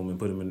it to him and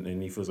put him in,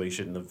 and he feels like he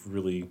shouldn't have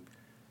really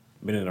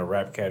been in a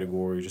rap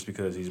category just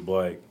because he's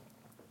black.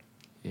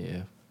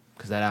 Yeah,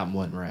 because that album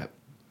wasn't rap.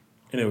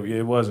 And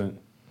it wasn't.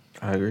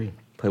 I agree.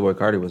 Playboy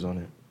Cardi was on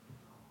it.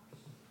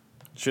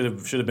 Should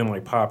have been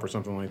like pop or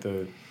something like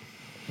that.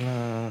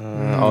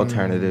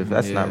 Alternative.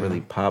 That's not yeah.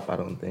 really pop, I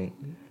don't think.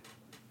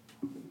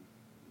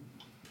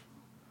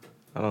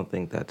 I don't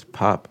think that's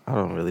pop. I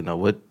don't really know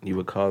what you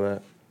would call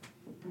that.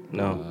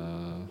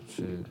 No.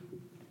 Shit.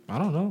 I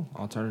don't know.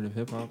 Alternative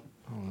hip hop.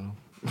 I don't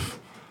know.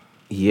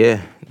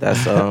 Yeah,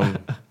 that's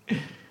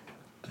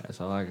That's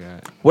all I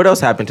got. what else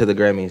happened to the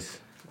Grammys?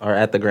 Or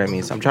at the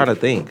Grammys? I'm trying to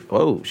think.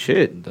 Oh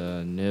shit.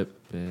 The Nip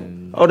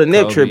and Oh, the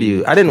Nip Kobe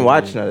tribute. I didn't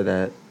watch tribute. none of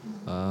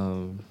that.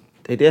 Um,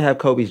 They did have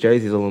Kobe's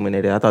jerseys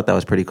illuminated. I thought that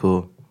was pretty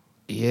cool.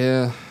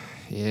 yeah.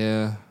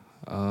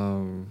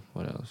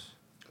 What else?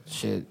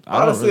 Shit. I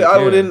don't Honestly,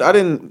 really care. I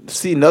didn't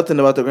see nothing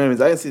about the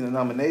Grammys. I didn't see the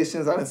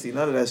nominations. I didn't see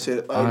none of that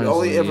shit. Like, the only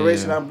Honestly,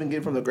 information yeah. I've been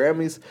getting from the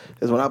Grammys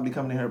is when I'll be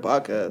coming to hear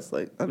podcasts.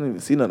 Like I didn't even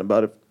see nothing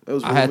about it. It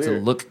was. I Really had weird.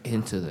 to look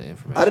into the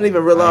information. I didn't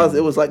even realize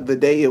it was like the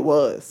day it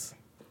was.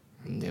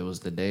 It was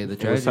the day the was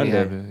tragedy Sunday.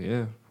 happened.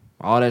 Yeah.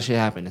 All that shit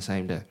happened the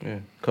same day. Yeah.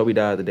 Kobe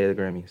died the day of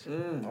the Grammys.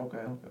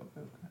 Okay.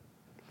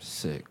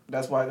 Sick.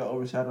 That's why I got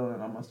overshadowed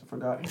and I must have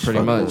forgotten. Pretty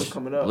I knew it much. was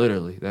coming up.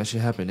 Literally, that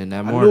shit happened in that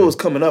I morning. knew it was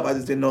coming up. I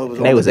just didn't know it was.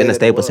 And they on was in the day that it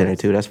Staples was. Center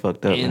too. That's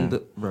fucked up, man.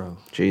 Bro,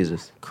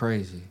 Jesus.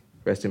 crazy.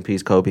 Rest in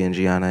peace, Kobe and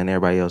Gianna and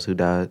everybody else who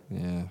died.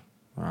 Yeah,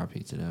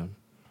 R.I.P. to them.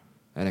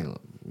 I think,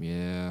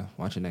 yeah,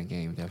 watching that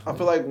game definitely. I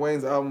feel like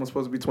Wayne's album was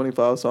supposed to be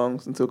 25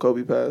 songs until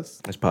Kobe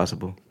passed. It's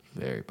possible.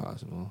 Very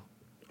possible.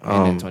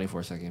 And that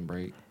 24-second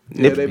break.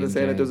 Yeah, Nip- they've been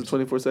saying that James.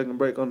 there's a 24-second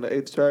break on the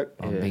 8th track.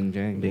 On Yeah. Bing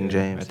James. Bing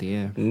James. At the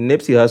end.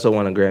 Nipsey Hussle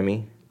won a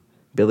Grammy.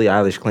 Billie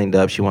Eilish cleaned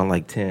up. She won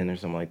like 10 or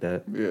something like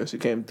that. Yeah, she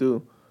came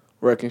through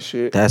wrecking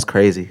shit. That's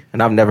crazy.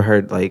 And I've never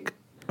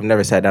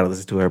sat down and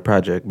listened to her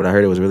project, but I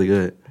heard it was really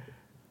good.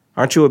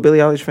 Aren't you a Billie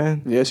Eilish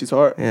fan? Yeah, she's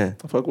hard. Yeah.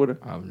 I fuck with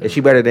her. Is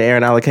she better than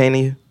Aaron Alakane to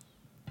you?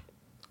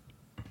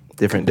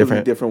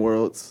 Completely different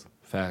worlds.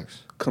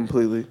 Facts.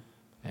 Completely.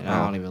 And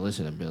I don't even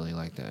listen to Billy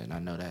like that. And I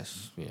know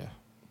that's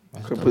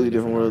that's Completely totally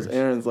different worlds. artist.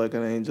 Aaron's like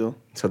an angel.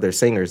 So they're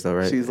singers though,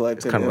 right? She's like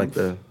it's kind of like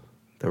the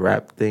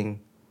rap thing.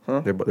 Huh?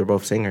 They're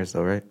both singers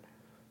though, right?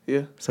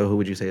 Yeah. So who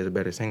would you say is a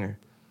better singer?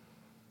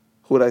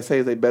 Who would I say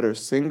is a better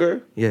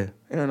singer? Yeah.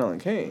 Aaron Allen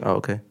Kane. Oh,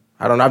 okay.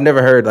 I don't know. I've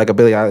never heard like a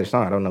Billie Eilish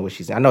song. I don't know what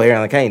she's. I know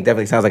Aaron Kane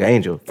definitely sounds like an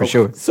angel for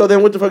sure. So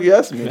then what the fuck you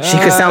asking me? She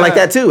could sound like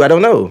that too. I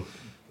don't know.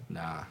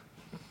 Nah.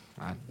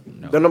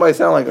 No. Don't nobody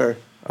sound like her.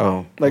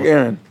 Oh, Like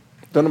Aaron.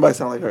 Don't nobody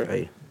sound like her.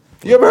 hey.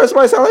 You ever heard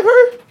somebody sound like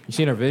her? You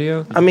seen her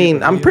video? I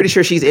mean, I'm pretty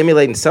sure she's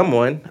emulating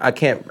someone. I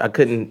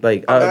couldn't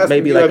like I'm asking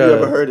maybe you, like have you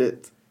ever heard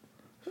it?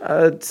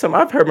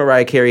 I've heard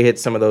Mariah Carey hit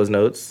some of those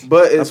notes.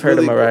 But it's I've heard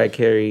really of Mariah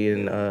Carey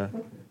and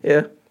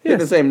yeah. hit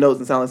the same notes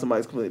and sound like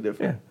somebody's completely Yeah.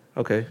 different.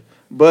 Okay.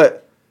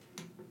 But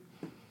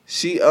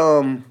she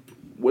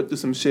went through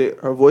some shit.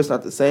 Her voice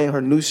not the same.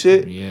 Her new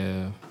shit.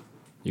 Yeah.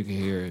 You can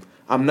hear it.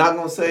 I'm not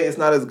gonna say it's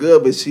not as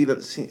good, but she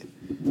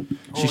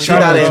She's not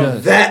trying to in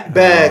adjust. that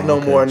bag no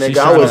more, She's nigga.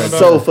 I trying was to-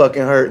 so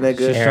fucking hurt,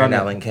 nigga. Aaron trying to-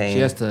 Allen Kane. She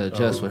has to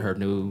adjust with her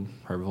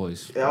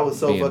voice. Yeah, I was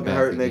so being fucking back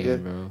hurt, again,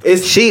 nigga. bro.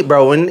 It's She,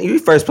 bro, when you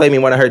first played me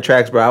one of her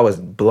tracks, bro, I was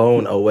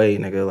blown away,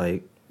 nigga.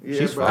 Like,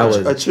 yeah, bro. I was-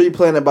 A tree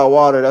planted by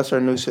water. That's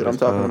her new shit. I'm That's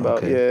talking called? about.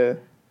 Okay.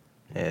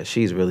 Yeah. yeah,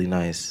 she's really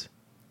nice.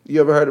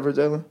 You ever heard of her,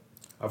 Jalen?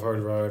 I've heard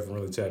of her. I haven't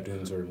really tapped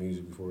into her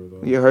music before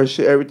though. Yeah, her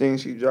shit. Everything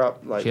she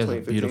dropped like She has a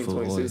 2015, beautiful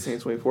 2016,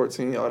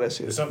 2014, all that There's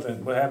shit.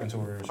 something. What happened to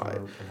her? So her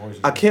voice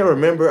is- I can't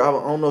remember. I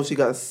don't know if she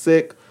got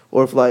sick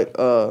or if like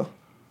or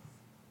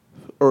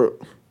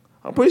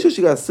I'm pretty sure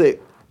she got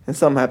sick and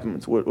something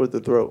happened with the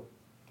throat.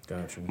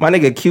 Got you. My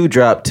nigga Q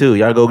dropped too.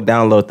 Y'all go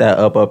download that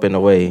up and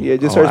away. Yeah,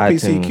 just on search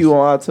iTunes. PCQ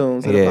on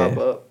iTunes and Yeah. it'll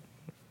pop up.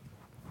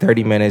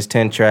 30 minutes,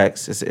 10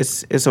 tracks.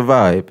 It's a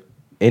vibe.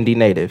 Indie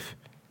native.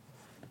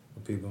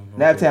 People.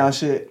 Naptown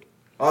shit.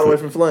 All the way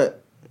from Flint.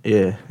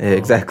 Yeah,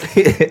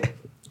 exactly.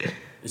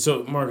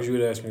 So Marcus, you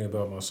would ask me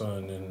about my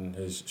son and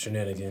his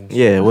shenanigans.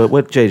 yeah,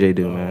 what JJ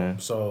do, man?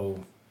 So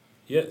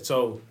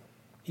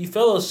he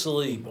fell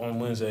asleep on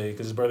Wednesday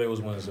because his birthday was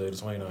Wednesday, the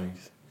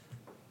 29th.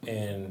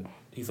 And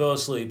he fell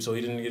asleep, so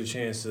he didn't get a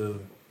chance to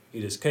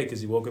eat his cake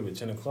because he woke up at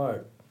 10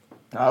 o'clock.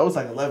 Nah, it was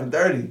like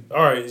 11:30.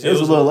 All right. It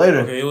was a little later.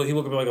 Okay, he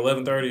woke up at like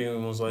 11:30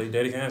 and was like,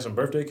 Daddy, can I have some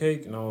birthday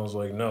cake? And I was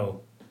like,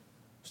 no,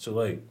 it's too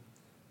late.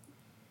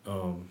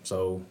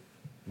 So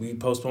we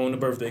postponed the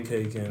birthday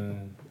cake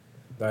and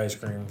the ice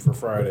cream for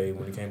Friday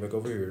when he came back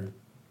over here.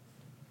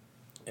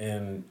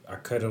 And I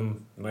cut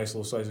him a nice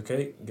little slice of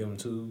cake, give him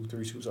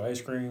 2-3 scoops of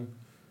ice cream.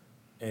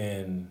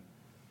 And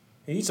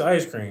he eats the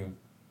ice cream,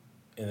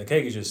 and the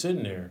cake is just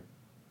sitting there.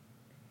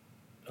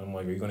 I'm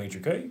like, are you going to eat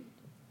your cake?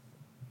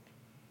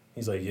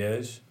 He's like,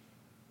 yes.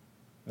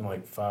 Then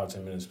like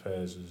 5-10 minutes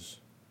passes.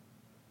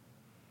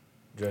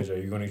 JJ, are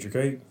you going to eat your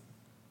cake?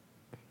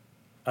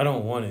 I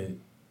don't want it.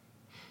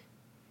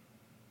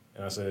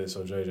 And I said,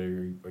 so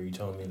JJ, are you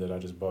telling me that I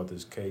just bought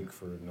this cake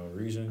for no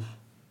reason?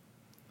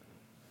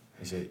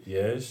 He said,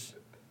 yes.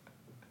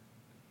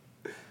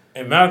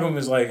 And Malcolm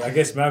is like, I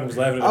guess Malcolm's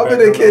laughing. I'm in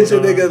the kitchen,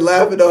 nigga,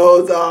 laughing the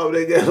whole time,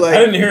 nigga. I Like,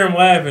 didn't hear him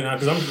laughing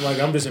because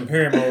I'm just in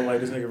parent mode.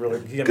 Like this nigga really.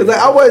 cause like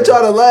I wasn't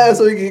trying to laugh,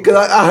 so cause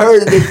I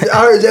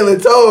heard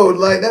Jalen told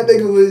like that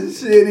nigga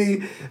was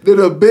shitty. Then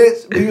a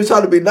bitch, but he was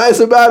trying to be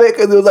nice about it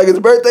because it was like his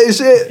birthday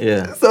shit.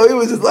 Yeah. So he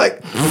was just like,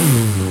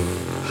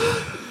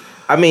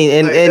 I mean,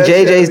 in Like, that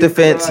shit JJ's be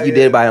defense, fire. you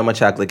did buy him a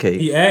chocolate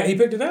cake. He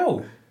picked it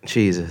out.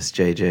 Jesus,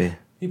 JJ.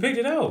 He picked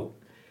it out.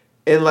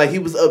 and like he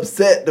was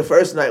upset the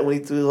first night when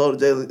he told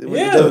Jalen,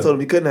 Yeah. Jalen told him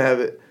he couldn't have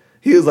it.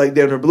 He was like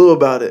damn near blue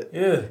about it.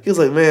 Yeah. He was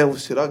like, man, well,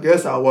 shit, I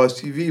guess I'll watch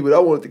TV, but I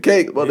wanted the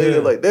cake. My Yeah.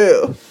 nigga like,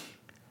 damn.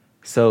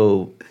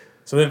 So,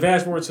 So then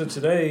fast forward to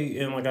today,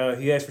 and like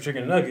he asked for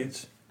chicken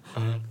nuggets,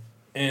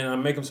 and I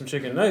make him some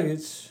chicken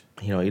nuggets.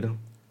 you don't eat them?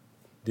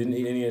 Didn't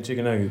eat any of the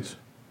chicken nuggets.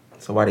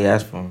 So why'd he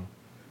ask for them?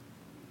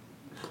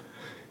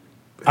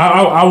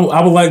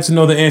 I would like to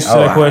know the answer to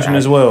that question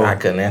as well. I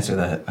couldn't answer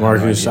that.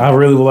 Marcus, I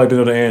really would like to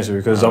know the answer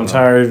because I'm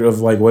tired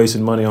of like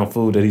wasting money on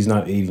food that he's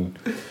not eating.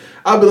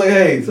 I'd be like,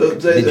 hey, so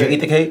JJ, Did you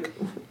eat the cake?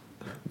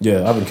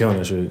 Yeah, I've been killing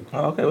that shit.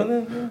 Oh, okay, well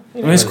then. I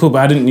mean, it's cool, but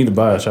I didn't need to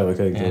buy a chocolate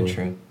cake. Yeah, though.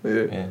 true. yeah.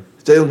 Yeah.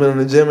 Jalen's been in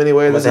the gym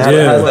anyway. How's This the, is-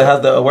 Yeah.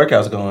 how's the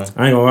workouts going? I ain't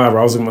gonna lie,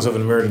 bro. I was looking at myself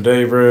in the mirror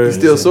today, bro. You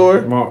still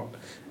sore?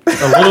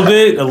 A little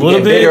bit.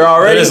 getting bigger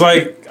already? But it's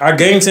like I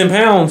gained 10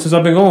 pounds since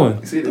I've been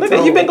going. See the Nigga,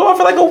 tone? you've been going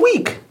for like a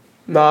week.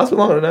 Nah, it's been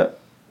longer than that.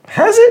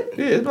 Has it?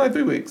 Yeah, it's been like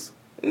 3 weeks.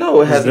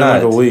 No, it has It's been not.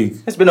 like a week.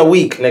 It's been a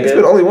week, nigga. It's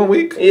been only 1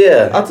 week.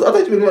 Yeah. I thought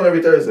you've been going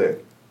every Thursday.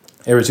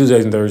 Every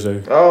Tuesdays and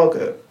Thursday. Oh,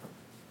 okay.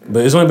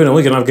 But it's only been a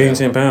week and I've gained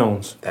 10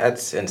 pounds.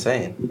 That's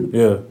insane.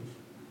 Yeah.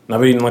 And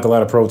I've eaten like a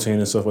lot of protein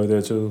and stuff like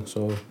that too.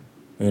 So,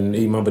 and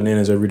eating my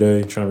bananas every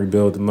day, trying to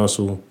rebuild the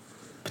muscle.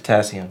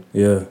 Potassium.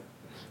 Yeah.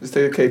 Just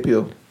take a K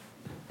pill.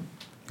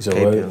 You said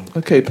K what? pill.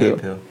 A K K pill.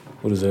 pill.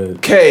 What is that?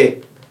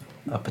 K.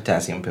 A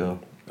potassium pill.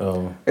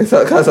 Oh. It's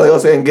kind of like I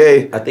was saying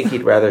gay. I think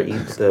he'd rather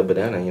eat the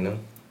banana, you know?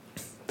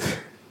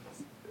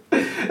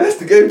 That's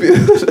the gay pill.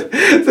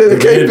 Say the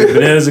K pill.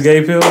 Bananas a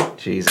gay pill?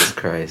 Jesus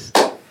Christ.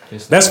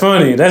 That's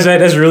funny.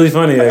 That's really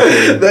funny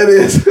actually. That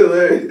is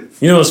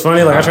hilarious. You know what's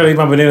funny? Like I try to eat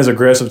my bananas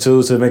aggressive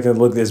too to make it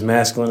look as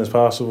masculine as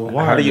possible.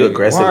 How do you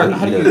aggressively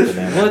How do eat you? a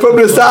banana? What From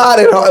the side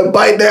and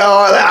bite down.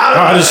 Oh,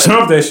 I just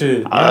chomped that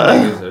shit.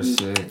 Niggas are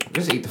sick.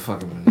 Just eat the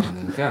fucking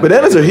banana. God.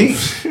 Bananas are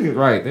heat.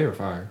 Right, they were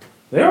fire.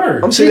 They are.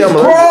 I'm shitty. I'm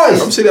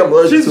allergic. I'm shitty. I'm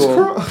allergic to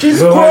them.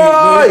 Jesus But, like,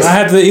 Christ! I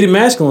have to eat it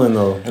masculine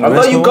though. I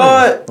know you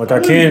got. Like I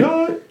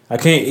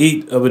can't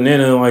eat a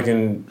banana like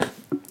and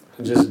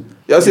just.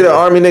 Y'all see that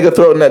army nigga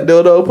throwing that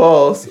dildo?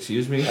 Pause.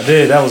 Excuse me. I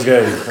did. That was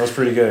gay. That was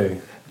pretty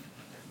gay.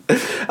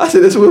 I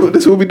said, this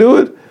what we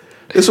doing?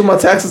 This what my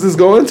taxes is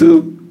going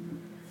to.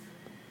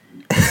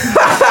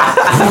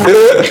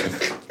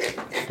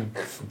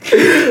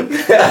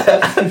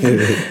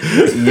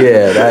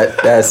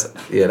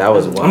 That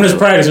was wild. I'm just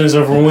practicing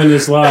so for when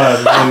this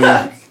live.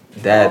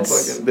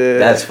 That's fucking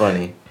dead. that's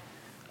funny.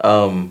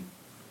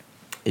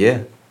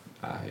 Yeah,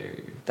 I hear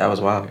you. that was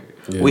wild.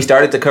 Yeah. We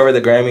started to cover the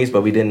Grammys,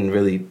 but we didn't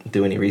really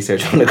do any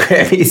research on the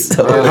Grammys.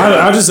 So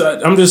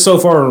I'm just so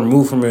far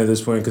removed from it at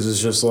this point because it's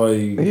just like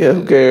Yeah,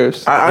 who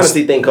cares? I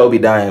honestly think Kobe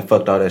dying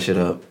fucked all that shit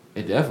up.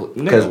 It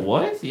definitely. 'Cause- Nigga,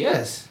 what?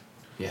 Yes.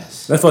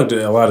 Yes. that fucked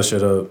a lot of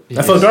shit up. That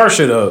Yes. fucked our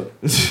shit up.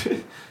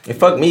 It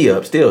fucked me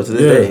up still to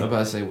this Yeah. I'm day. about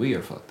to say we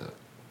are fucked up.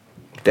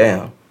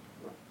 Damn,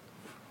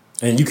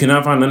 And you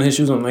cannot find none of his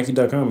shoes on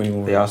Nike.com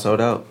anymore. they all sold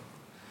out.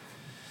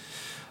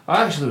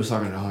 I actually was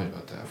talking to homie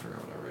about that. I forgot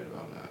what I read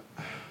about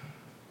that.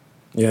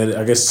 Yeah,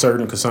 I guess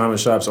certain consignment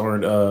shops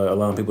aren't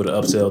allowing people to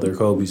upsell their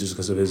Kobe's just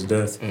because of his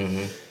death.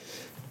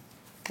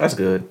 That's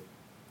good.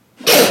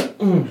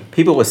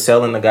 People was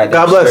selling the goddamn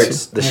God bless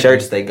shirts, the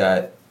shirts they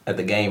got at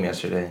the game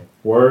yesterday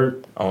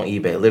Word. on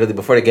eBay. Literally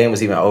before the game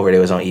was even over, they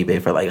was on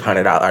eBay for like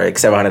 $100, like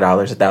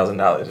 $700,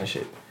 $1,000 and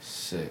shit.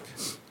 Sick.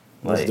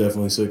 That's Like,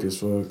 definitely sick as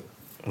fuck.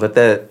 but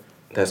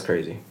that's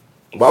crazy.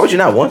 Why would you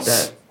not want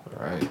that?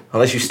 Right.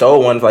 Unless you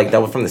stole one like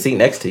that was from the seat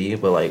next to you,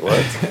 but like what?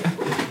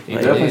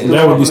 Like,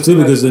 That would be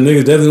stupid because the niggas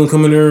definitely gonna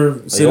come in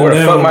there sitting where the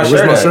down. fuck my Where's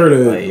shirt my at? shirt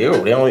at? Like,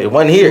 yo, it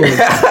wasn't here.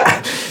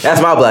 That's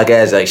my black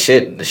ass. Like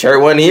shit, the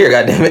shirt wasn't here.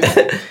 Goddamn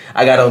it,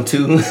 I got on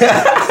two.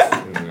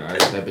 I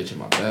got that bitch in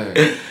my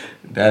bag.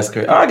 That's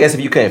crazy. Oh, I guess if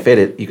you couldn't fit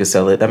it, you could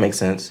sell it. That makes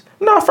sense.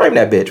 No, frame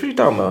that bitch. What you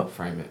talking about?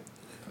 Frame it.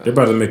 They're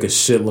about to make a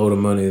shitload of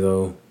money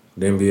though.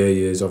 The NBA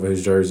is off of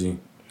his jersey,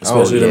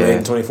 especially the 8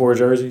 and 24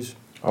 jerseys.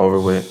 Over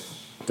with.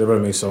 They're about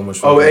to make so much.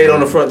 Oh, fucking 8 on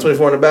money. the front,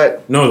 24 on the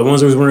back. No, the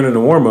ones that was wearing in the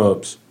warm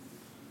ups.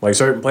 Like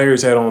certain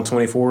players had on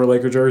 24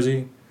 Laker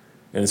jersey,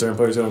 and certain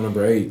players had on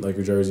number 8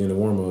 Laker jersey in the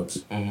warm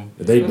ups.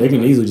 They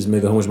can easily just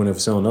make a whole bunch of money for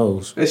selling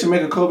those. They should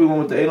make a Kobe one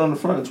with the 8 on the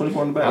front and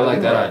 24 on the back. I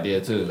like that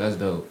idea too. That's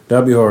dope.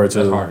 That'd be hard too.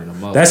 That's harder than a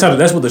mother.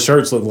 That's what the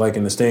shirts look like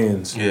in the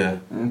stands. Yeah.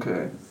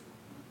 Okay.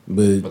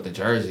 But But the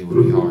jersey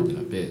would be hard than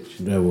a bitch.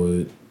 that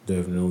would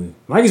definitely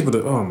Nike's. But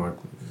oh my,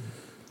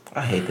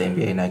 I hate the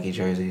NBA Nike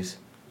jerseys.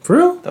 for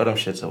real? Throw them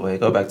shits away.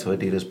 Go back to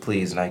Adidas,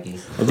 please, Nike.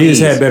 Adidas Please.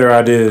 had better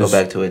ideas. Go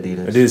back to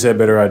Adidas. Adidas had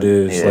better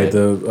ideas, Yeah. like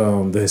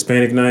the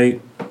Hispanic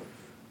night,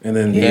 and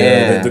then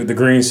Yeah. the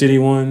Green City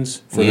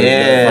ones for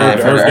Yeah,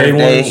 the for the Earth Day Earth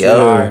Day, ones. yo.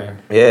 Fire.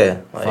 Yeah.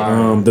 Like,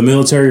 Fire. The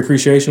military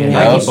appreciation Yeah,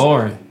 ones. Yup. Nike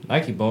boring.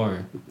 Nike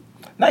boring.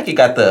 Nike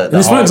got the And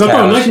it's funny 'cause I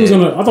thought hometown Nike was shit.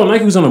 I thought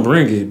Nike was gonna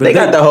bring it, but They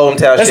got the hometown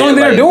shit. That's the only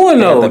thing they're doing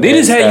though. the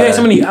Adidas had best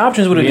so many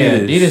options with Yeah,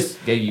 Adidas.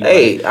 Adidas gave you.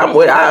 Hey, I'm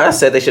with. I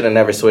said they should have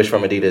never switched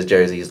from Adidas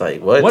jerseys.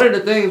 Like what? One of the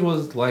things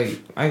was like,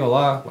 I ain't gonna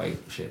lie, like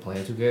shit,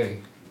 playing 2K,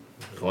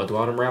 going through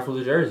all them raffles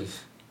of jerseys.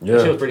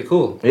 That shit was pretty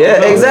cool.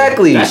 Yeah,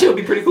 exactly. That shit would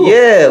be pretty cool.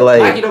 Yeah,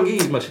 like Nike don't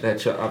give you much of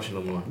that option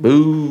no more.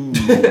 boo on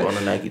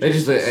the Nike. They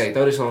just like, hey,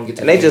 throw this on, get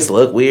to and the they game. just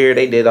look weird.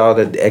 They did all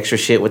the extra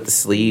shit with the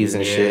sleeves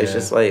and shit. It's Yeah.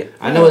 just like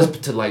I know it's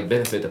to like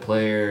benefit the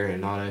player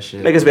and all that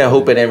shit. niggas been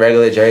hooping in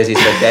regular jerseys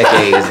for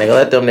decades. Nigga,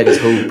 let them niggas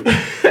hoop.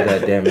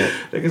 God damn it.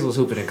 Niggas was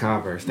hooping in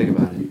Converse. Think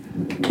about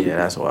it. Yeah,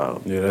 that's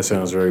wild. Yeah, that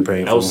sounds very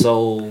painful. No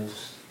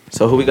souls.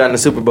 So who we got in the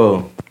Super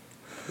Bowl?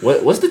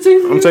 What's the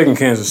team? I'm taking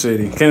Kansas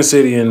City. Kansas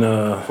City and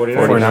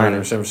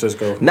 49ers. San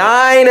Francisco.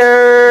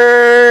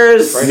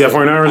 Niners. You got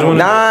 49ers winning?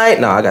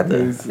 Nine. No, I got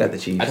the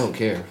Chiefs. I don't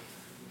care.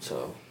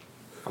 So,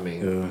 I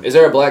mean, Yeah. is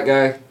there a black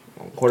guy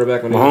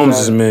quarterback on the Mahomes other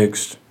is side?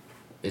 mixed.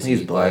 Is He's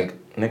he black.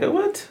 Nigga,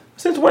 what?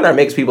 Since when are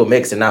mixed people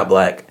mixed and not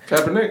black?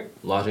 Kaepernick.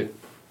 Logic.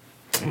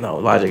 No,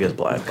 Logic is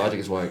black. Logic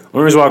is white.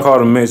 One reason why I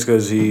called him mixed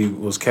because he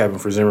was capping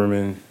for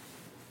Zimmerman.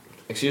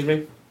 Excuse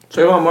me.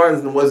 Trayvon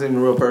Martin wasn't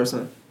even a real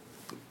person.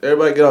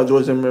 Everybody get off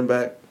George Zimmerman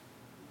back.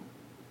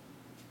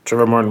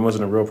 Trayvon Martin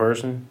wasn't a real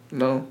person?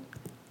 No.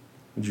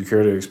 Would you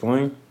care to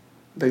explain?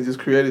 They just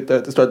created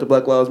that to start the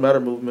Black Lives Matter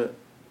movement.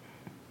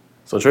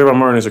 So Trayvon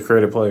Martin is a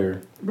creative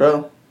player.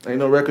 Bro, ain't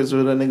no records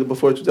with that nigga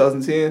before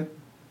 2010.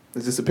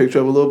 It's just a picture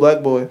of a little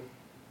black boy.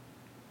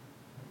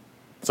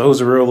 So who's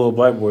the real little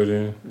black boy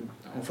then?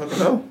 I don't fucking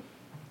know.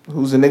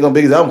 Who's the nigga on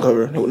Biggie's album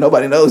cover?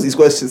 Nobody knows these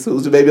questions.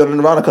 Who's the baby on the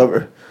Nirvana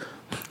cover?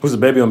 Who's the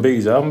baby on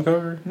Biggie's album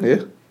cover?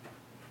 Yeah.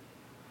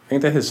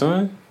 Ain't that his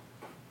son?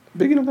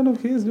 Biggie don't got no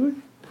kids, do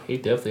He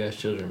definitely has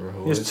children,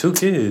 bro. He has 2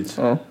 kids.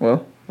 he? Oh,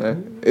 well.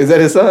 Is that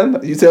his son?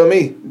 You tell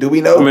me. Do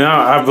we know? I mean,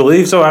 I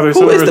believe so. I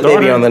Who is the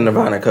baby on the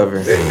Nirvana cover?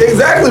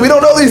 Exactly. We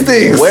don't know these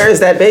things. Where is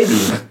that baby?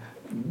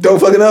 Don't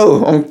fucking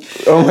know.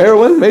 On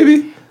heroin,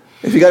 maybe?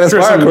 If you got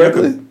inspired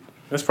correctly.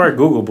 That's probably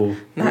Googleable.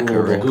 Not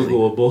correctly.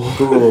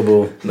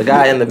 Googleable. The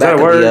guy in the back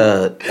of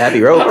the Abbey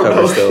Road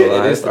cover is still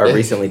alive, or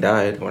recently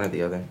died, one or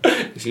the other.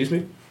 Excuse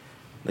me?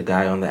 The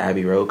guy on the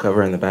Abbey Road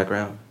cover in the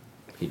background.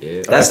 He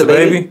did. That's the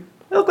baby?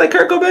 It looked like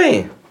Kurt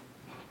Cobain.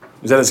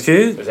 Is that his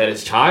kid? Is that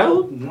his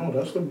child? No,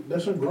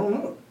 that's a grown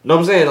up. No,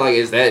 I'm saying, like,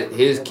 is that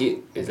his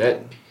kid? Is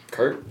that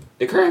Kurt?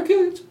 Did Kurt have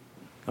kids?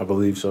 I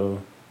believe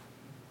so.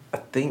 I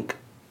think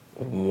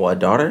what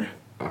daughter?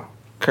 Oh.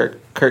 Kurt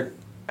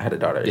had a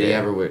daughter. Did he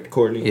have her with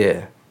Courtney?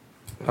 Yeah.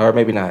 Or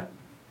maybe not.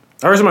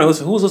 I heard somebody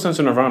listen. Who was listening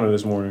to Nirvana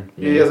this morning?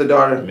 Yeah, he has a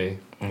daughter. Me.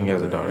 He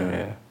has a daughter,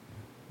 yeah.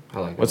 I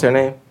like What's her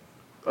name?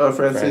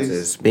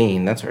 Francis.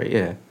 Bean, that's right,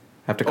 yeah.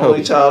 After Kobe.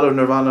 Only child of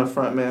Nirvana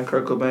frontman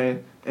Kurt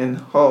Cobain and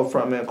Hall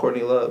frontman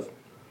Courtney Love.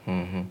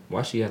 Mm-hmm.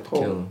 Why she have to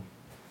kill him?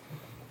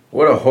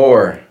 What a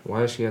whore.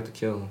 Why does she have to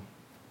kill him?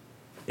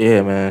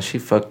 Yeah, man, she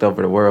fucked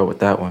over the world with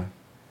that one.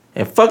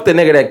 And fuck the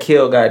nigga that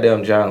killed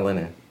goddamn John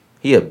Lennon.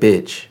 He a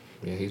bitch.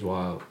 Yeah, he's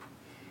wild.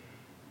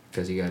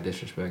 Because he got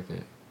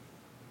disrespected.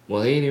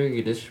 Well, he didn't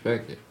even get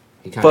disrespected.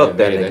 He kind of Fuck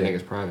that invaded that nigga.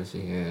 nigga's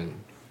privacy and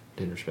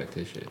didn't respect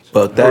his shit. So.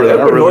 Fuck that. Did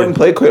Edward Norton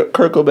play Kurt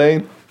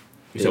Cobain?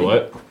 You said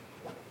what?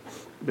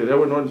 Did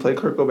Edward Norton play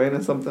Kurt Cobain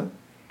in something?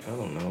 I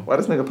don't know. Why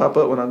does nigga pop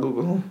up when I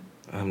Google him?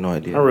 I have no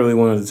idea. I really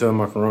wanted to tell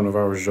my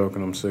coronavirus joke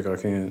and I'm sick. I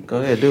can't. Go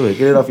ahead, do it.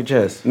 Get it off your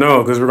chest.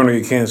 No, because we're gonna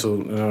get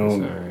canceled. And I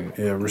don't. Sorry.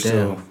 Yeah, we're Damn.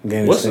 still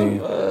gaining What's steam.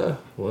 some,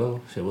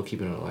 well, shit, we'll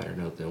keep it on a lighter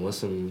note then.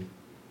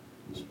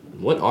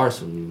 What are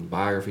some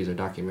biographies or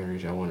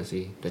documentaries y'all want to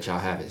see that y'all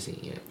haven't seen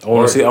yet? I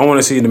want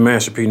to see the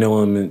Master P. No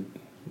Limit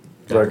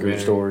record Documentary.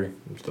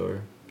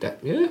 Story.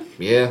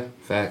 Yeah,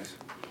 facts.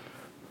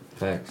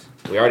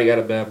 We already got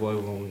a Bad Boy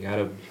one. We got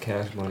a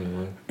Cash Money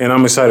one. And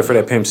I'm excited for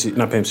that Pimp C.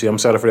 Not Pimp C. I'm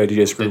excited for that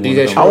DJ Screw The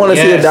DJ one. I want to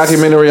see a Yes.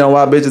 documentary on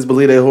why bitches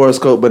believe they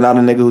horoscope, but not a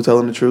nigga who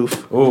telling the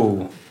truth.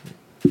 Ooh,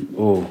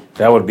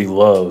 that would be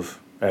love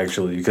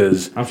actually,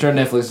 because I'm sure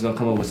Netflix is gonna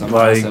come up with some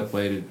Like, concept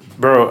way to.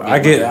 bro, I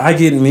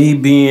get me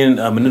being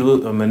a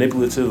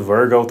manipulative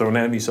Virgo thrown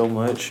at me so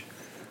much.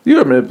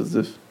 You're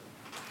manipulative.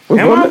 With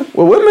Am I? women?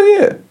 With women,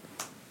 yeah.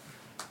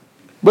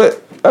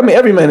 But, I mean,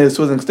 every man is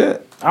to an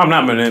extent. I'm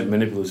not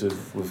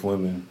manipulative with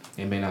women.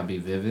 It may not be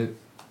vivid,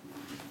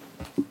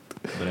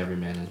 but every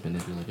man is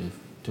manipulative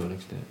to an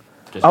extent.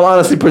 Just I'm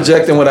honestly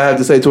projecting what I have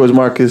to say towards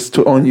Marcus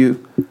on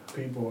you.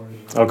 People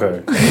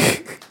Okay.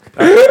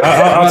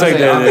 I'll take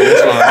that.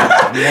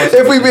 That's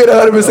fine. If we being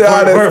 100%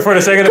 honest. For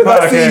the sake of the 'Cause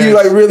I see podcast. you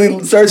like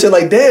really searching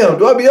like, damn,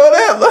 do I be on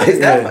that?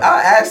 Like,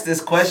 I asked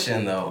this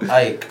question though,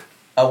 like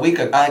a week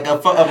ago, like a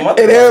month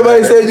and ago.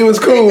 everybody said you was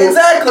cool.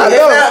 Exactly. I And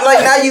know. now, like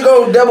now you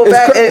go double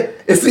back and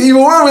It's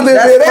even more with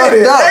that's it, fucked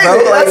ain't it? up, bro.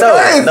 Ain't it? Like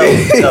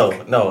That's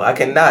crazy. no, I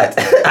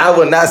cannot. I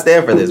will not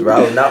stand for this, bro. I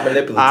will not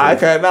manipulative. I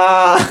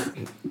cannot.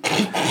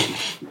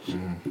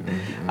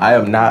 I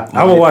am not.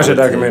 I will watch that manipulative.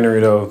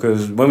 documentary though,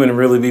 because women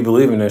really be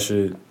believing that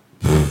shit.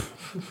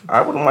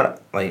 I wouldn't want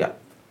to, like,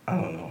 I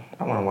don't know.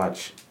 I want to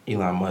watch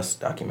Elon Musk's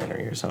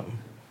documentary or something.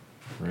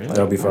 Really?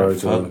 That'll be Where fire the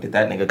fuck too. did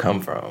that nigga come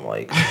from?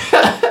 Like,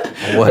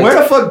 what? Where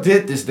the fuck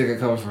did this nigga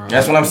come from?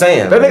 That's what I'm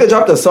saying. That nigga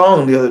dropped a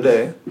song the other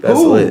day. That's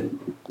Who? lit.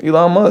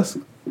 Elon Musk.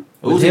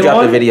 Uzi him dropped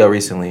on a it? video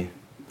recently.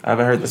 I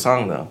haven't heard the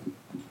song though.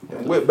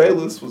 And Whit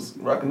Bayless was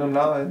rocking them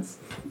nines.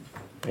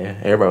 Yeah,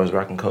 everybody was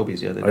rocking Kobe's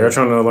the other Are y'all day.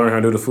 trying to learn how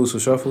to do the Fusu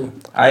Shuffle?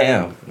 I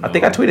am. I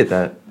think I tweeted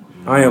that.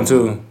 I am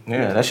too.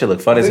 Yeah, that shit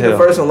look fun I as think hell.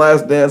 the first and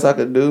last dance I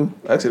could do,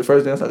 actually the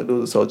first dance I could do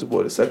was the Soulja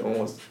Boy. The second one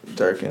was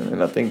Jerkin,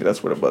 and I think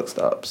that's where the buck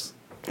stops.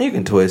 You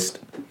can twist.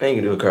 And you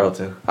can do a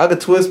Carlton. I could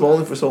twist, but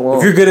only for so long.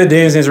 If you're good at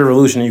Dance Dance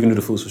Revolution, you can do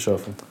the Fusu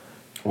Shuffle.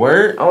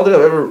 Word? I don't think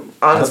I've ever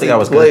honestly think I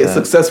was good at played, that.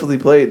 successfully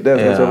played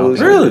Dance Dance I don't think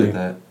Revolution. I Really? did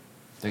that.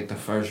 I think the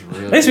first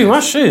real. They speak my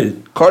dance-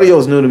 shit.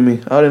 Cardio's new to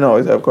me. I didn't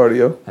always have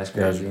cardio. That's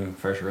crazy. Gotcha.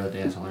 First real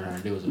dance I learned how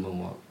to do was a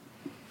moonwalk.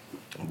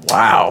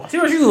 Wow.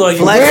 T-Rose, you look like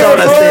you. Flex on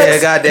us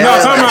there, goddamn.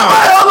 No, time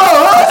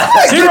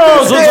out.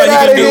 T-Rose looks like you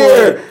can do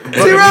it.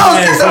 T-Rose,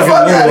 get the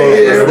fuck out of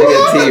here.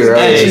 Nigga T-Rose.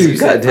 Hey, you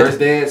said Goddamn. first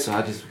dance, so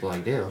I just was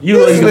like, damn. You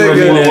look like you can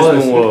do This a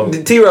nigga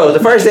moonwalk. T-Rose, the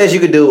first dance you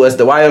could do was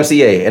the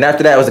YMCA, and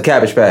after that was the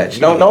Cabbage Patch.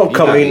 Don't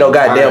come me no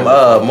goddamn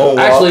moonwalk.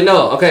 Actually,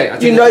 no. Okay. I You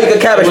take know that you can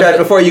back. Cabbage Patch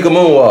before you can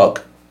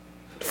moonwalk.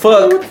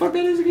 Fuck. What the fuck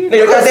that is again?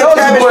 Nigga, goddamn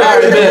Cabbage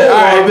Patch.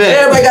 Alright, bet.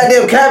 Everybody goddamn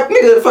Damn, Cap,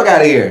 nigga, fuck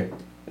out of here.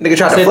 Nigga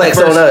tried to Said flex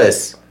the on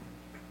first- us.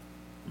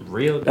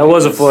 Real. That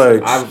was a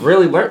flex. I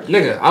really learned,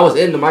 nigga. I was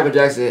into Michael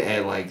Jackson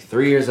at like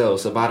 3 years old.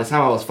 So by the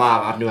time I was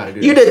 5, I knew how to do.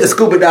 You this. did the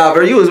scuba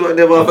diver. You was one of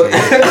them Okay,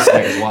 this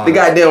nigga's wild. the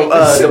goddamn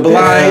the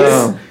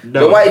blinds, No.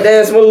 the white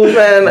dance moves,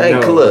 man.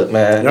 Like, No. look,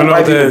 man. Y'all know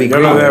White people that? be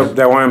Y'all know grooving.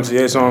 that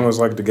YMCA song was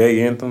like the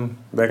gay anthem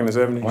back in the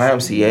 70s.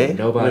 YMCA?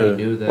 Nobody Yeah.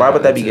 knew that. Why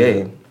would that be until-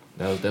 gay?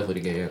 That was definitely the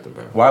gay anthem,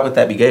 bro. Why would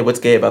that be gay? What's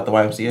gay about the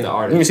YMCA? The You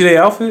artist. can see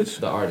their outfits.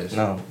 The artist.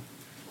 No.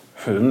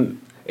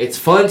 It's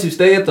fun to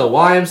stay at the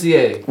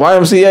YMCA.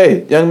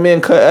 YMCA, young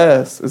men cut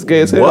ass. It's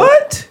gay as hell.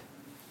 What?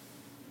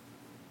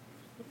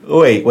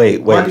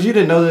 Wait. Marcus, you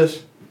didn't know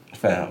this?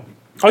 Fam,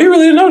 Oh, you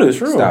really didn't know this?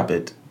 For real? stop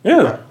it.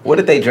 Yeah. What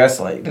did they dress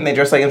like? Didn't they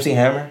dress like MC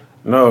Hammer?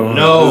 No.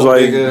 No, It was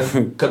like,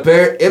 nigga.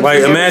 Compare. like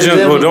MC imagine. to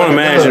them Well, don't like a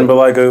imagine,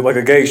 dog. but like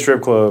a gay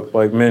strip club,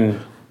 like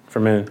men for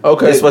men.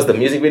 Okay. This was the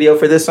music video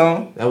for this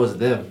song? That was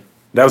them.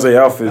 That was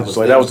their outfits. was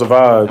Like them. that was the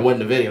That vibe. wasn't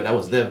the video. That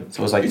was them. So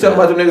it was like You talking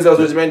about them niggas that was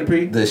with Jermaine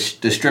Dupri?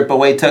 the strip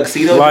away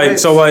tuxedo? Like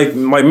joints? so, like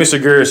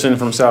Mr. Garrison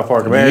from South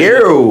Park.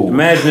 Yo.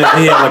 Imagine if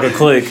he had like a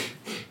clique.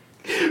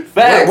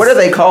 What are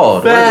they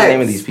called? What are the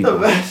name of these people?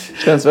 Imagine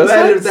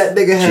Transvestites? if that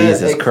nigga had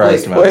Jesus a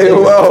Christ, click. man. Wait,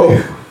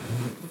 whoa.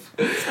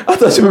 I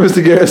thought you were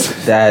Mr. Garrison.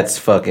 That's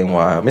fucking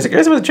wild. Mr.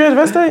 Garrison was a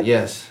transvestite?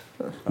 Yes.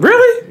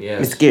 Really?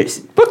 Yes. Mr.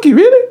 Garrison. Bucky,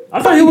 really?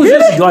 I thought he was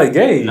just like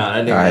gay. Nah,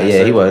 that nigga. Alright, had yeah, he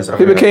surgery. was.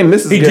 He became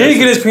Mrs. He Garrison. did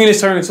get his penis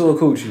turned into a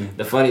coochie.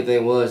 The funny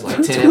thing was,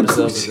 like 10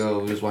 episodes ago,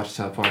 we was watching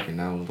South Park and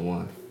now I'm the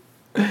one.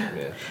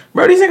 Yeah.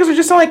 Bro, these niggas were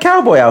just in like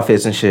cowboy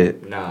outfits and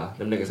shit. Nah,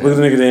 them niggas Look at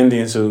the have, nigga in the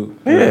Indian suit.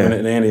 Yeah.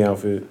 The Indian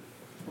outfit.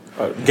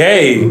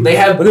 Gay. they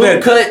have Look at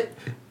boot cut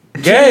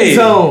Gay.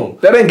 zone.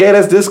 That ain't gay,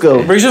 that's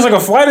disco. Bro, he's just like a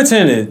flight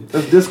attendant.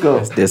 That's disco.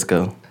 It's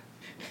disco.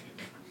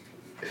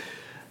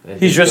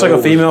 He's dressed like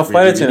a female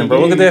flight attendant, bro.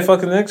 Look at that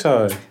fucking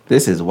necktie.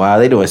 This is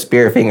wild. They doing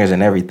spirit fingers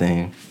and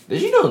everything.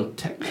 Did you know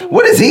technically?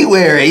 What is he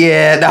wearing?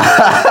 Yeah,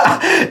 nah.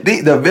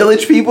 the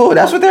village people,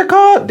 that's what they're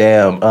called?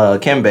 Damn,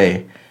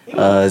 Kembe,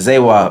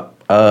 Zaywap,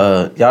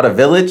 y'all the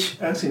village?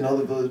 I actually know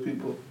the village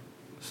people.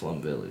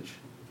 Slum Village.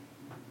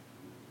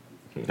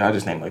 Y'all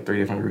just named like 3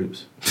 different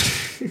groups.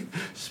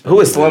 Who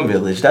is Slum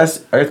Village?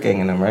 That's Earth Gang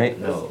in them, right?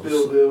 No.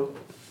 Spillville.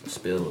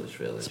 Spillage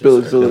Village.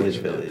 Spillage Village, Village.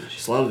 Village.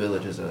 Slum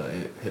Village is a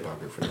hip hop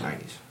group from the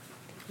 90s.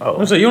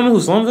 I'm saying, you don't know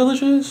who Slum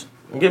Village is?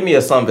 Give me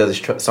a Slum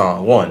Village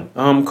song, one.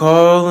 I'm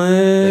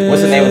calling.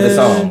 What's the name of the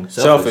song?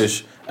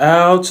 Selfish.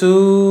 Out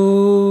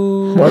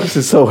to. Marcus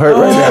is so hurt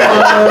right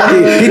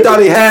now. he thought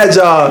he had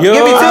y'all. Yo,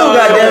 Give me 2,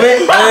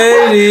 goddammit.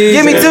 ladies,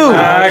 Give me 2.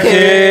 I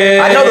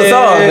can't I know the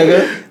song,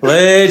 nigga.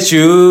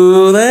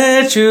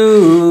 Let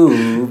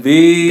you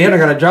be. Damn, I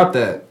gotta drop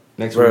that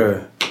next week.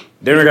 Bruh.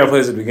 Dinner got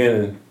plays at the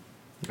beginning.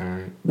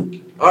 Alright.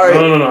 All right.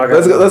 No. I got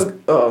Let's it. go. Let's.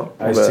 Oh.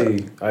 my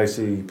bad.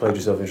 Ice-T. Played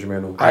yourself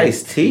instrumental.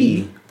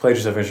 Ice-T. Played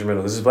yourself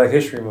instrumental. This is Black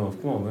History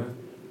Month. Come on, man.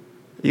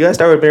 You gotta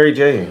start with Mary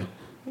Jane.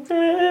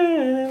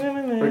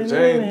 Rick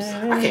James.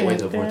 I can't wait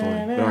till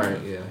 420.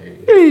 Alright, yeah, I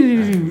hear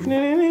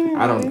you.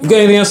 I don't. You got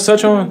anything else to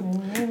touch on?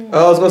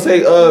 I was gonna say,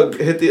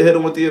 hit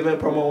him with the event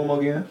promo one more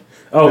again.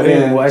 Oh, And yeah.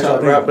 then Well, actually, try I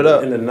to think wrap it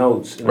up. in the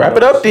notes. Wrap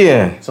it up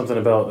then. Something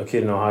about a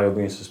kid in Ohio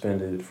being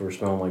suspended for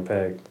smelling like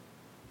pack.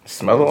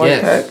 Smelling like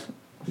Yes. that.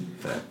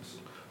 Facts.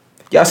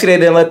 Y'all see they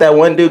didn't let that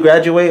one dude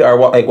graduate or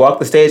walk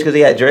the stage because he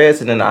had dreads,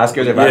 and then the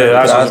Oscars invited him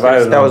Yeah, to the Oscars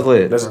invited That him. was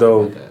lit. That's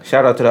dope.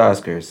 Shout out to the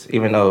Oscars,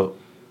 even though,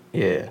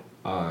 yeah,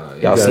 Yeah. y'all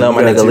got- snub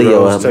my you got nigga Leo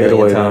T-Rose. a Take it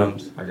million away, man.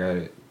 times. I got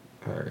it.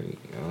 Alright.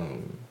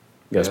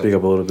 You gotta speak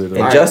up a little bit. Though. And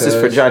Alright, justice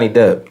for cuz. Johnny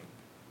Depp.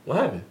 What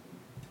happened?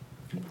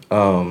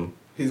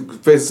 He's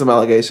facing some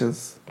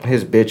allegations.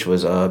 His bitch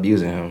was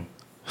abusing him.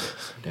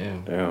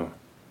 Damn. Damn.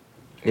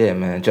 Yeah,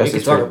 man, We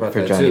justice can talk for, about for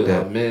that Johnny too.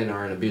 How Depp. men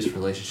are in abusive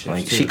relationships.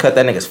 Like too. she cut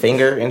that nigga's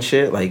finger and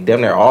shit, like damn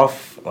near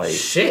off. Like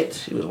Shit.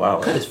 she was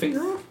wild. Cut his finger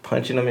off.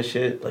 Punching him and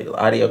shit. Like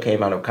audio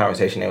came out of a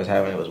conversation they was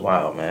having. It was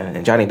wild, man.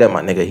 And Johnny Depp,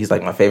 my nigga, he's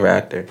like my favorite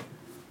actor.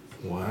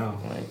 Wow.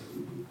 Like,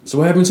 So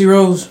what happened,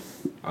 T-Rose?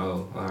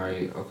 Oh,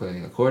 alright.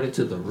 Okay. According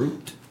to The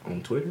Root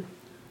on Twitter,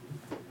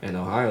 an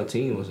Ohio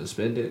teen was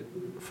suspended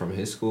from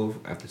his school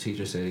after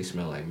teachers said he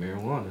smelled like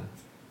marijuana.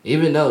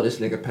 Even though this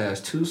nigga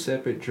passed 2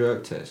 separate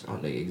drug tests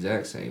on the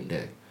exact same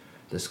day.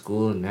 The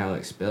school now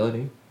expelled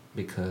him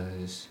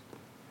because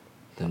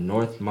the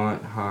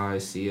Northmont High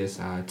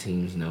CSI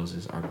team's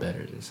noses are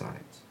better than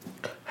science.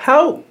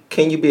 how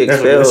can you be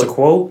That's expelled a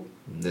quote.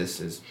 This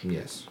is,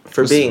 yes.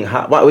 for being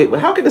hot? Wait,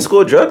 how can the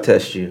school drug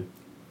test you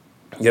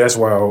Yeah, that's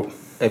wild.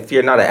 if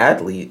you're not an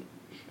athlete?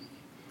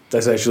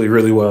 That's actually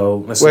really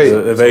wild. That's Wait,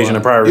 the evasion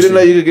of You privacy. didn't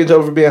know you could get in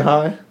trouble for being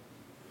high?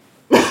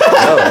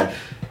 No.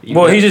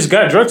 Well, he just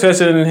got drug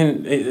tested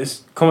and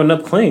it's coming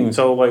up clean.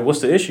 So, like, what's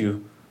the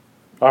issue,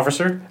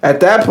 officer? At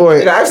that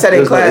point, I've sat in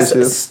there's no class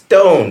issue.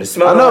 stoned,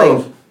 smelling I know.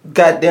 like,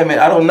 God damn it,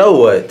 I don't know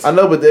what. I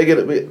know, but they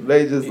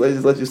just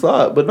let you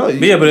slide. But no, you,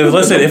 Yeah, but if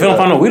let's say if you don't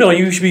find no weed on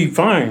you, you should be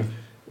fine.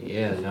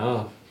 Yeah,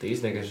 no.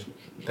 These niggas,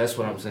 That's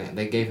what I'm saying.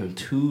 They gave him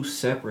 2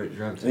 separate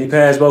drug tests. And he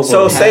passed both.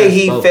 So of them. say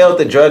he both. failed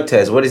the drug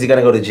test. What is he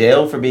gonna go to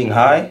jail for being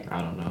high?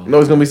 I don't know. No,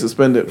 he's gonna be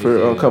suspended for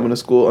Yeah. coming to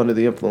school under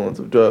the influence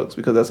of drugs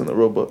because that's in the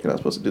rule book. You're not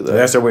supposed to do that.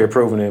 That's their way of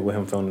proving it with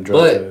him failing the drug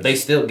But test. they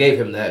still gave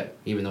him that,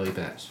 even though he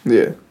passed.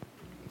 Yeah.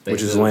 They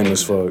Which is still lame gave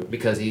as him that fuck.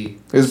 because he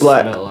was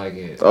black. smelled like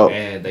it, Oh.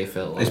 and they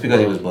felt like It's because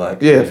he was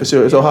black. Yeah, for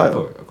sure. It's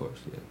Ohio. Of course,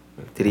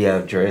 yeah. Did he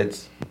have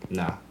dreads?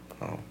 Nah.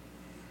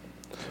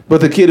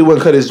 But the kid who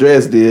wouldn't cut his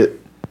dreads did.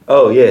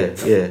 Oh yeah.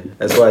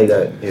 That's why he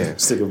got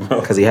Stick him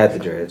out. because he had the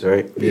dreads,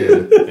 right? Yeah,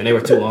 and they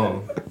were too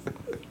long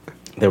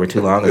They were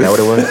too long. Is that what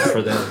it was?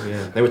 for them.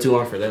 Yeah, they were too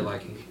long for their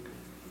liking.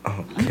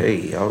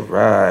 Okay, all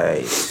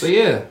right. So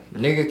yeah,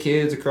 nigga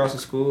kids across the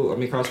school. I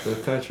mean, across the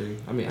country.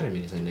 I mean, I didn't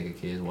mean to say nigga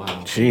kids.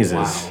 Wow.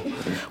 Jesus.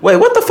 Wait,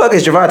 what the fuck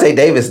is Javante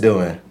Davis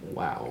doing?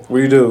 Wow. What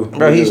do you do? Bro,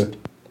 What do you he's do?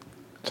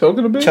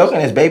 Choking a bitch?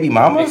 choking his baby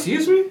mama?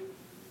 Excuse me.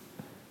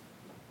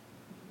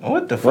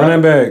 What the fuck?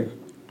 Running back.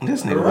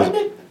 This nigga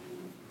was...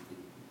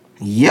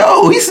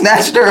 Yo, he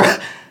snatched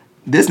her.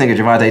 This nigga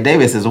Javante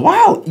Davis is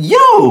wild.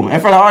 Yo, in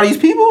front of all these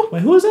people?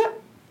 Wait, who is that?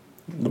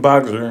 The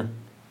boxer.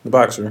 The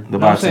boxer. The No, I'm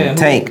boxer. saying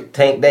who-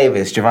 Tank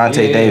Davis.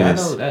 Javante I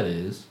Davis. know who that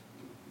is.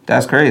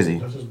 That's crazy.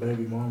 That's his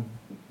baby mom.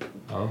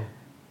 Oh.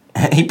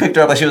 He picked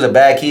her up like she was a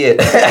bad kid.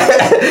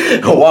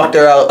 Walked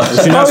her out.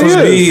 Is she not supposed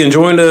to be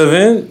enjoying the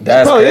event?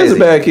 That's Probably crazy. is a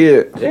bad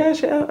kid.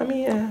 Yeah, I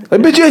mean, yeah.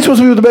 Like, bitch, you ain't supposed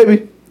to be with the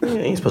baby. You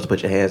ain't supposed to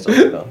put your hands on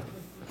it, though.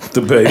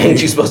 The baby.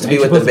 Ain't you supposed to be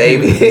with the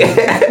baby?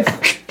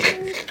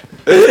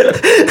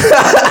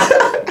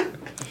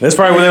 That's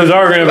probably what they was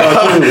arguing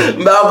about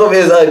too. Malcolm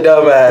is a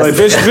dumbass. Like,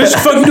 bitch, what the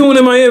fuck you doing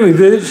in Miami,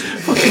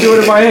 bitch? What you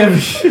doing in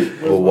Miami?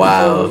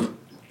 Wow.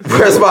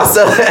 Where's my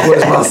son?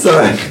 Where's my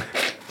son?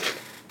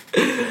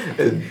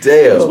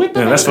 Damn. Man,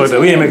 that's fucked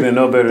up. We ain't making it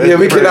no better. Yeah,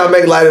 we cannot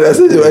make light of that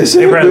situation.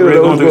 They probably We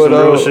really don't going know through some what's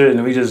real going on. shit,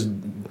 and we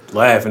just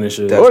laughing and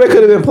shit. That's- Or they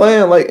could have been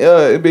playing like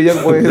it'd be a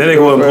young boy. and his That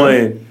nigga wasn't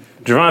girlfriend.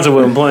 playing. Javante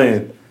wasn't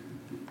playing.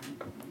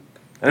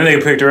 And then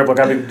they picked her up like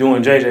I be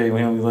doing JJ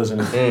when he be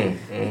listening.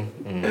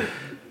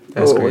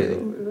 That's Oh, crazy.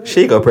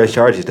 She go press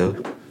charges, though.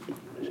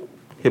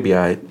 He'll be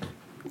alright.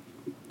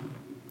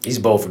 He's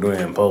bold for doing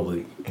it in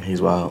public. He's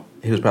wild.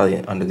 He was probably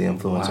under the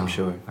influence, I'm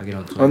sure. I get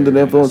on Twitter Under the and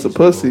I influence see of some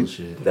pussy.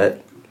 bullshit.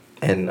 That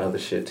and other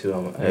shit, too.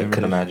 I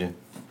couldn't imagine.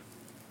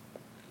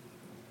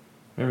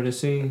 Remember this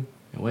scene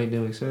in Waiting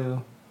to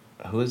Excel?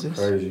 Who is this?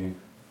 Crazy.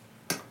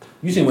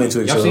 You seen Waiting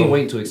to Excel? Y'all seen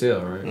Waiting to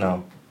Excel, right?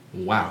 No.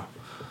 Wow.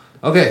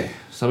 Okay,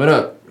 sum it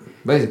up.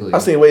 Basically. I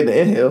seen waiting to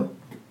inhale.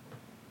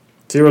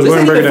 T-Rose, This go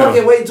ahead and ain't break it even down.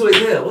 fucking Waiting to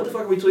Excel. What the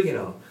fuck are we tweaking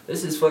on?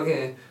 This is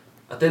fucking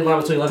a thin line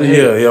between love and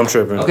hate. Yeah, I'm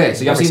tripping. Okay,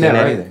 so y'all Never seen that,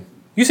 right? either.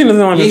 You seen the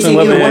thing on You ain't seen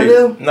either one of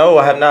them? No,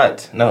 I have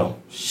not. No.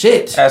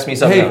 Shit. Ask me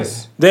something Haven.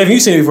 else. Dave, you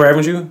seen it before,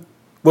 haven't you?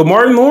 With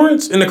Martin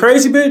Lawrence and the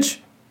crazy bitch?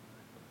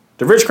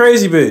 The rich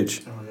crazy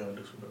bitch.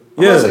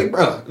 I'm Yeah.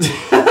 about to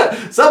say,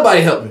 bro.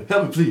 Somebody help me.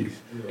 Help me, please.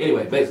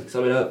 Anyway, basically,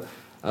 sum it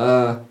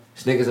up.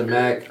 Snickers and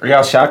Mac, Are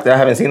y'all shocked that I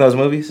haven't seen those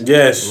movies? a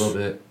Yes. little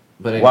bit.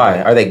 But anyway.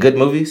 Why? Are they good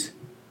movies?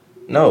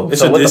 No.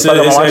 It's, so what the fuck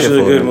am I watching actually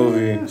a for? good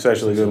movie. It's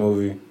actually a good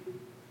movie.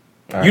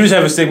 Alright. You just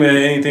have a stigma that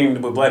anything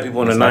with black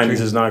people in That's the not 90s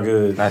true. is not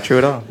good. Not true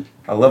at all.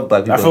 I love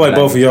black people. I feel like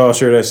both of y'all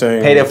share that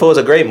same. Paid in Full is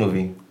a great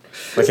movie.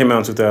 That came out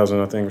in 2000,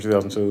 I think, or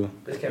 2002.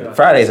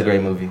 Friday's a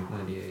great movie.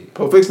 98.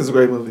 Pulp Fiction's a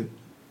great movie.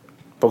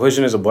 Pulp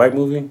Fiction is a black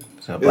movie?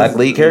 It's a black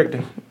lead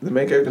character. The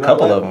main character. A not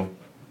couple black. of them.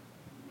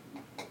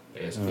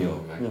 Yeah, it's a few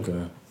of them, actually.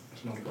 Okay.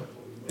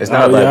 It's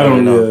not a black I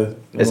movie, don't, no.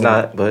 yeah. It's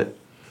not, but,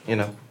 you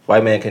know.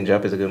 White Man Can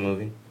Jump is a good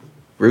movie.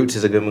 Roots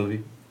is a good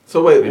movie.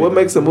 So wait, what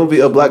makes a movie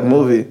a black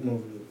movie?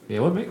 Yeah,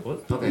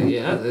 what? Okay,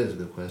 yeah, that is a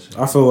good question.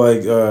 I feel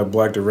like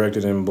black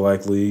directed and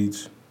black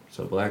leads.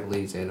 So black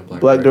leads and a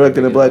black Black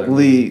directed and black lead.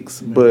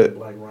 leagues, but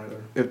Black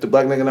writer. if the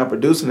black nigga not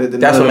producing it, then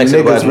That's none what of makes it a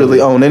them black niggas really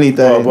movie. own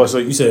anything. Oh, so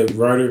you said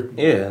writer?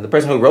 Yeah, the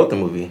person who wrote the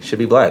movie should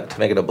be black to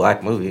make it a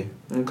black movie.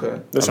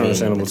 Okay. That's I mean,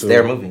 understandable it's too.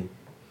 their movie.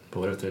 But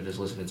what if they're just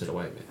listening to the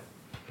white man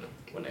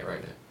when they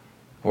write that?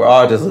 We're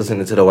all just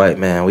listening to the white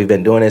man. We've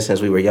been doing it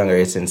since we were younger.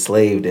 It's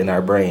enslaved in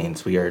our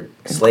brains. We are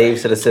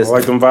slaves to the I system.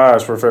 like them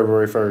vibes for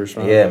February 1st.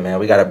 Man. Yeah, man.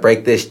 We gotta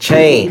break this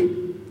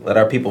chain. Let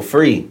our people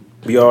free.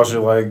 We all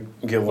should like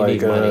get like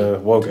need money.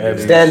 woke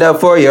abbeys. Stand up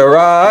for your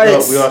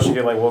rights. We all should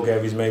get like woke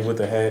abbeys made with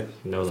the hat.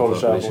 No, the fuck we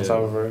Photoshop on should.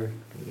 top of her.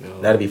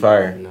 No. That'd be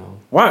fire. No,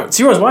 Why?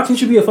 T-Rose, why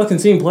can't you be a fucking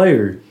team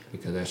player?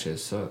 because that shit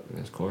suck.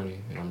 That's corny.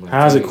 And I'm gonna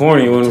How's tell it you-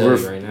 corny I'm when gonna we're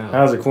tell you right now?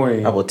 how's it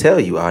corny? I will tell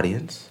you,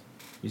 audience.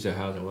 You said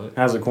how's it what?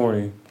 How's it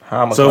corny?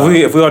 How I'm a So clown.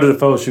 if we all did a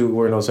photo shoot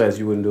wearing those hats,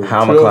 you wouldn't do it.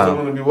 How I'm a Trills clown.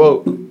 want to be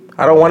woke.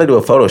 I don't want to do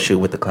a photo shoot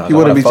with the clown. You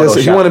want to be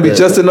just. You want to be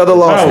just another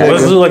lost Oh,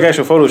 let's do nigga. like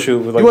actual photo shoot.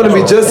 With, like, You want to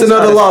be oh. just It's not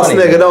another as lost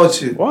funny, nigga, man.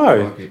 don't you?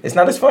 Why? Fuck it. It's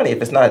not as funny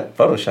if it's not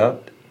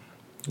photoshopped.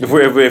 If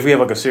we have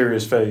like a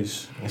serious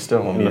face It still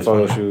won't in be the as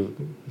photo funny. shoot,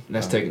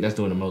 That's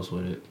doing the most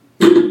with it.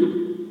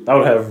 I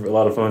would have a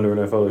lot of fun during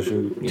that photo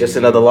shoot. Just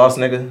another lost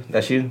nigga.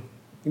 That's you.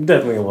 You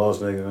definitely a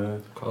lost nigga,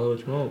 man. Call it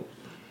what you want.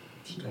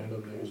 Stand up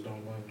niggas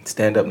don't win.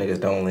 Stand up niggas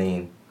don't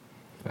lean.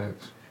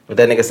 Facts. But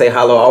that nigga say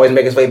hollow always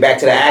make his way back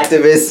to the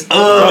activists.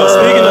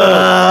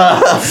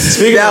 Oh, speaking of,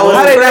 Speaking That of was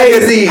woke,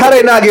 crazy. How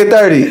they not get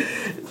 30?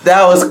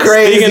 That was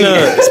crazy.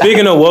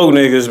 speaking of woke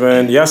niggas,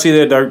 man, y'all see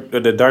that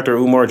the Dr.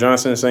 Umar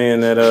Johnson saying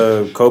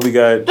that Kobe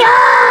got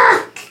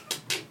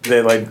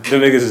that like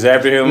them niggas is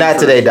after him. Not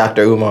today,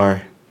 Dr.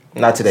 Umar.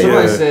 Not today.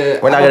 Somebody bro.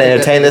 said, We're not I gonna don't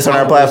think entertain that this on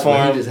our nigga's homeless, but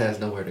platform. He just has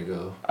nowhere to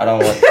go. I don't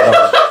want.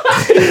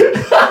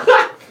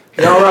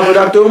 Y'all rock with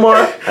Dr. Umar?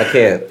 I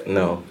can't.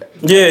 No.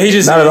 Yeah,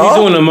 he's Not at all?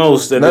 doing the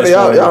most. At None of this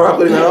y'all point. rock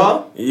with him at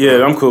all?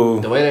 Yeah, I'm cool.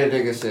 The way that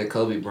nigga said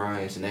Kobe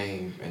Bryant's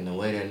name and the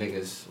way that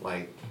nigga's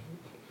like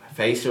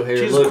facial hair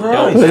Jesus look,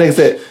 Christ. What they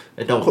said?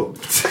 it don't.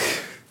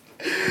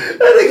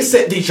 That nigga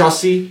said, "Did y'all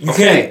see?" You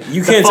can't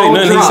take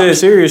nothing he said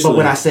seriously. But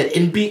when I said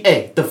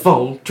NBA, the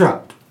phone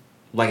dropped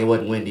like it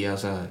wasn't windy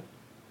outside,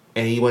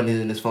 and he wasn't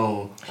in his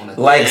phone. On a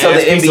Like, so the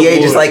ass piece of NBA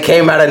just wood. like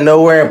came out of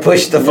nowhere and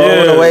pushed the phone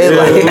Yeah, away.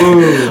 yeah.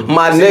 Like,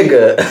 my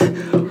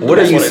nigga, what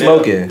are you That's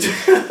smoking?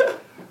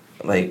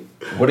 Like,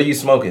 what are you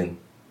smoking?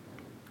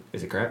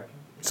 Is it crack?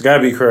 It's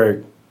gotta be crack.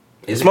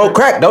 You smoke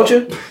crack, don't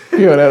you?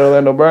 You know that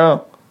Orlando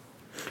Brown.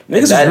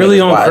 Niggas That is really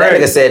nigga's on wild. crack.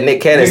 That nigga said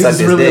Nick Cannon sucked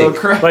his dick.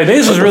 crack. Like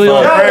niggas was really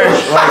on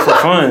crack, like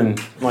for fun.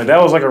 Like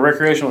that was like a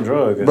recreational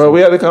drug. Bro,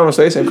 we had a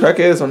conversation.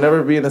 Crackheads will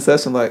never be in a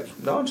session like,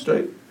 no, I'm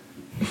straight.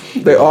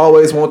 They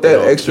always want that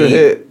extra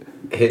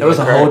hit. There was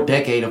a whole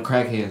decade of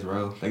crackheads,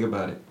 bro. Think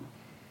about it.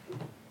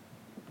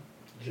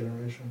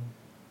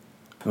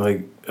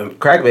 like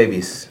crack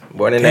babies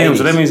born in the damn. 80s.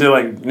 So that means that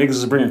like niggas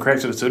is bringing crack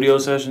to the studio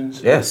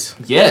sessions. Yes.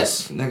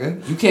 Yes,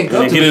 nigga. You can't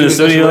go And to get in the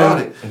studio?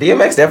 without it.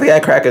 DMX definitely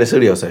had crack in the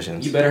studio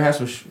sessions. You better have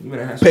some. You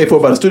better have Paid for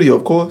by the studio,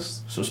 of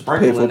course. some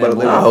sprinkle Paid for in by that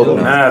the boy. I hope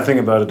not. Now I think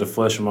about it, the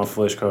flesh of my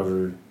flesh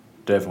cover,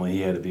 definitely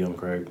he had to be on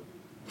crack.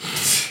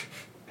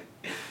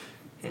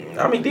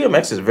 I mean,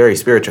 DMX is a very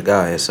spiritual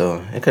guy,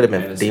 so it could have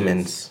been Yeah, that's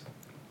demons,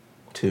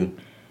 too.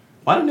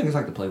 Why do niggas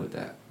like to play with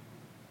that?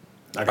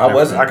 I can never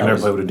was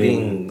play with a demon.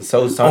 being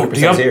so Oh,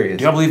 100% serious.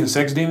 do y'all believe in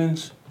sex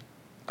demons?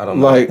 I don't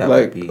know. Like, if that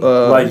like, would be.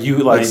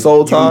 Like soul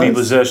you can be ties.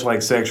 possessed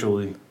like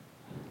sexually.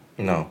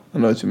 No. I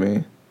know what you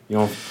mean. You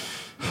don't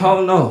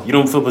Oh no. you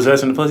don't feel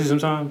possessed in the pussy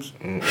sometimes?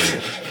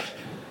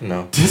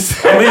 No.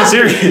 I'm being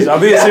serious. I'm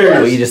being Well,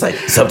 serious. you just like,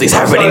 something's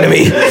happening to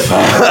me.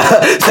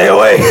 Stay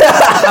away.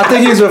 I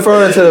think he's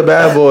referring to the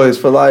Bad Boys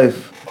for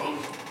Life.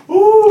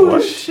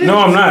 No,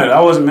 I'm not.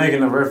 I wasn't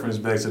making a reference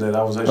back to that.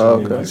 I was actually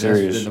being okay. like,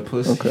 serious. In the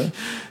pussy. Okay.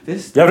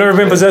 This. Y'all never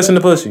been possessed in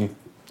the pussy?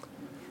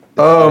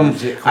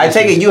 I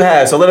take it you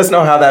have, so let us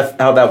know how that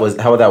was.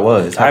 I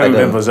haven't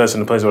been go. possessed in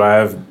the place, but I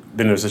have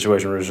been in a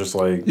situation where it's just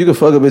like, You can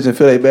fuck a bitch and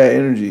feel that bad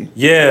energy.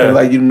 yeah, And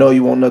like you know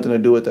you want nothing to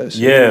do with that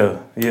shit. yeah.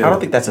 I don't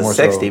think that's a More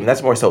sex so. demon.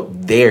 That's more so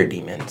their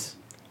demons.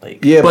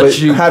 Like, Yeah, But but,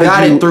 you how did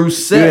got you it through You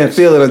didn't sex.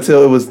 feel it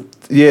until it was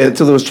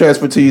until it was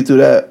transferred to you through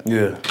that.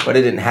 Yeah. but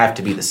it didn't have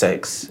to be the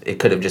sex. It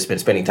could have just been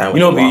spending time with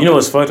You your know mom.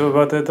 what's fucked up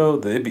about that though?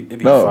 It'd be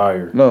No,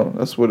 fire. no,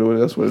 that's what it is.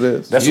 That's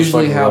what's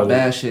Usually fucked how about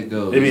bad it. shit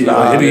goes.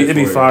 It'd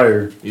be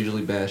fire.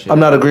 Usually bad shit. I'm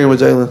not agreeing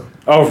with Jalen.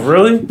 Oh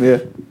really? Yeah,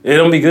 It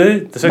don't be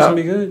good. The sex No. don't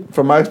be good.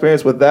 from my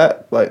experience with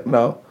that, like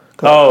no.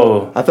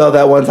 Oh, I felt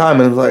that one time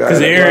and it was like because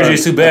the energy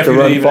is too bad for you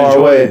to even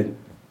enjoy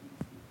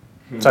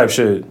it. Type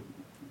shit.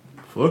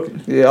 Fuck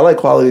it. Yeah, I like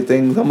quality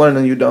things. I'm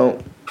learning you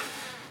don't.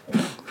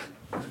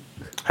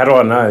 How do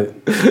I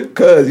not?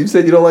 Cause you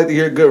said you don't like to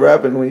hear good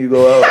rapping when you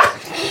go out.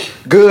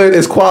 Good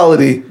is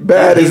quality.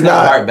 Bad He's is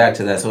not not. hard back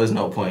to that, so there's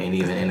no point in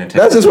even entertaining.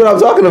 That's just what I'm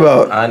talking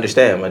about. I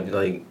understand, but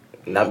like,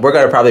 we're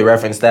gonna probably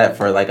reference that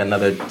for like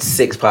another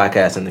 6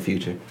 podcasts in the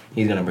future.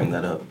 He's gonna bring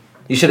that up.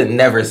 You should have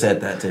never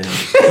said that to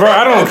him. Bro,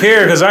 I don't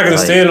care because I can Like-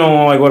 stand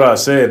on like what I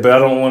said, but I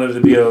don't want it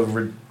to be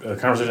a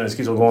conversation that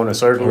keeps on going in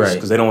circles Right.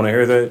 because they don't want to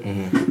hear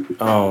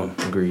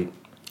that. Agreed.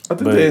 I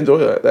think But- they enjoy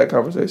that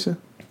conversation.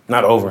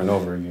 Not over and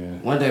over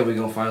again. One day we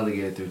gonna finally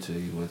get through to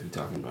you what we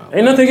talking about.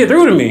 Ain't nothing get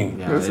through to me.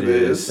 Yeah, Yes, it it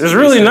is. is. It's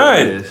really It not.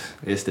 is.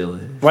 It still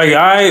is. Like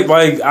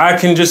I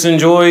can just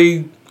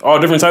enjoy all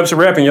different types of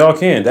rap and y'all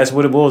can. That's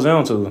what it boils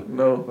down to.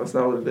 No, that's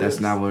not what it is. That's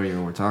not what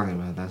we're talking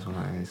about. That's why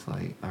it's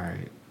like, all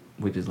right,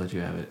 we just let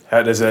you have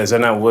it. Is that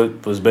not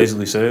what was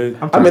basically said?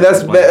 I mean,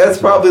 that's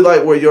probably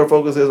like where your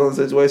focus is on the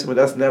situation, but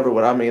that's never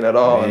what I mean at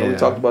all. And we Yeah.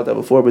 talked about that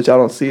before, but y'all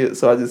don't see it,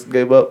 so I just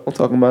gave up on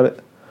talking about it.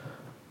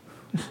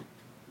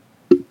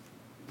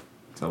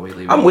 So we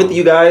leave. I'm with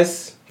you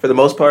guys for the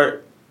most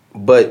part,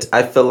 but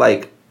I feel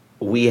like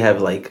we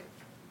have like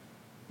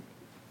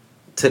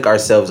took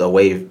ourselves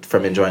away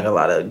from enjoying a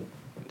lot of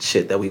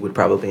shit that we would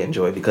probably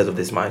enjoy because of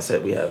this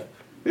mindset we have.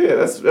 Yeah,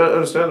 that's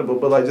understandable,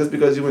 but like just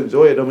because you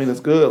enjoy it, don't mean it's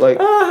good. Like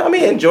I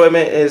mean,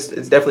 enjoyment it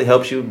definitely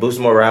helps you boost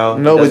morale.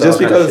 no, It but does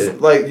just all kind of because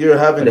shit. like you're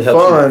having But it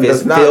helps fun you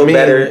does not feel mean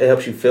better. It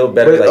helps you feel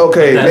better. But like,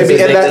 okay, that's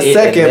maybe in that it,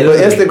 second, but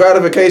admittedly. instant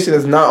gratification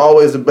is not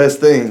always the best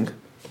thing.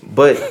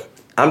 But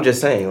I'm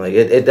just saying, like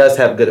it does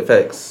have good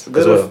effects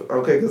as well.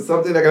 Okay, because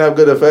something that can have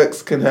good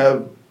effects can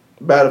have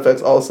bad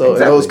effects also,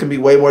 Exactly. and those can be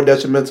way more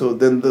detrimental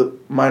than the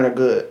minor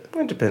good.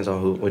 It depends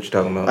on what you're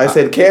talking about. I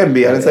said can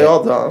be. I didn't say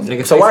all the time.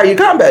 Nigga, So why are you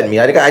combating me?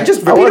 I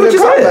just I repeated what wasn't you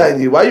said.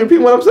 combating you. Why you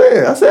repeating what I'm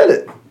saying? I said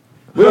it.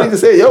 We don't need to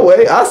say it your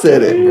way. I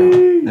said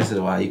it. This is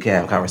why you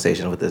can't have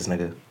conversation with this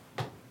nigga.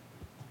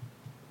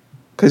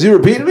 Cause you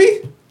repeating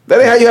me? That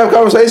ain't how you have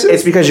conversations.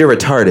 It's because you're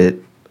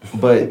retarded.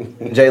 But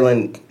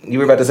Jalen, you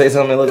were about to say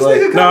something. It looked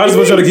like. No, I just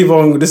want y'all to keep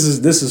on. This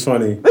is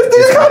funny. This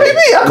nigga called me.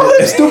 I called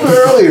him stupid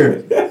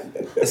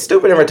earlier.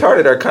 Stupid and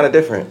retarded are kind of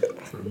different.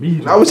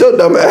 I was your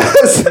dumb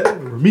ass.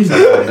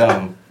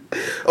 Dumb.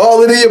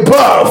 All of the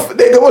above.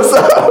 Nigga, what's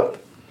up?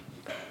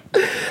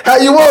 How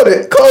you want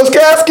it? Closed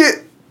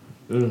casket?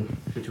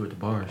 Hit you with the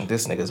bars.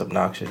 This nigga's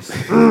obnoxious.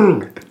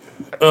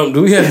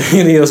 Do we have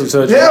anything else to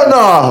touch? Hell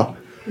no.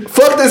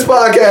 Fuck this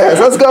podcast.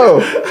 Let's go.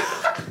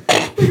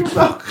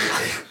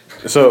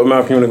 So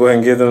Malcolm, you want to go ahead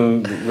and give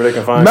them where they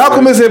can find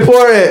Malcolm is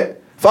important.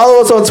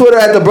 Follow us on Twitter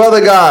at The Brother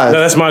Guys. No,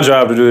 that's my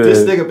job to do This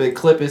that. nigga been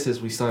clipping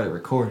since we started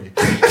recording.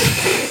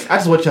 I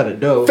just want y'all to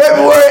know.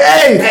 February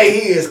 8th. Hey,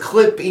 he is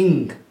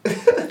clipping.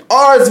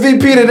 RSVP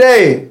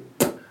today.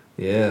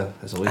 Yeah,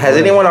 that's what we Has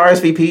doing. anyone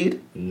RSVP'd?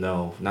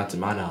 No, not to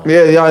my knowledge.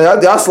 Yeah,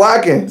 y'all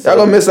slacking. Y'all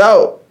gonna miss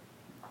out.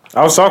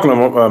 I was talking to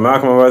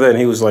Malcolm about that, and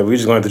he was like, "We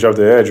just going to have to drop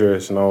the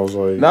address," and I was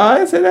like, Nah, I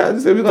didn't say that. I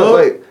just said we gonna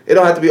like. It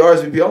don't have to be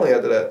RSVP only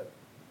after that.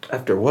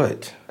 After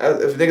what?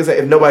 If niggas say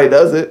if nobody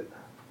does it,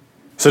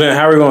 So then,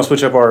 how are we going to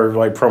switch up our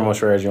like promo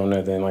strategy on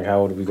that? Then, like,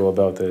 how would we go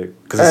about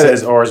that? Because it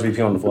says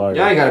RSVP on the flyer.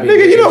 Y'all ain't gotta be.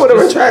 Nigga, you know what a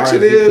just retraction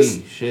RSVP.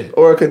 is? Shit.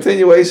 or a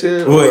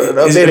continuation, or Well, an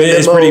updated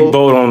it's memo. pretty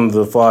bold on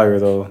the flyer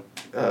though.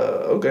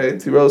 Okay,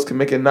 T Rose can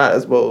make it not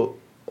as bold,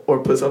 or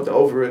put something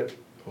over it,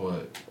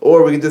 What?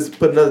 or we can just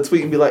put another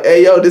tweet and be like,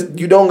 "Hey, yo, this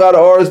you don't got a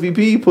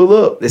RSVP, pull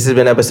up." This has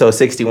been episode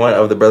 61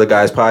 of the Brother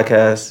Guys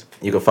podcast.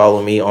 You can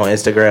follow me on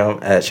Instagram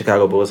at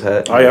Chicago Bulls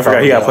Hat. Oh yeah, I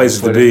forgot he got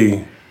places to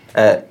be.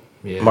 At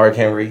Yeah. Mark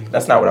Henry.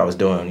 That's not what I was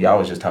doing. Y'all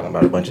was just talking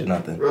about a bunch of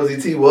nothing. Rosie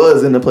T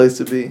was in the place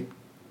to be.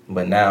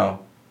 But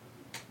now,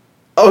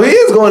 Oh, he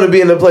is going to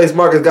be in the place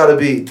Marcus got to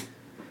be.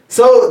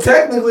 So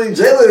technically,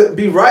 Jalen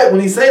be right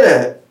when he say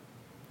that.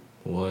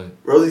 What?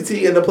 Rosie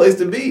T in the place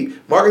to be.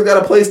 Marcus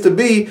got a place to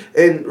be,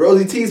 and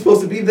Rosie T is supposed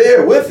to be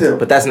there with him.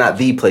 but that's not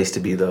the place to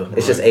be though.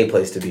 It's just a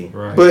place to be.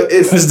 Right. But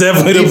It's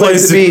definitely the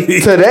place to be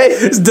today.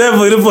 It's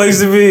definitely the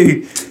place to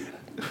be.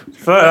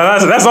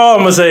 That's all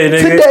I'm gonna say,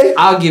 nigga. Today.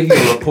 I'll give you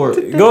a report.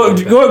 Go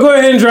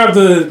ahead and drop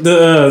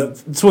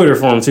the Twitter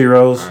for him, T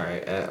Rose. All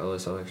right, at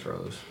OSOX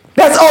Rose.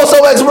 That's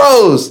also X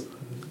Rose,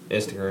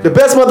 Instagram. the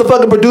best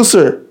motherfucking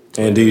producer.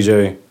 And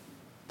DJ.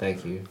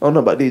 Thank you. I don't know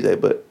about DJ,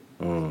 but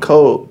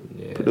cold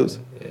Yeah. producer.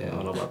 Yeah, I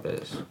don't know about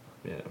this.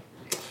 Yeah.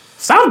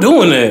 Stop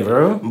doing that,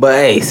 bro. But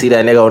hey, see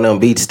that nigga on them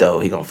beats though.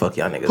 He gonna fuck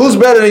y'all niggas. Who's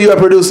up. better than you at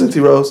producing, T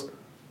Rose?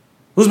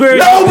 Who's better?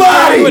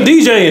 Nobody! You a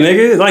DJing,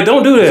 nigga. Like,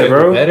 don't do that,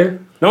 bro. Better?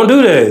 Don't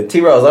do that.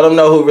 T Rose? Let them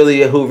know who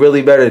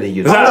really better than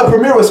you. I know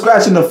Premier was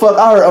scratching the fuck.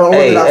 I heard on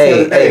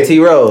Hey, T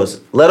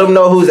Rose. Let them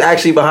know who's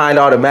actually behind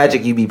all the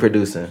magic you be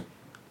producing.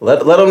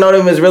 Let them know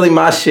them is really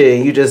my shit.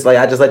 And you just like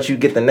I just let you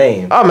get the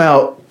name. I'm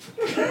out.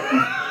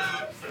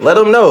 Let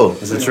them know.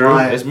 Is it true?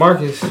 It's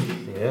Marcus.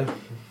 Yeah.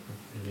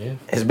 Yeah.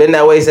 It's been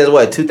that way since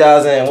what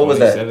 2000? What was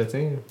that?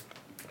 2017.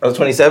 That was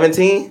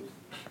 2017.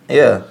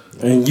 Yeah,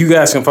 And you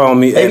guys can follow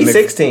me maybe at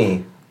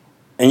 16.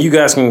 And you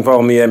guys can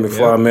follow me at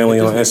McFly Manley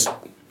on Instagram.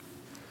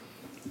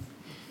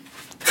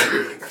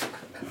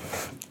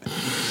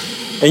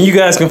 And you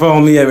guys can follow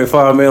me at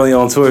McFly Manley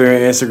on Twitter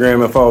and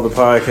Instagram, and follow the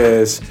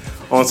podcast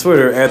on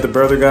Twitter at The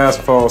Brother Guys.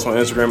 Follow us on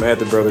Instagram at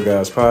The Brother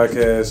Guys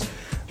Podcast.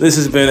 This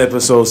has been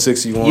episode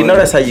 61. You know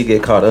that's how you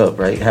get caught up,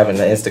 right? Having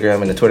the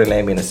Instagram and the Twitter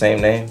name being the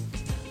same name.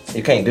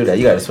 You can't do that.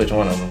 You got to switch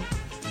one of them.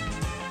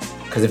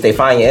 Because if they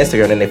find your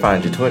Instagram, then they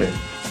find your Twitter.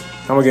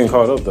 How am I getting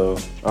caught up though?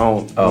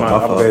 I'm my not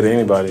fault. obligated to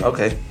anybody.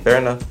 Okay, fair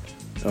enough.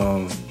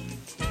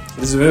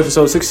 This has been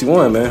episode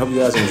 61, man. Hope you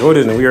guys enjoyed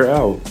it, and we are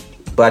out.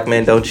 Black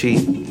men don't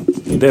cheat.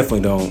 You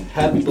definitely don't.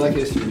 Happy Black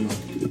History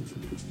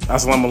Month.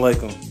 Assalamu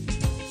alaikum.